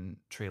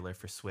presentation trailer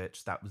for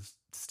Switch. That was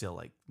still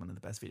like one of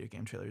the best video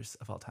game trailers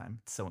of all time.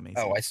 It's so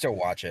Oh, amazing. I still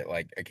watch it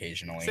like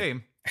occasionally.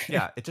 Same.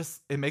 Yeah, it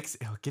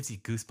gives you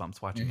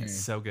goosebumps watching it. It's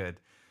Hmm. so good.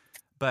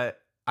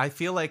 But I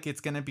feel like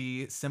it's going to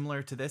be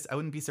similar to this. I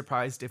wouldn't be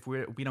surprised if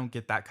we don't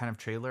get that kind of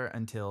trailer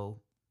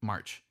until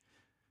March.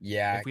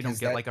 Yeah, If we don't because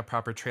get that. like a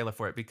proper trailer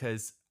for it,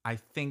 because I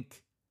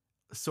think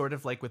sort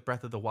of like with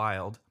Breath of the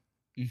Wild,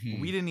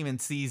 we Hmm. didn't even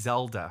see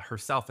Zelda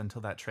herself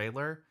until that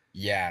trailer.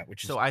 Yeah,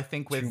 which So is I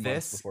think 2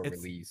 months before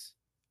release.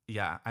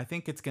 I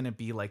think it's going to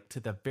be like to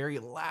the very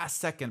last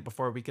second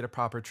before we get a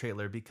proper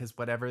trailer, because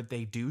whatever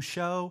they do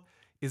show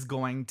is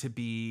going to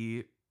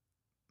be,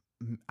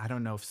 I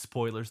don't know if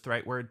spoilers the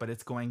right word, but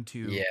it's going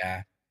to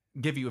Yeah.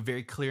 give you a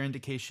very clear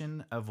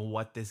indication of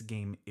what this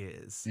game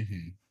is.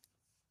 Hmm.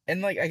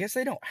 And like, I guess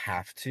they don't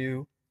have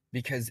to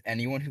because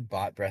anyone who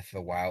bought Breath of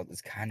the Wild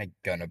is kind of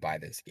gonna buy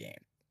this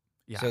game.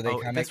 Yeah. So they Oh,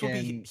 kind of this will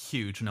be can.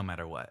 huge no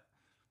matter what.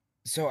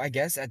 So I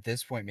guess at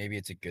this point, maybe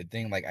it's a good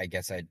thing. Like, I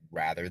guess I'd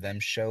rather them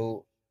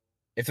show.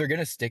 If they're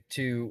gonna stick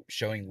to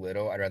showing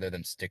little, I'd rather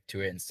them stick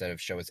to it instead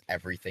of show us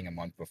everything a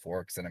month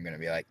before. Because then I'm gonna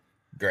be like,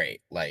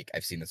 great, like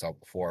I've seen this all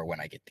before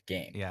when I get the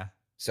game. Yeah.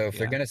 So if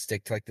they're Yeah. gonna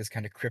stick to like this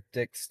kind of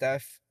cryptic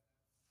stuff,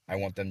 I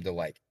want them to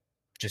like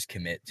just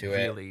commit to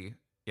it, Really.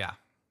 Yeah.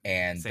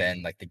 and Same.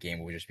 then like the game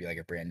will just be like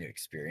a brand new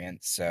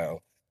experience. So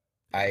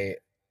Yeah. I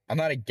I'm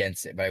not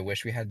against it, but I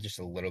wish we had just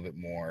a little bit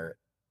more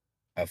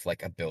of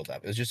like a build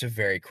up. It was just a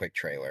very quick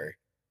trailer.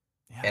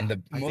 And Yeah.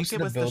 the I think most of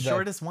it the was the build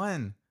up shortest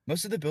one.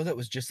 most of the build up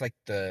was just like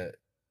the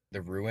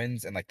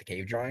ruins and like the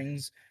cave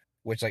drawings,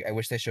 which like I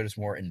wish they showed us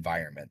more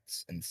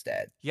environments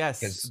instead.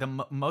 Yes, Because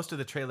most of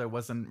the trailer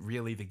wasn't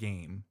really the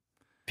game.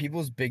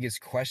 people's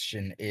biggest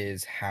question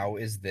is how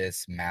is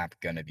this map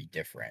gonna be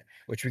different?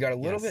 Which we got a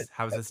little Yes. bit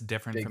How is this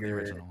different from the bigger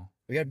original?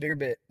 we got a bigger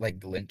bit like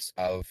glimpse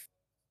of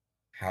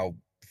how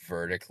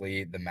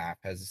vertically the map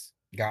has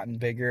gotten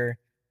bigger,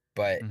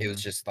 but it was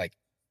Hmm. just like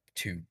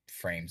 2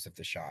 frames of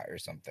the shot or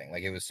something.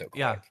 Like it was so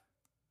Yeah. quick.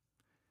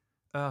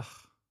 Ugh.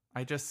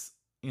 I just,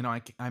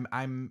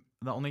 I'm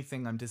the only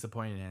thing I'm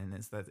disappointed in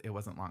is that it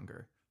wasn't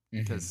longer,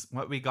 Hmm. because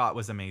what we got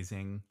was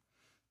amazing.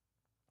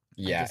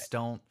 I Yeah. just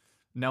don't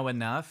know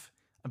enough.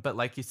 But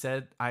like you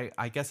said,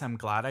 I guess I'm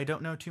glad I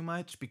don't know too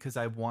much, because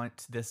I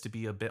want this to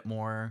be a bit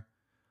more.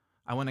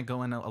 I want to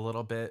go in a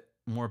little bit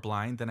more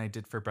blind than I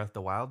did for Breath of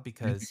the Wild,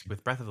 because Mhm.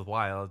 with Breath of the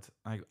Wild,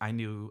 I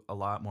knew a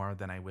lot more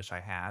than I wish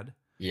I had.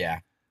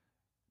 Yeah.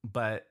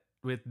 But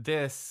with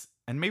this,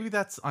 and maybe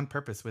that's on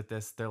purpose with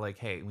this, they're like,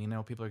 hey, we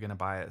know people are going to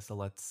buy it, so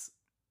let's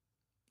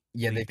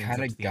Yeah, leave they things kind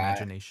up to of the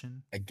got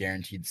imagination. a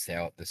guaranteed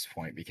sale at this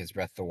point because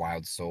Breath of the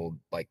Wild sold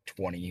like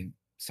 20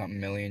 something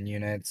million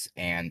units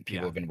and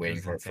people Yeah, have been it waiting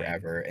was for it insane,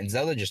 forever. And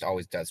Zelda just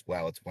always does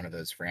well. It's one of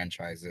those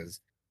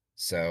franchises.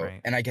 So,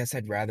 right? and I guess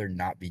I'd rather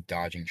not be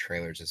dodging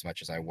trailers as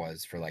much as I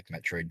was for like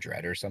Metroid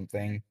Dread or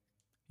something.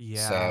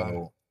 Yeah,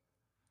 So,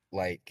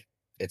 like,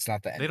 it's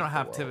not the they end don't of the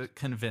have world. to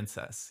convince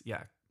us.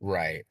 Yeah,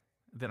 Right.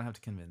 they don't have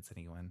to convince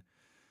anyone.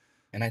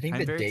 And I think I'm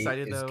the very date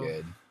excited is though.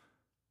 good.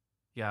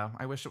 Yeah,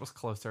 I wish it was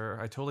closer.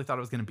 I totally thought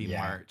it was going to be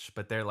Yeah. March,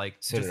 but they're like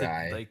So did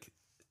I.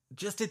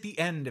 just at the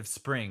end of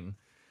spring.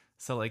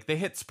 So like they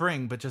hit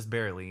spring, but just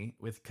barely,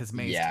 with because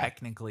May's Yeah.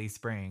 technically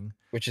spring.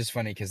 Which is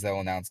funny because they'll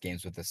announce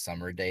games with the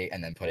summer date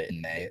and then put it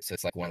in May. So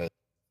it's like one of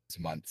those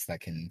months that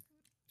can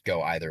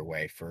go either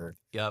way for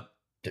Yep,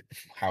 d-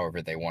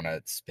 however they want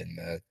to spin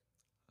the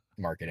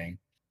marketing.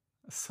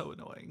 so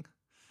annoying.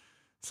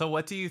 So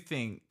what do you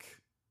think,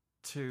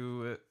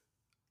 to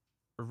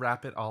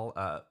wrap it all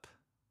up?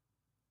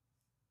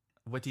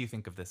 What do you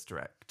think of this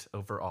direct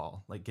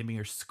overall? Like, give me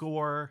your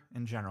score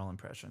and general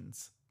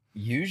impressions.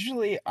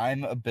 Usually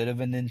I'm a bit of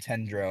a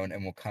Nintendrone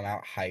and will come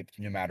out hyped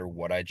no matter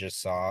what I just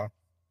saw.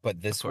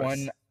 But Of this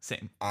one, course,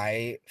 same.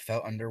 I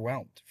felt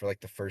underwhelmed for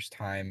like the first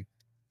time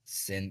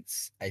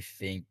since I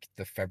think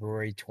the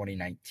February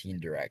 2019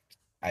 direct.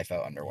 I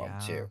felt underwhelmed Yeah,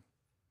 too.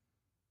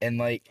 And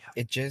like yeah,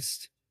 it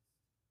just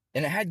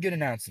and it had good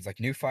announcements like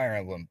new Fire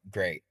Emblem,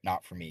 great,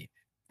 not for me.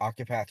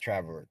 Octopath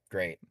Traveler,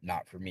 great,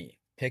 not for me.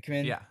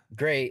 Pikmin, yeah.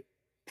 great,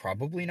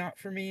 probably not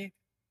for me.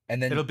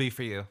 And then It'll be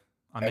for you.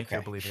 I'll make you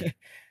okay. believe it.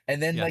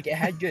 And then Yeah, like it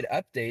had good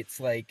updates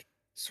like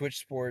Switch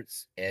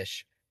Sports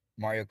ish,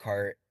 Mario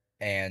Kart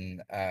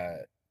and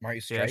Mario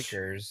ish.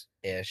 Strikers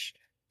ish,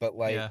 but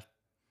like Yeah,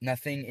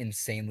 nothing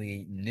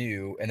insanely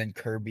new. And then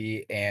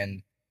Kirby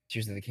and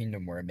Tears of the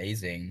Kingdom were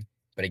amazing.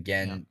 But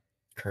yeah. again,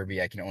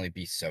 Kirby, I can only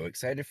be so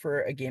excited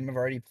for a game I've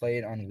already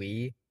played on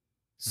Wii.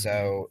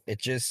 Mm-hmm. So it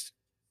just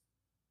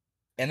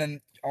and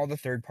then all the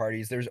third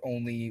parties, there's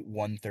only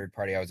one third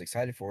party I was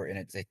excited for, and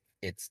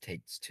it's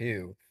Takes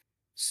Two.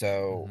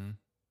 So Mm-hmm.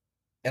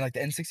 and like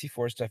the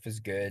N64 stuff is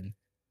good.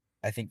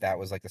 I think that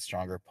was like the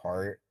stronger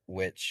part,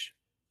 which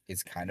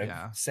is kind of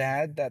Yeah.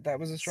 sad that that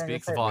was a stronger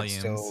Speaks part, but it's volumes.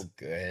 still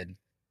good.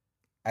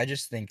 I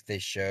just think they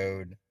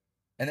showed,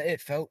 and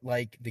it felt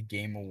like the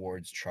Game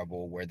Awards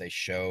trouble where they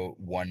show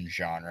one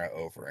genre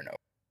over and over.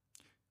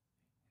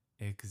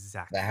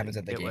 That happens Exactly.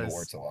 at the It Game was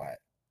Awards a lot.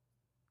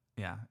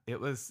 Yeah, it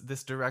was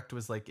this direct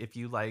was like if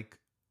you like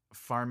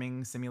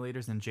farming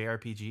simulators and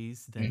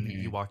JRPGs, then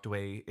you Hmm. walked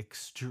away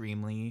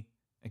extremely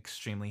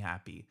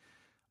happy.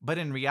 But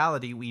in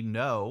reality, we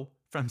know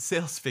from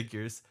sales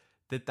figures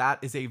that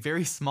that is a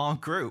very small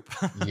group.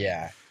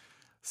 Yeah.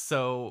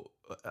 So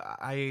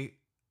I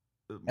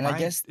And I my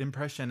guess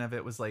impression of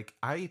it was like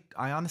I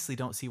honestly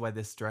don't see why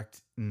this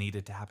direct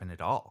needed to happen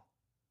at all.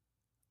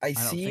 I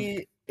I don't think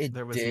see it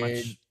there was did.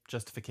 much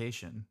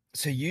justification.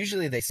 So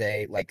usually they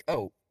say like,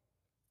 oh,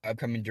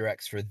 upcoming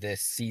directs for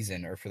this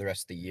season or for the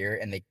rest of the year,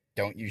 and they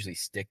don't usually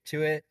stick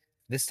to it.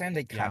 This time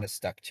they Yeah. kind of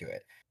stuck to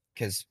it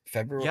because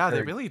February Yeah,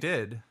 they or really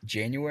did.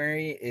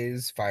 January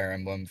is Fire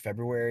Emblem,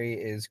 February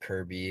is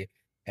Kirby,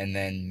 and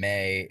then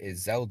May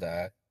is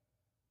Zelda.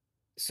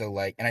 So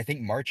like, and I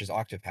think March is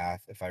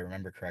Octopath, if I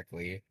remember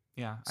correctly.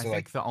 Yeah, I So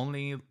like, think the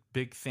only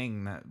big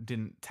thing that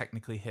didn't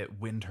technically hit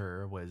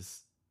winter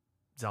was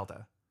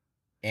Zelda.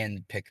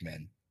 and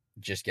Pikmin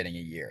just getting a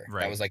year.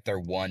 That Right. was like their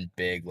one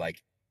big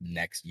like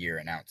next year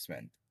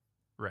announcement.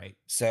 Right.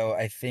 So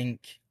I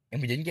think,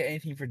 and we didn't get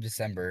anything for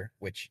December,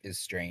 which is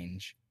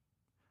strange.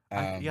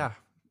 Um, Yeah.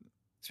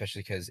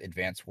 especially because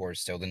Advance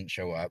Wars still didn't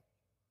show up.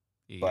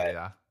 But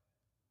Yeah.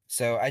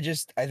 so I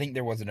think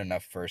there wasn't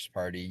enough first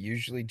party.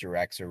 Usually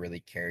directs are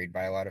really carried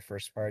by a lot of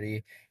first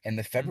party. And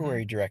the Mhm.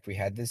 February direct we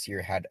had this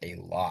year had a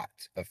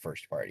lot of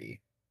first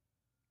party.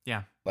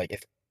 Yeah. Like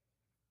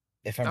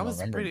if I'm That was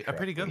remembering a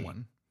pretty good correctly,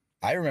 one.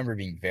 I remember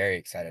being very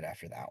excited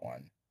after that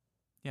one.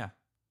 Yeah.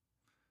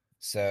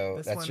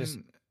 So This that's just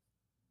one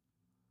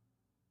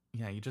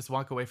yeah, you just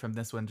walk away from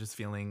this one just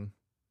feeling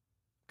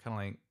kind of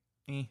like,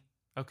 "Eh,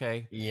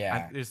 okay.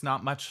 yeah. There's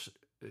not much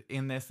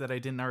in this that I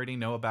didn't already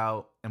know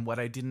about, and what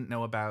I didn't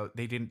know about,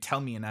 they didn't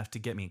tell me enough to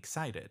get me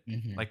excited."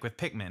 Hmm. Like with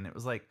Pikmin, it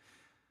was like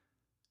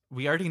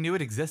we already knew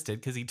it existed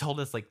because he told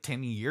us like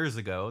 10 years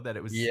ago that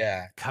it was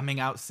Yeah. coming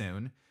out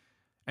soon.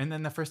 And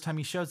then the first time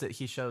he shows it,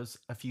 he shows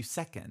a few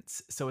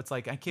seconds. So it's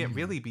like I can't Hmm.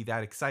 really be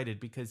that excited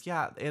because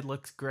yeah, it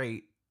looks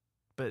great,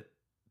 but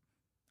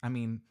I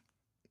mean,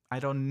 I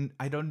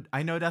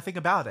know nothing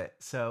about it.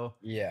 So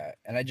Yeah,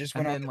 and I just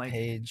went and on then the like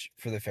page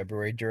for the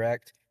February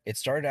direct. It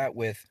started out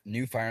with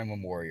new Fire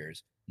Emblem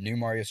Warriors, new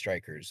Mario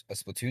Strikers, a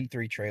Splatoon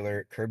 3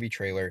 trailer, Kirby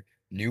trailer,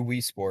 new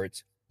Wii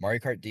Sports, Mario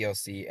Kart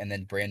DLC, and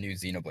then brand new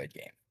Xenoblade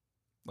game.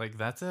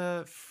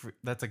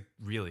 that's a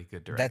really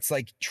good That's direct.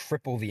 like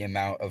triple the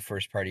amount of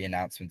first party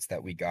announcements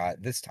that we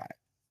got this time.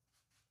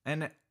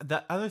 And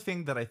the other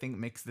thing that I think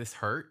makes this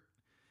hurt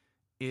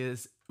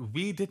is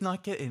we did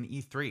not get an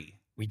E3.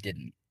 We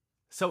didn't.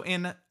 So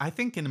in I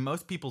think in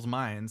most people's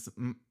minds,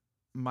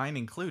 mine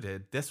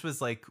included, this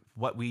was like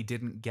what we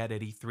didn't get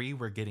at E3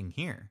 we're getting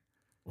here.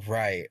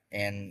 Right.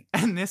 And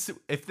And this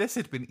if this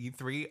had been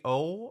E3,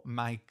 oh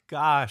my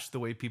gosh, the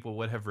way people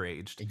would have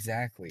raged.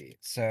 exactly.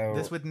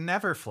 This So, would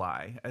never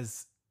fly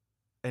as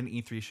an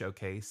E3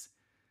 showcase.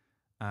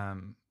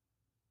 Um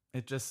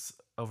it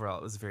just overall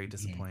it was very mhm.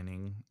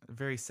 disappointing,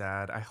 very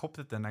sad. I hope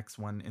that the next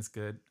one is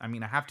good. I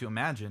mean, I have to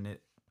imagine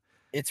it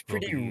It's will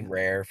pretty be.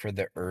 rare for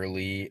the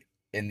early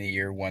in the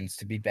year ones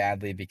to be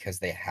badly because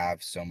they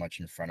have so much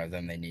in front of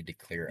them they need to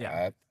clear Yeah,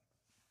 up.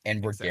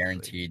 And we're exactly.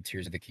 guaranteed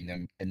Tears of the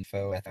Kingdom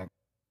info at that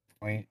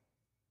point.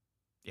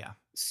 Yeah.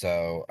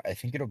 So I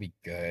think it'll be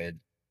good.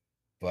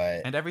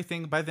 But And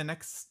everything by the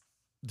next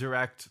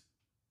direct,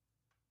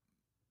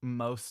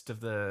 most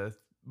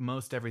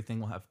everything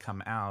will have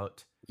come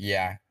out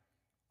yeah,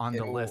 on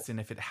the it'll list, and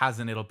if it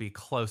hasn't, it'll be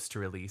close to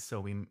release,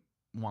 so we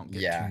won't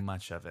get too yeah.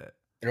 much of it.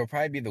 It'll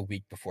probably be the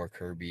week before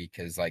Kirby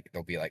because like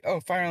they'll be like, oh,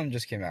 Fire Emblem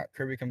just came out.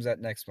 Kirby comes out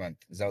next month.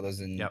 Zelda's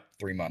in Yep.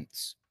 3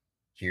 months.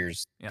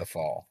 Here's the Yep.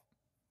 fall.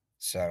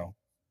 So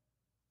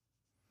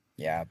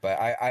yeah, but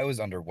I was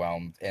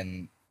underwhelmed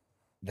and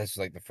this is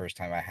like the first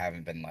time I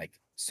haven't been like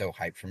so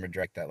hyped from a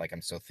direct that like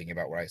I'm still thinking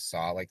about what I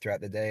saw like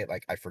throughout the day.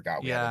 Like I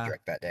forgot we had a Yeah.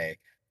 direct that day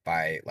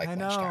by I like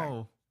lunchtime,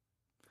 know.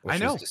 I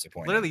which was know.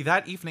 disappointing. Literally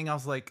that evening, I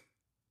was like,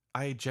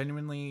 I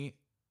genuinely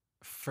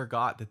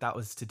forgot that that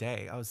was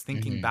today. I was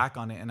thinking Hmm. back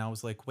on it, and I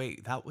was like,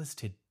 wait, that was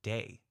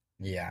today.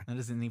 Yeah. That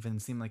doesn't even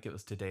seem like it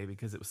was today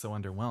because it was so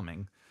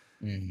underwhelming.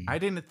 Hmm. I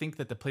didn't think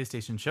that the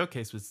PlayStation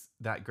Showcase was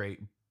that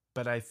great,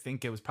 but I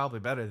think it was probably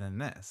better than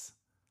this.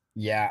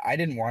 Yeah, I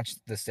didn't watch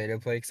the State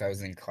of Play because I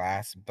was in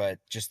class, but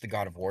just the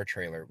God of War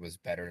trailer was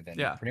better than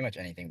Yeah. pretty much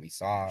anything we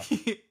saw.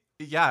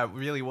 Yeah, it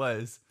really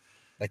was.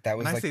 Like that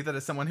And was I like, say that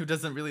as someone who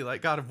doesn't really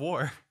like God of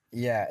War.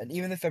 yeah, and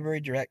even the February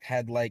Direct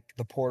had like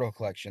the Portal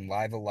Collection,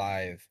 Live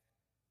Alive,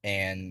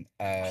 and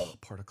Oh,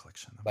 Portal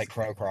Collection. That was like a good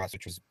Chrono one. Cross,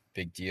 which was a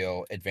big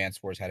deal.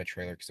 Advance Wars had a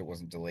trailer because it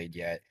wasn't delayed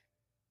yet,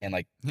 and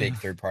like Yeah. big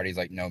third parties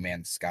like No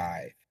Man's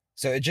Sky.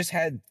 So it just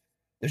had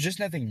there's just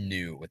nothing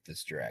new with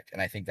this direct,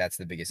 and I think that's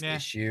the biggest Yeah.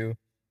 issue.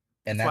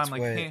 And That's why I'm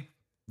like, hey,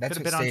 could that's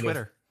have what been on State of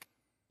Twitter.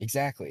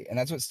 exactly, and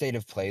that's what State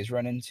of Plays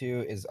run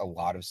into is a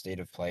lot of State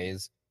of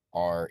Plays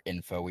are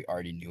info we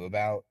already knew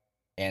about,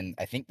 and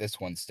I think this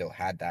one still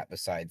had that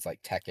besides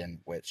like Tekken,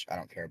 which I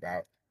don't care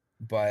about,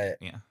 but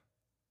Yeah.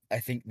 I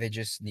think they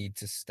just need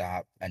to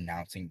stop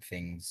announcing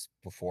things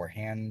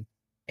beforehand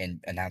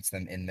and announce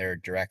them in their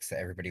directs that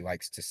everybody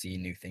likes to see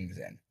new things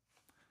in.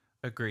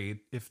 Agreed.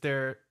 If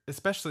they're,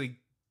 especially,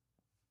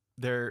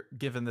 they're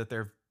given that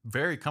they're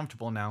very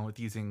comfortable now with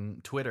using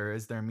Twitter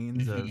as their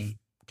means of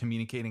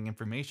communicating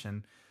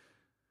information.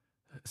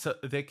 So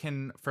they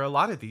can, for a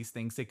lot of these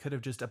things, they could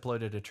have just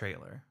uploaded a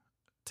trailer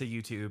to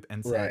YouTube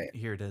and said, Right.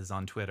 here it is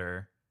on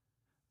Twitter.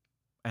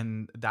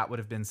 And that would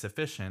have been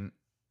sufficient.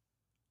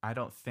 I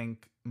don't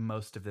think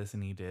most of this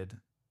needed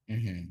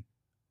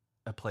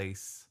a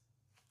place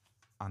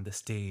on the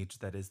stage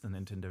that is the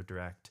Nintendo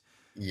Direct.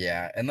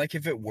 Yeah, and like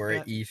if it were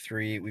at But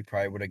E3, we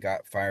probably would have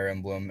got Fire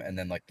Emblem and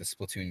then like the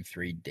Splatoon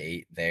 3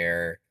 date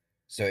there.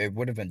 So it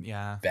would have been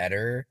yeah,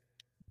 better,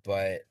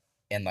 but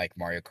and like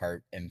Mario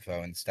Kart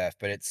info and stuff,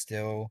 but it's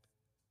still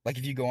like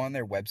if you go on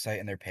their website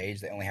and their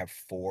page, they only have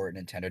 4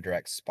 Nintendo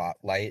Direct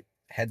Spotlight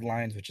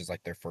headlines, which is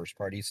like their first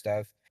party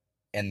stuff,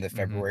 and the mm-hmm.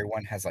 February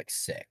one has like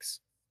 6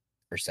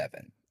 or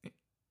 7.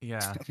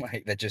 Yeah.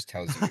 Like that just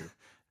tells you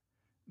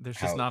There's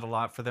just how. not a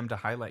lot for them to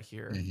highlight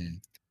here.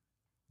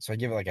 So I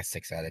give it like a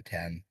 6 out of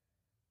 10.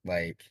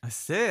 Like A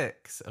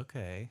 6.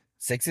 Okay.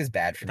 6 is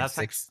bad for me. That's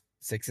like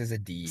 6 is a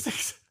D.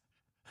 6.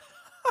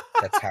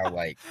 That's how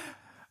like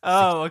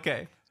Oh,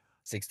 okay.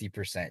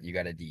 60% you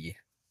got a D.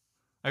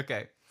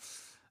 Okay.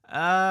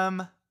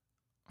 I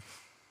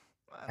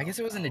I guess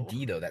don't it wasn't a know.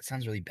 D though. That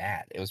sounds really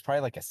bad. It was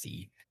probably like a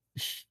C.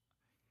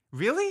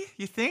 Really?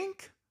 You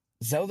think?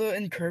 Zelda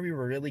and Kirby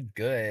were really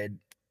good,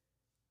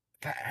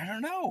 but I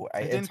don't know.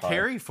 It It's didn't hard.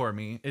 carry for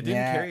me. It didn't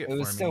Yeah, carry it it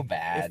was for still me.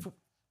 bad.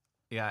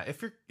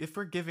 If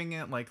we're giving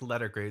it like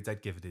letter grades,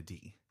 I'd give it a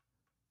D.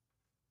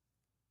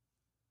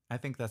 I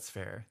think that's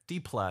fair. D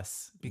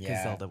plus because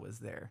Yeah. Zelda was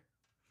there.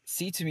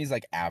 C to me is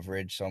like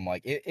average, so I'm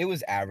like it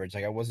was average.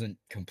 Like I wasn't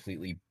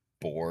completely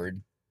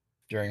bored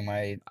during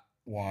my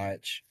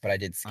watch, but I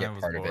did I skip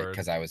was part of it bored.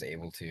 because I was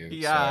able to.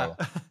 Yeah.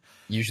 So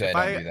usually I if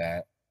don't I do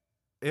that.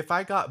 if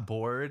I got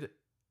bored,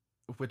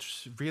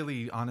 which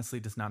really honestly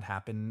does not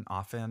happen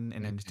often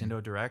in a Mhm.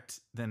 Nintendo Direct,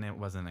 then it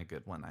wasn't a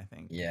good one, I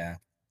think. Yeah.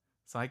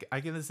 So I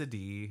give this a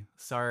D.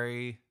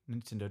 Sorry,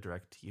 Nintendo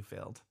Direct, you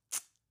failed.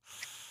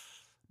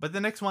 But the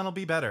next one will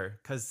be better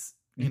because,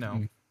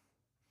 Mhm.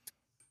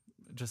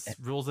 just It,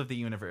 rules of the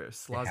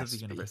universe, it laws of the has to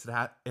be. universe.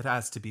 It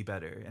has to be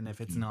better. And if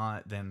it's Mhm.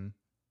 not, then,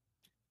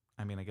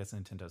 I mean, I guess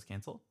Nintendo's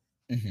canceled.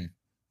 Mhm.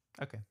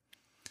 Okay.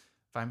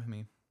 Fine with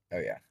me. Oh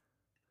yeah.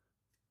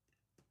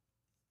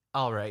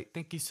 All right.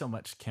 Thank you so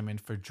much, Kimmin,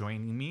 for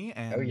joining me Oh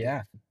and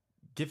yeah.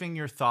 giving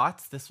your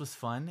thoughts. This was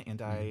fun. And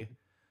I Mhm.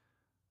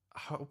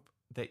 hope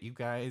that you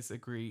guys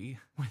agree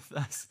with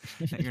us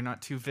that you're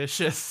not too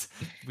vicious.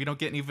 We don't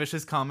get any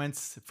vicious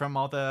comments from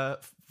all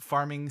the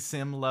farming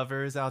sim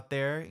lovers out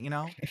there.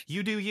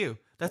 You do you.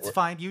 That's We're-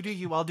 fine. You do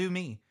you. I'll do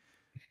me.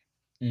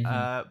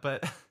 mhm.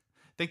 But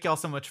thank y'all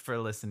so much for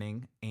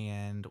listening,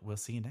 and we'll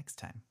see you next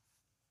time.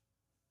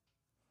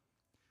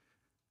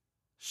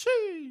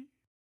 She.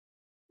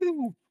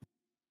 Ooh.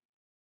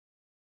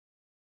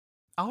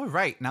 All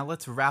right, now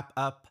let's wrap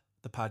up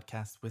the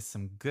podcast with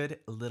some good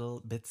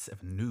little bits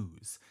of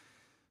news.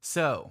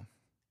 So,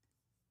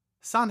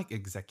 Sonic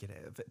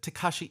executive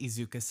Takashi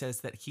Iizuka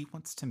says that he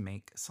wants to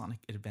make Sonic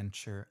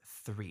Adventure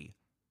 3.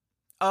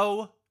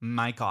 Oh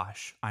my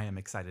gosh, I am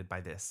excited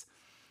by this.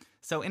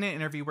 So, in an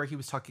interview where he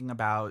was talking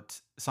about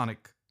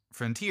Sonic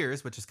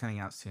Frontiers, which is coming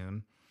out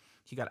soon,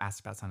 he got asked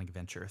about Sonic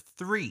Adventure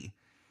 3.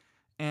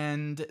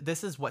 And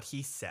this is what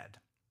he said: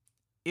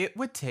 it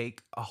would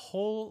take a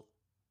whole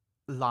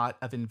lot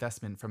of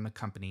investment from the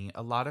company,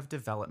 a lot of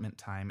development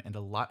time, and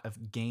a lot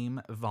of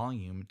game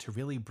volume to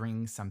really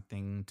bring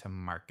something to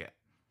market.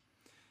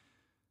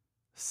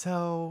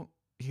 So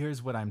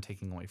here's what I'm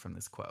taking away from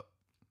this quote.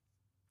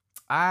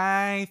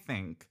 I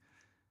think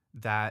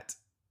that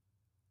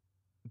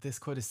this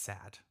quote is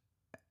sad.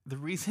 The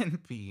reason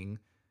being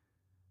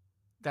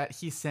that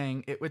he's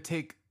saying it would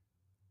take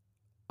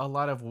a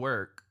lot of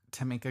work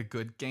to make a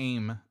good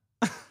game.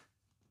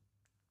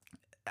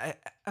 It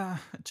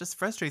just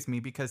frustrates me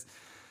because,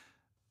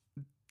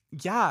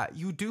 yeah,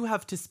 you do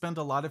have to spend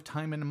a lot of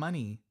time and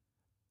money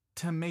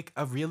to make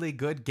a really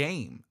good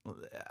game.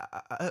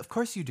 Of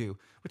course you do,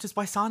 which is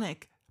why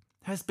Sonic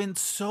has been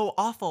so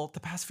awful the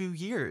past few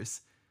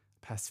years.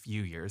 The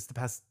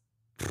past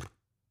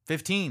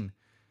 15.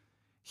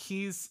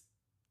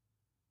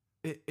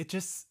 It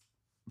just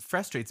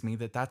frustrates me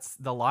that that's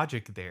the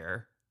logic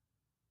there.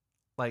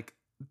 Like,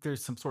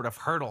 there's some sort of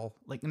hurdle.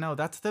 Like, no,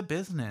 that's the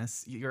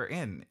business you're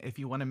in. If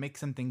you want to make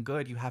something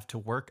good, you have to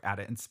work at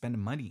it and spend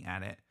money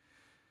at it.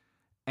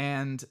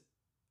 And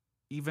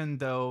even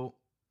though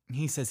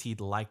he says he'd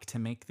like to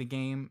make the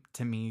game,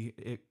 to me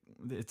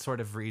it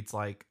sort of reads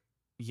like,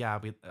 yeah,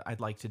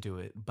 I'd like to do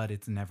it, but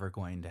it's never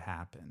going to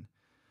happen.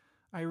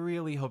 I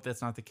really hope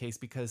that's not the case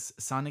because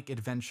Sonic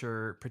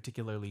Adventure,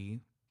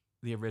 particularly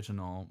the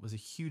original, was a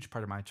huge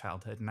part of my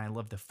childhood, and I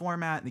love the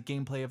format and the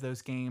gameplay of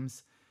those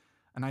games,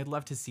 and I'd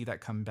love to see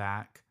that come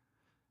back.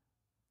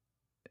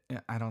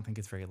 I don't think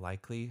it's very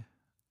likely,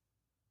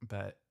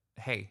 but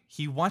hey,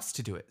 he wants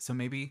to do it, so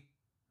maybe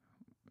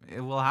it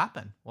will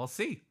happen. We'll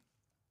see.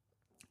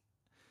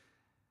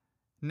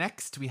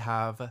 Next, we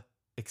have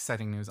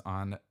exciting news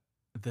on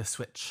the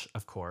Switch,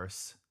 of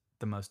course,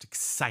 the most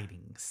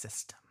exciting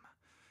system.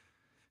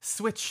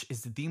 Switch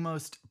is the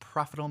most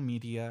profitable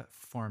media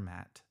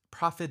format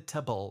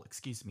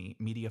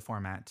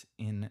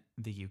in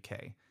the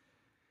UK.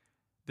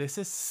 This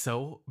is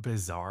so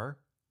bizarre.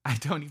 I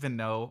don't even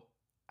know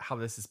how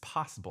this is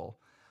possible.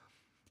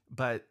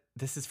 But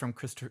this is from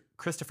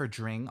Christopher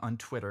Dring on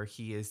Twitter.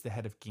 He is the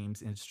head of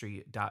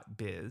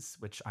gamesindustry.biz,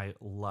 which I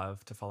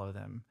love to follow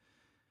them.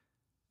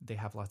 They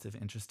have lots of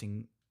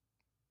interesting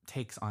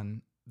takes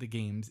on the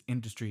games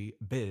industry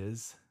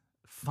biz.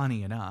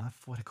 Funny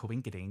enough, what a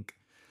coinkydink.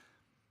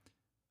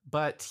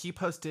 But he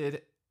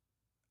posted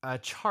a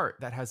chart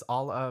that has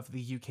all of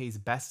the UK's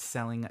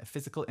best-selling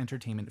physical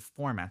entertainment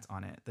formats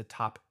on it, the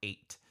top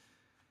 8.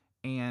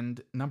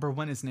 And number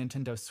 1 is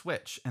Nintendo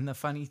Switch. And the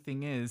funny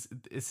thing is,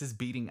 this is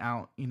beating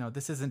out,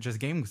 this isn't just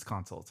games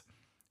consoles.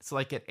 So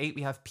like at 8,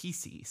 we have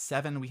PC.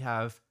 7, we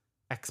have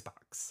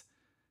Xbox.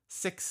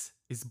 6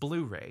 is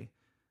Blu-ray.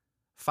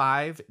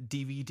 5,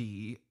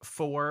 DVD.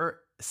 4,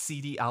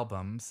 CD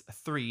albums.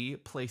 3,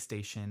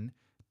 PlayStation.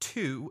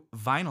 2,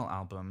 vinyl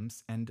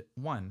albums. And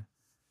 1,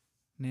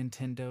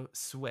 Nintendo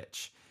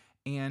Switch.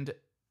 And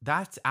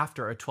that's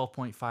after a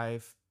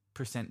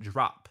 12.5%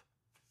 drop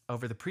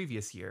over the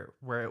previous year,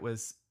 where it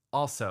was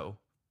also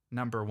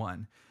number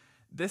 1.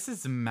 This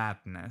is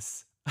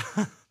madness.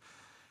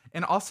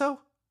 And also,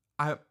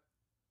 I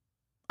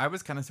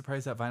was kind of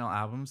surprised that vinyl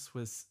albums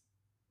was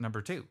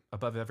number 2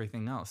 above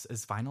everything else.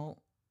 Is vinyl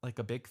like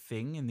a big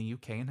thing in the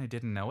UK and I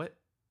didn't know it?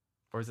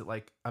 Or is it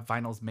like a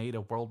vinyl's made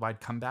a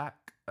worldwide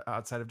comeback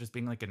outside of just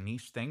being like a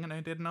niche thing and I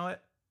didn't know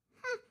it?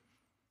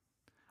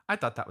 I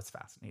thought that was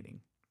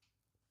fascinating.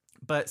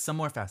 But some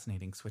more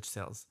fascinating Switch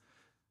sales.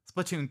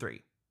 Splatoon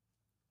 3.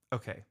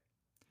 Okay.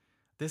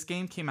 This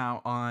game came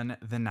out on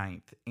the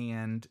 9th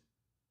and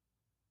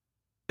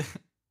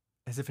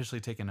has officially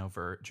taken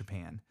over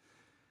Japan.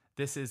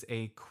 This is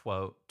a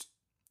quote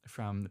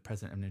from the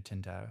president of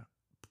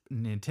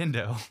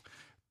Nintendo,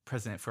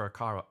 President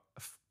Furukawa.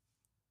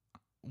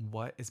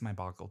 What is my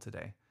boggle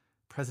today?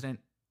 President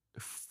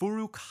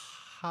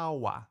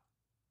Furukawa.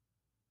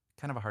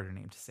 Kind of a harder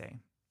name to say,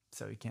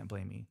 so you can't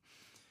blame me.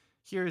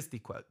 Here is the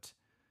quote.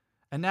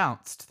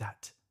 Announced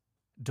that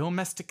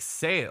domestic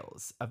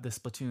sales of the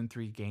Splatoon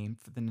 3 game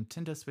for the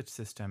Nintendo Switch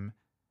system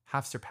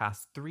have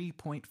surpassed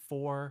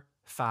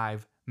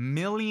 3.45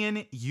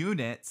 million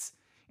units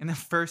in the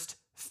first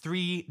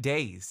 3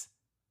 days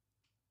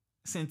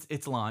since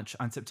its launch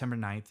on September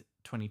 9th,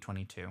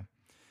 2022.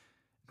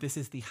 This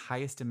is the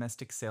highest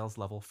domestic sales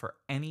level for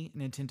any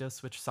Nintendo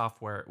Switch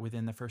software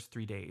within the first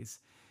 3 days.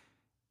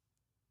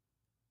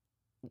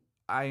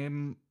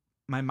 My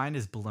mind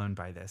is blown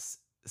by this.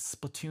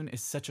 Splatoon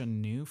is such a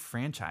new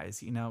franchise.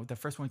 The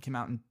first one came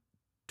out in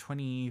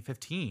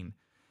 2015.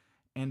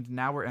 And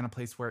now we're in a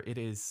place where it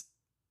is,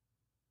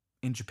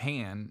 in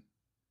Japan,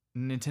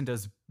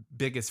 Nintendo's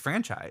biggest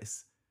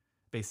franchise,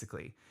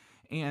 basically.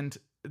 And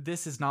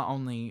this is not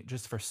only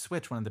just for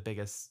Switch, one of the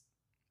biggest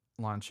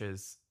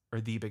launches,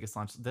 or the biggest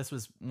launch. This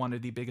was one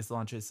of the biggest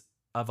launches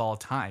of all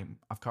time,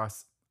 of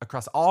course,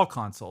 across all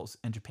consoles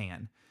in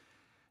Japan.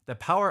 The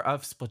power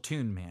of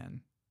Splatoon,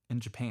 man, in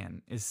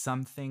Japan is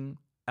something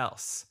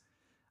else.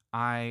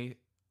 I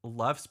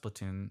love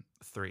Splatoon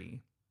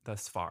 3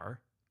 thus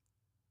far,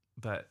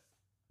 but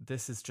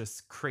this is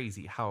just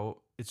crazy how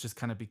it's just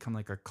kind of become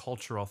like a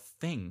cultural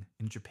thing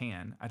in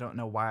Japan. I don't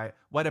know why.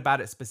 What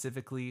about it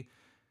specifically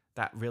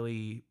that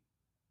really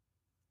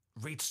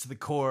reached the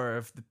core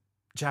of the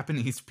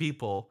Japanese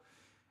people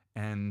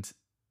and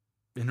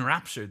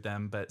enraptured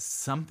them, but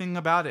something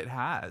about it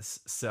has.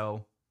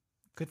 So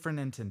good for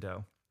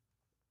Nintendo.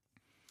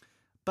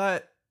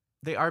 But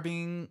they are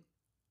being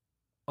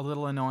a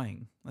little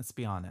annoying, let's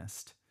be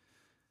honest.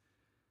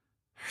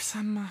 There's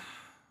some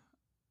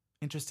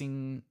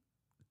interesting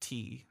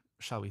tea,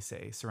 shall we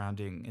say,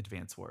 surrounding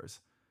Advance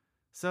Wars.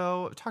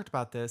 So I've talked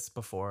about this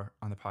before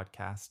on the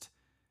podcast,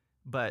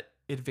 but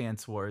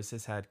Advance Wars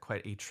has had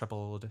quite a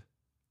troubled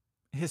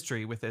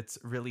history with its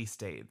release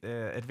date.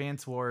 The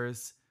Advance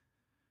Wars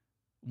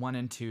 1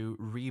 and 2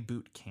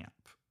 Reboot Camp,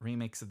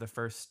 remakes of the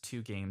first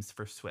 2 games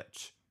for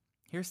Switch.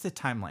 Here's the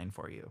timeline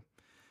for you.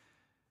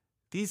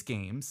 These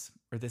games,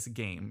 or this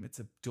game, it's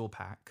a dual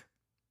pack,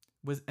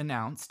 was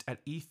announced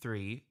at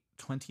E3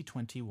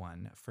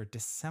 2021 for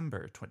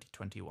December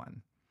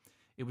 2021.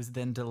 It was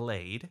then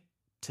delayed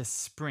to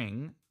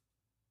spring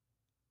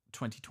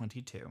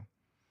 2022.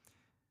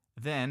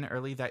 Then,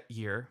 early that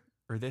year,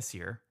 or this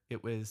year,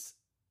 it was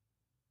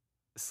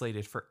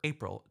slated for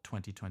April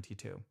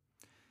 2022.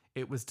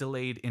 It was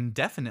delayed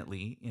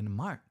indefinitely in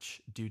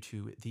March due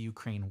to the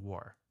Ukraine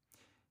war.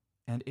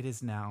 And it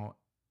is now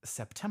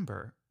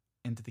September,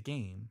 and the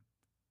game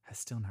has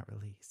still not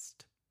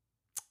released.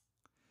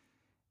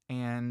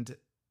 And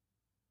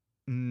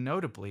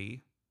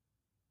notably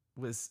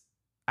was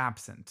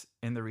absent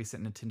in the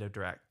recent Nintendo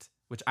Direct,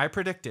 which I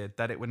predicted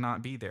that it would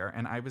not be there,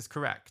 and I was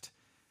correct.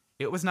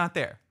 It was not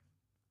there.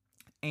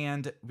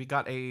 And we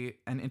got an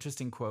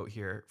interesting quote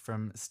here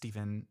from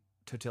Stephen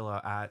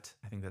Totilo at,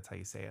 I think that's how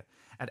you say it,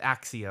 at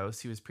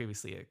Axios. He was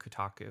previously at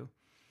Kotaku.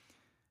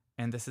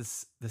 And this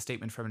is the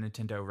statement from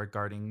Nintendo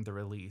regarding the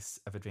release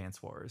of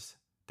Advance Wars.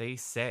 They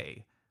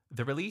say,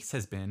 the release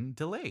has been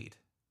delayed.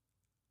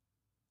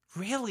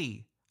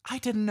 Really? I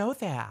didn't know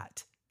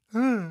that.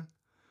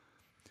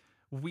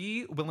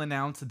 We will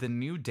announce the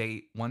new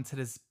date once it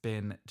has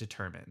been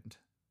determined.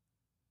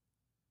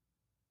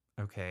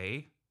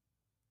 Okay.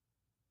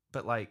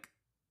 But, like,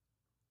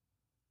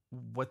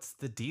 what's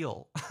the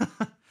deal?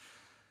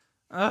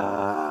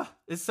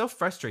 It's so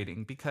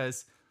frustrating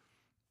because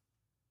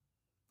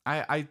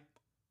I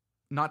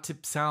not to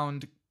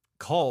sound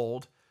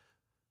cold,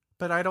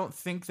 but I don't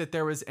think that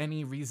there was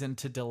any reason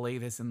to delay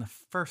this in the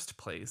first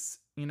place.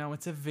 You know,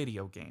 it's a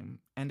video game,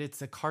 and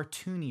it's a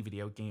cartoony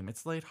video game.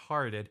 It's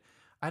lighthearted.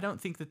 I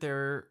don't think that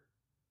there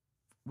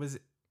was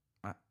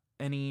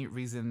any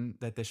reason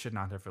that this should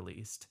not have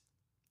released.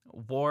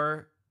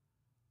 War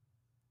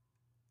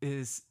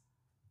is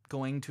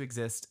going to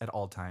exist at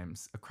all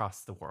times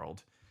across the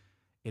world.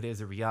 It is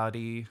a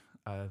reality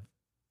of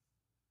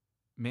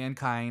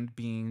mankind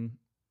being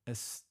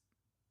as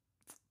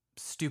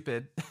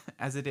stupid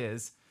as it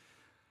is.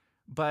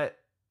 But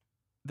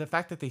the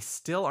fact that they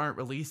still aren't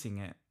releasing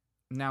it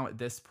now at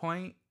this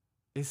point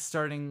is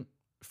starting,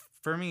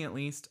 for me at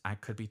least, I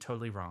could be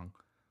totally wrong,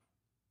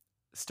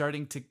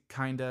 starting to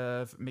kind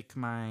of make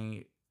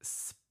my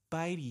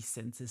spidey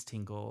senses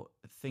tingle,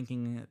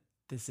 thinking that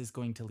this is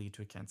going to lead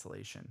to a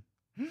cancellation.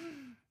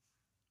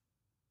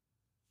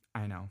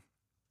 I know.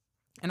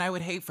 And I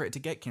would hate for it to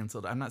get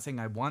canceled. I'm not saying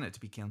I want it to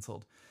be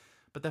canceled.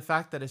 But the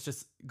fact that it's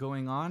just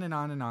going on and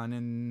on and on,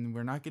 and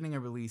we're not getting a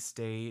release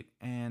date,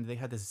 and they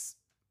had this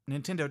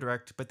Nintendo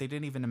Direct, but they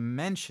didn't even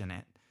mention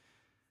it.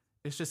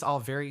 It's just all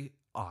very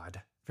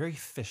odd, very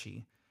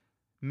fishy.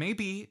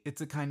 Maybe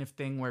it's a kind of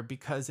thing where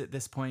because at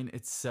this point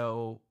it's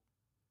so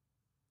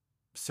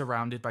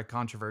surrounded by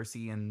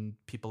controversy and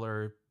people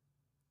are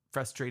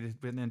frustrated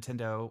with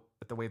Nintendo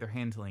with the way they're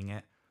handling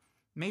it,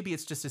 maybe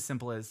it's just as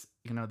simple as,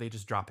 you know, they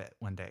just drop it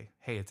one day.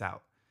 Hey, it's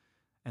out.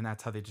 And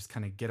that's how they just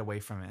kind of get away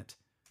from it.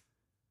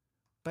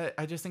 But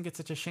I just think it's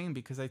such a shame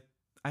because I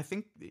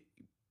think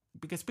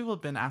because people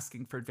have been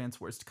asking for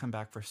Advance Wars to come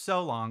back for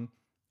so long,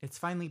 it's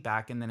finally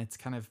back, and then it's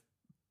kind of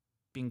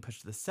being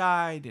pushed to the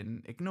side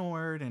and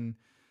ignored. And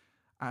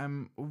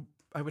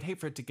I would hate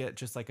for it to get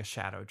just like a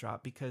shadow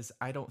drop because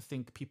I don't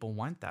think people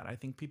want that. I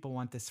think people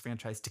want this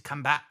franchise to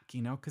come back,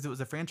 you know, because it was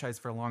a franchise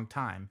for a long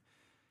time.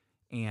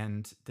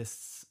 And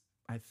this,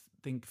 I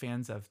think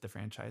fans of the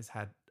franchise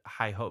had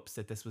high hopes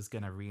that this was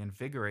going to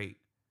reinvigorate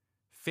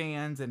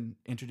fans and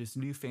introduce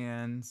new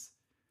fans,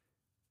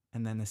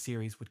 and then the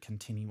series would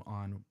continue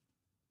on.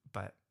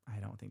 But I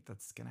don't think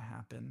that's going to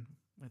happen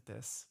with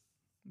this.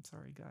 I'm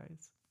sorry,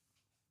 guys.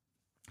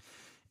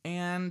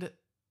 And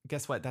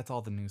guess what? That's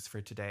all the news for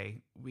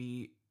today.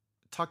 We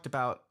talked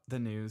about the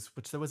news,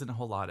 which there wasn't a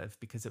whole lot of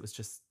because it was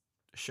just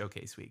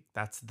showcase week.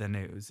 That's the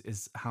news,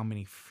 is how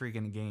many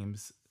friggin'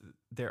 games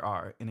there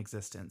are in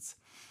existence.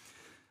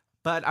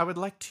 But I would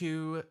like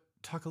to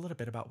talk a little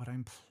bit about what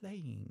I'm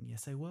playing.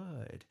 Yes, I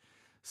would.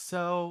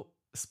 So,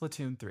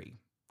 Splatoon 3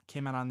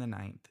 came out on the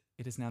 9th.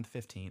 It is now the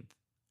 15th.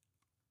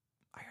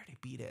 I already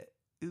beat it.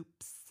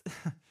 Oops.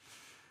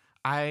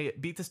 I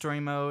beat the story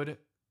mode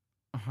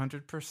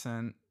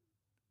 100%,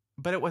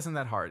 but it wasn't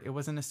that hard. It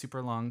wasn't a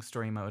super long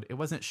story mode. It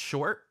wasn't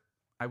short,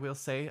 I will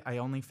say. I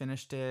only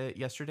finished it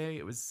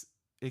yesterday.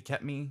 It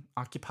kept me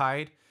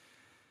occupied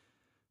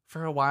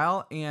for a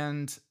while,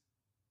 and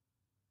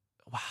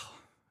wow,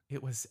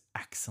 it was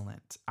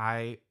excellent.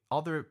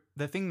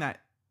 The thing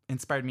that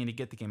inspired me to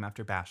get the game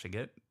after bashing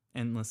it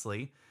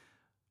endlessly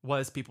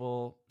was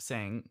people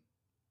saying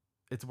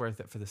it's worth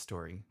it for the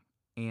story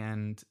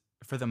and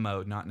for the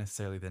mode, not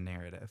necessarily the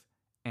narrative.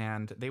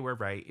 And they were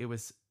right. It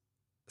was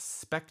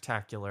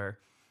spectacular.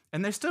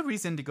 And there's still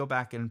reason to go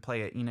back and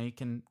play it. You know, you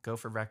can go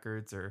for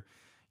records or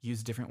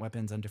use different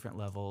weapons on different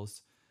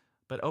levels.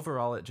 But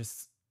overall, it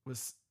just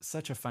was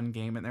such a fun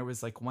game. And there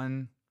was like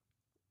one,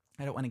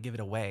 I don't want to give it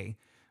away,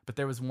 but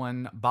there was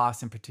one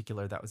boss in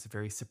particular that was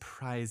very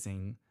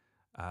surprising.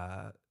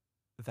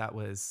 That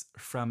was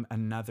from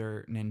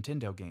another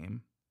Nintendo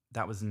game.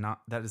 That is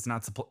not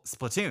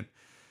Splatoon.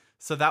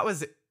 So that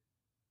was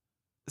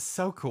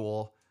so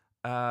cool.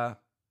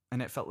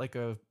 And it felt like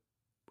a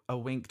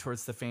wink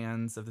towards the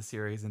fans of the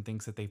series and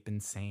things that they've been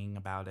saying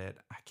about it.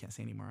 I can't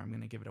say anymore. I'm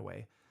going to give it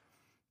away.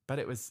 But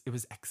it was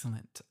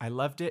excellent. I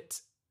loved it.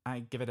 I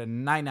give it a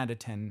 9 out of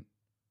 10.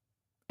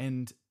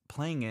 And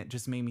playing it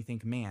just made me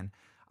think, man,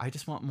 I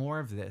just want more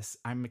of this.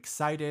 I'm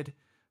excited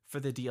for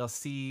the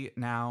DLC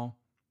now,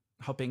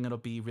 hoping it'll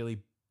be really,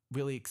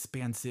 really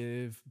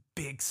expansive,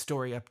 big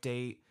story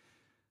update.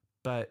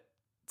 But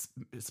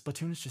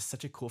Splatoon is just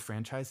such a cool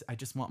franchise. I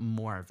just want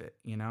more of it,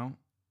 you know?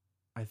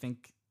 I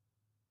think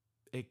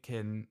it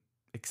can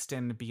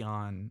extend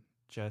beyond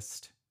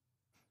just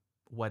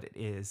what it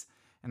is.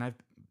 And I've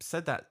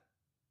said that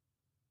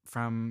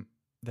from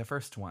the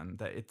first one,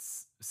 that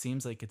it's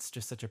seems like it's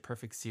just such a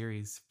perfect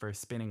series for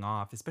spinning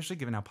off, especially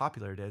given how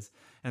popular it is.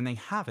 And they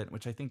haven't,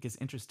 which I think is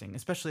interesting,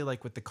 especially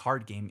like with the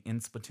card game in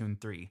Splatoon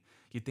 3.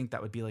 You'd think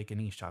that would be like an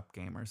eShop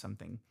game or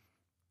something.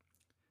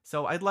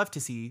 So I'd love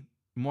to see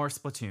more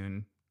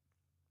Splatoon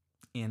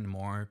in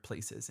more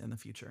places in the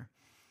future.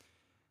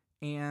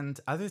 And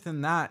other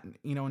than that,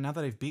 now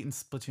that I've beaten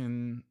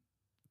Splatoon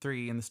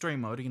 3 in the story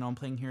mode, I'm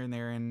playing here and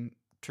there in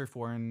Turf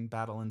War and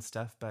Battle and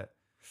stuff, but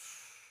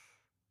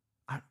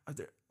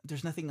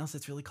there's nothing else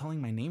that's really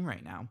calling my name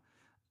right now.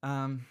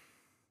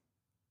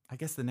 I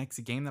guess the next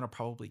game that I'll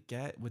probably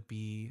get would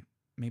be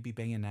maybe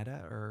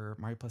Bayonetta or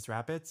Mario Plus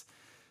Rabbids.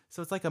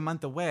 So it's like a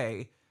month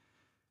away.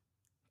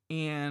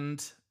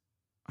 And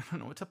I don't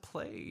know what to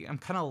play. I'm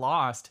kind of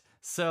lost.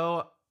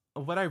 So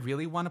what I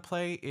really want to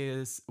play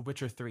is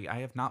Witcher 3.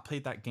 I have not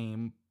played that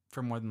game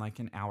for more than like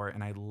an hour,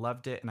 and I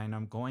loved it, and I know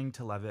I'm going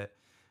to love it.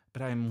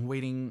 But I'm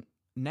waiting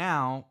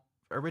now.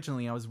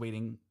 Originally, I was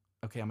waiting.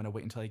 Okay, I'm going to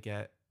wait until I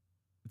get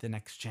the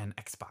next gen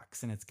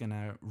Xbox, and it's going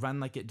to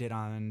run like it did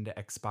on the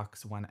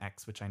Xbox One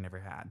X, which I never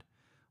had.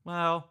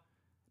 Well,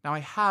 now I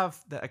have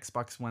the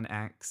Xbox One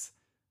X,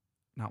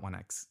 not One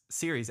X,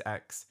 Series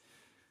X,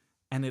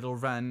 and it'll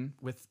run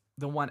with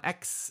the One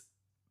X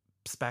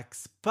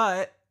specs,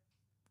 but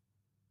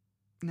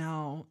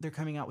now they're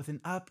coming out with an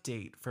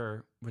update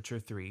for Witcher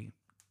 3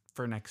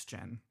 for next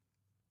gen.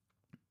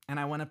 And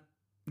I want to,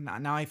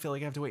 now I feel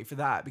like I have to wait for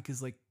that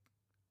because, like,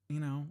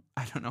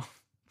 I don't know.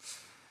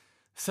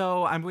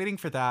 So I'm waiting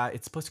for that.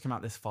 It's supposed to come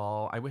out this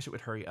fall. I wish it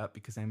would hurry up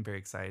because I'm very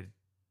excited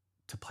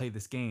to play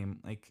this game.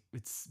 Like,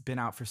 it's been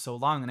out for so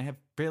long and I have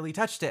barely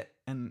touched it.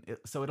 And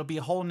so it'll be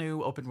a whole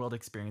new open world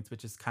experience,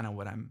 which is kind of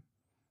what I'm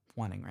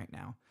wanting right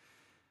now.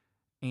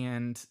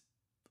 And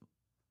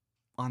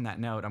on that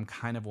note, I'm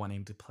kind of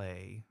wanting to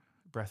play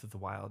Breath of the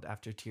Wild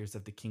after Tears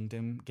of the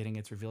Kingdom getting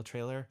its reveal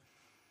trailer.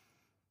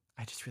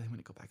 I just really want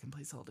to go back and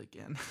play Zelda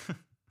again.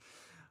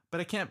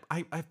 But I can't.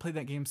 I've played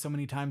that game so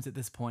many times at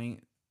this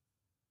point.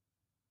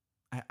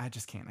 I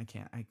just can't. I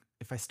can't.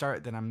 If I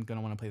start, then I'm going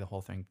to want to play the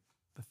whole thing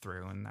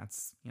through. And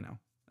that's,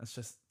 that's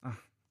just, I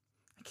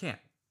can't.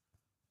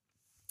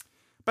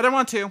 But I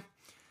want to.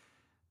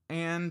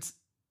 And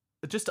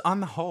just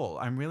on the whole,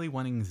 I'm really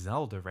wanting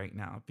Zelda right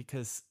now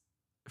because,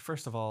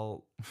 first of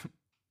all,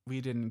 we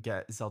didn't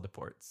get Zelda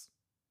ports.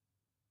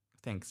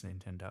 Thanks,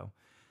 Nintendo.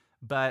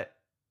 But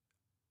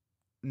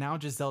now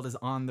just Zelda's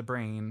on the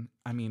brain.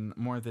 I mean,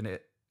 more than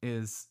it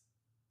is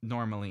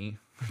normally.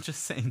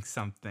 Just saying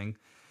something.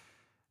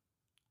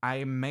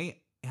 I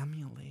may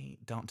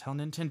emulate, don't tell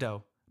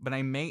Nintendo, but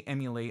I may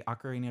emulate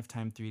Ocarina of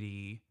Time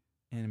 3D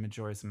and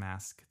Majora's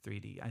Mask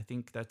 3D. I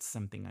think that's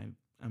something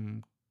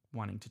I'm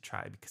wanting to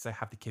try because I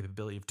have the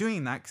capability of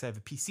doing that because I have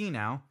a PC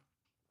now.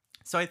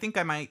 So I think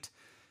I might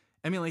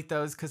emulate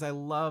those because I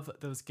love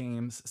those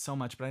games so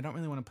much, but I don't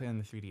really want to play on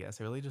the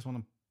 3DS. I really just want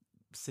to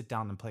sit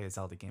down and play a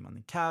Zelda game on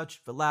the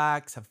couch,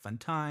 relax, have a fun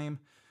time.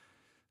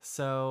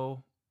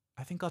 So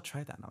I think I'll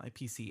try that on my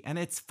PC. And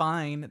it's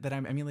fine that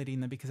I'm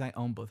emulating them because I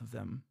own both of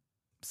them.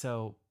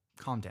 So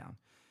calm down.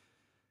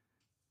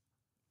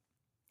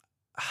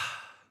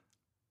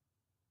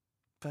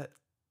 But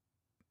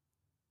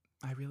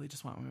I really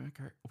just want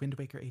Wind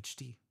Waker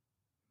HD.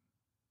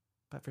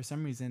 But for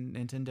some reason,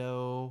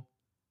 Nintendo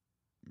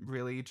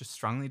really just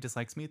strongly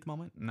dislikes me at the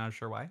moment. I'm not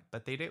sure why,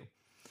 but they do.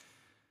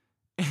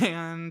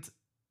 And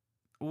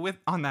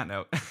on that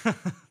note,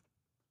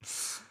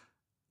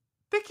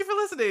 thank you for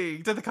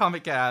listening to the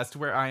Comic Cast,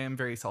 where I am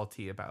very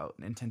salty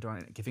about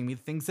Nintendo giving me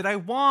the things that I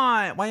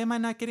want. Why am I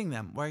not getting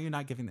them? Why are you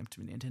not giving them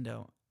to me,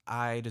 Nintendo?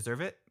 I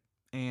deserve it,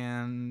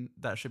 and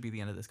that should be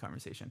the end of this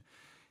conversation.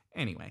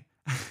 Anyway,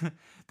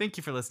 thank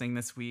you for listening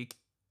this week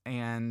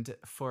and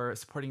for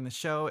supporting the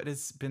show. It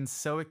has been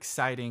so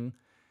exciting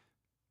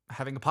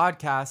having a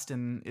podcast,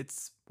 and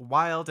it's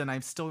wild, and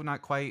I'm still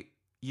not quite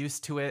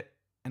used to it,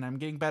 and I'm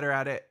getting better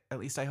at it. At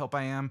least I hope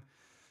I am.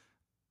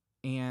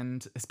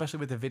 And especially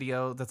with the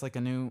video, that's like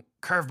a new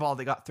curveball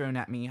that got thrown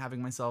at me,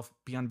 having myself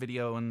be on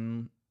video,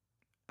 and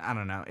I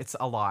don't know, it's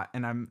a lot,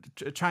 and I'm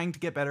trying to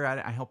get better at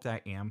it. I hope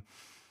that I am.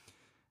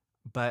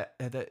 But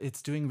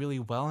it's doing really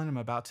well, and I'm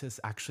about to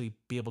actually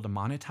be able to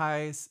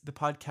monetize the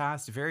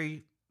podcast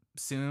very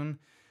soon.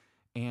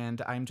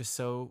 And I'm just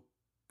so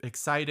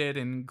excited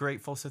and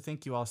grateful. So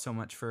thank you all so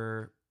much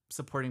for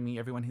supporting me.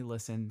 Everyone who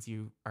listens,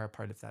 you are a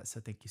part of that. So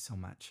thank you so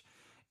much.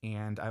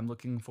 And I'm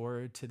looking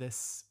forward to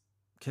this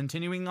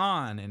continuing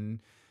on. And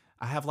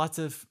I have lots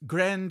of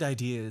grand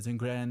ideas and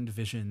grand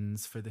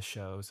visions for the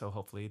show. So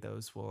hopefully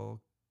those will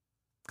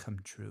come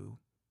true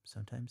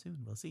sometime soon.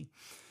 We'll see.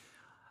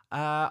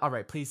 All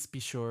right, please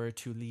be sure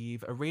to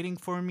leave a rating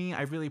for me.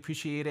 I really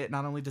appreciate it.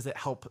 Not only does it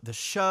help the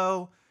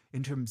show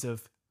in terms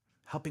of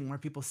helping more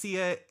people see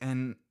it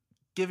and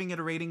giving it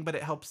a rating, but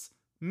it helps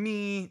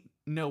me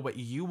know what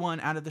you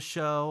want out of the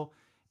show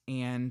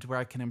and where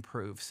I can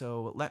improve.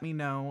 So let me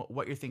know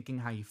what you're thinking,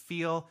 how you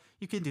feel.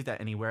 You can do that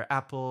anywhere: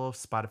 Apple,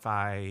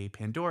 Spotify,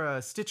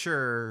 Pandora,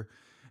 Stitcher,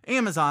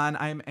 Amazon.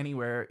 I'm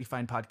anywhere you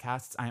find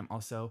podcasts. I am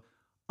also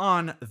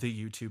on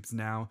the YouTubes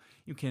now.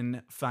 You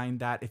can find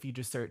that if you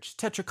just search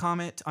Tetra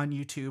Comet on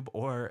YouTube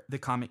or the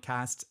Comet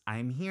Cast.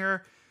 I'm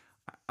here.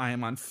 I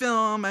am on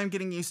film. I'm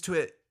getting used to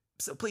it.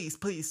 So please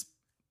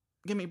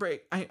give me a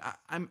break.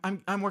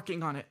 I'm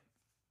working on it.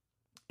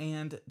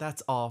 And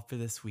that's all for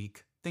this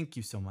week. Thank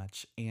you so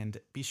much, and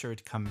be sure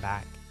to come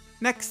back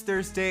next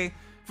Thursday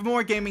for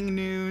more gaming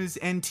news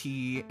and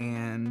tea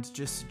and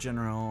just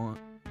general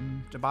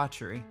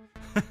debauchery.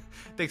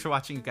 Thanks for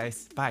watching, you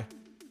guys. Bye.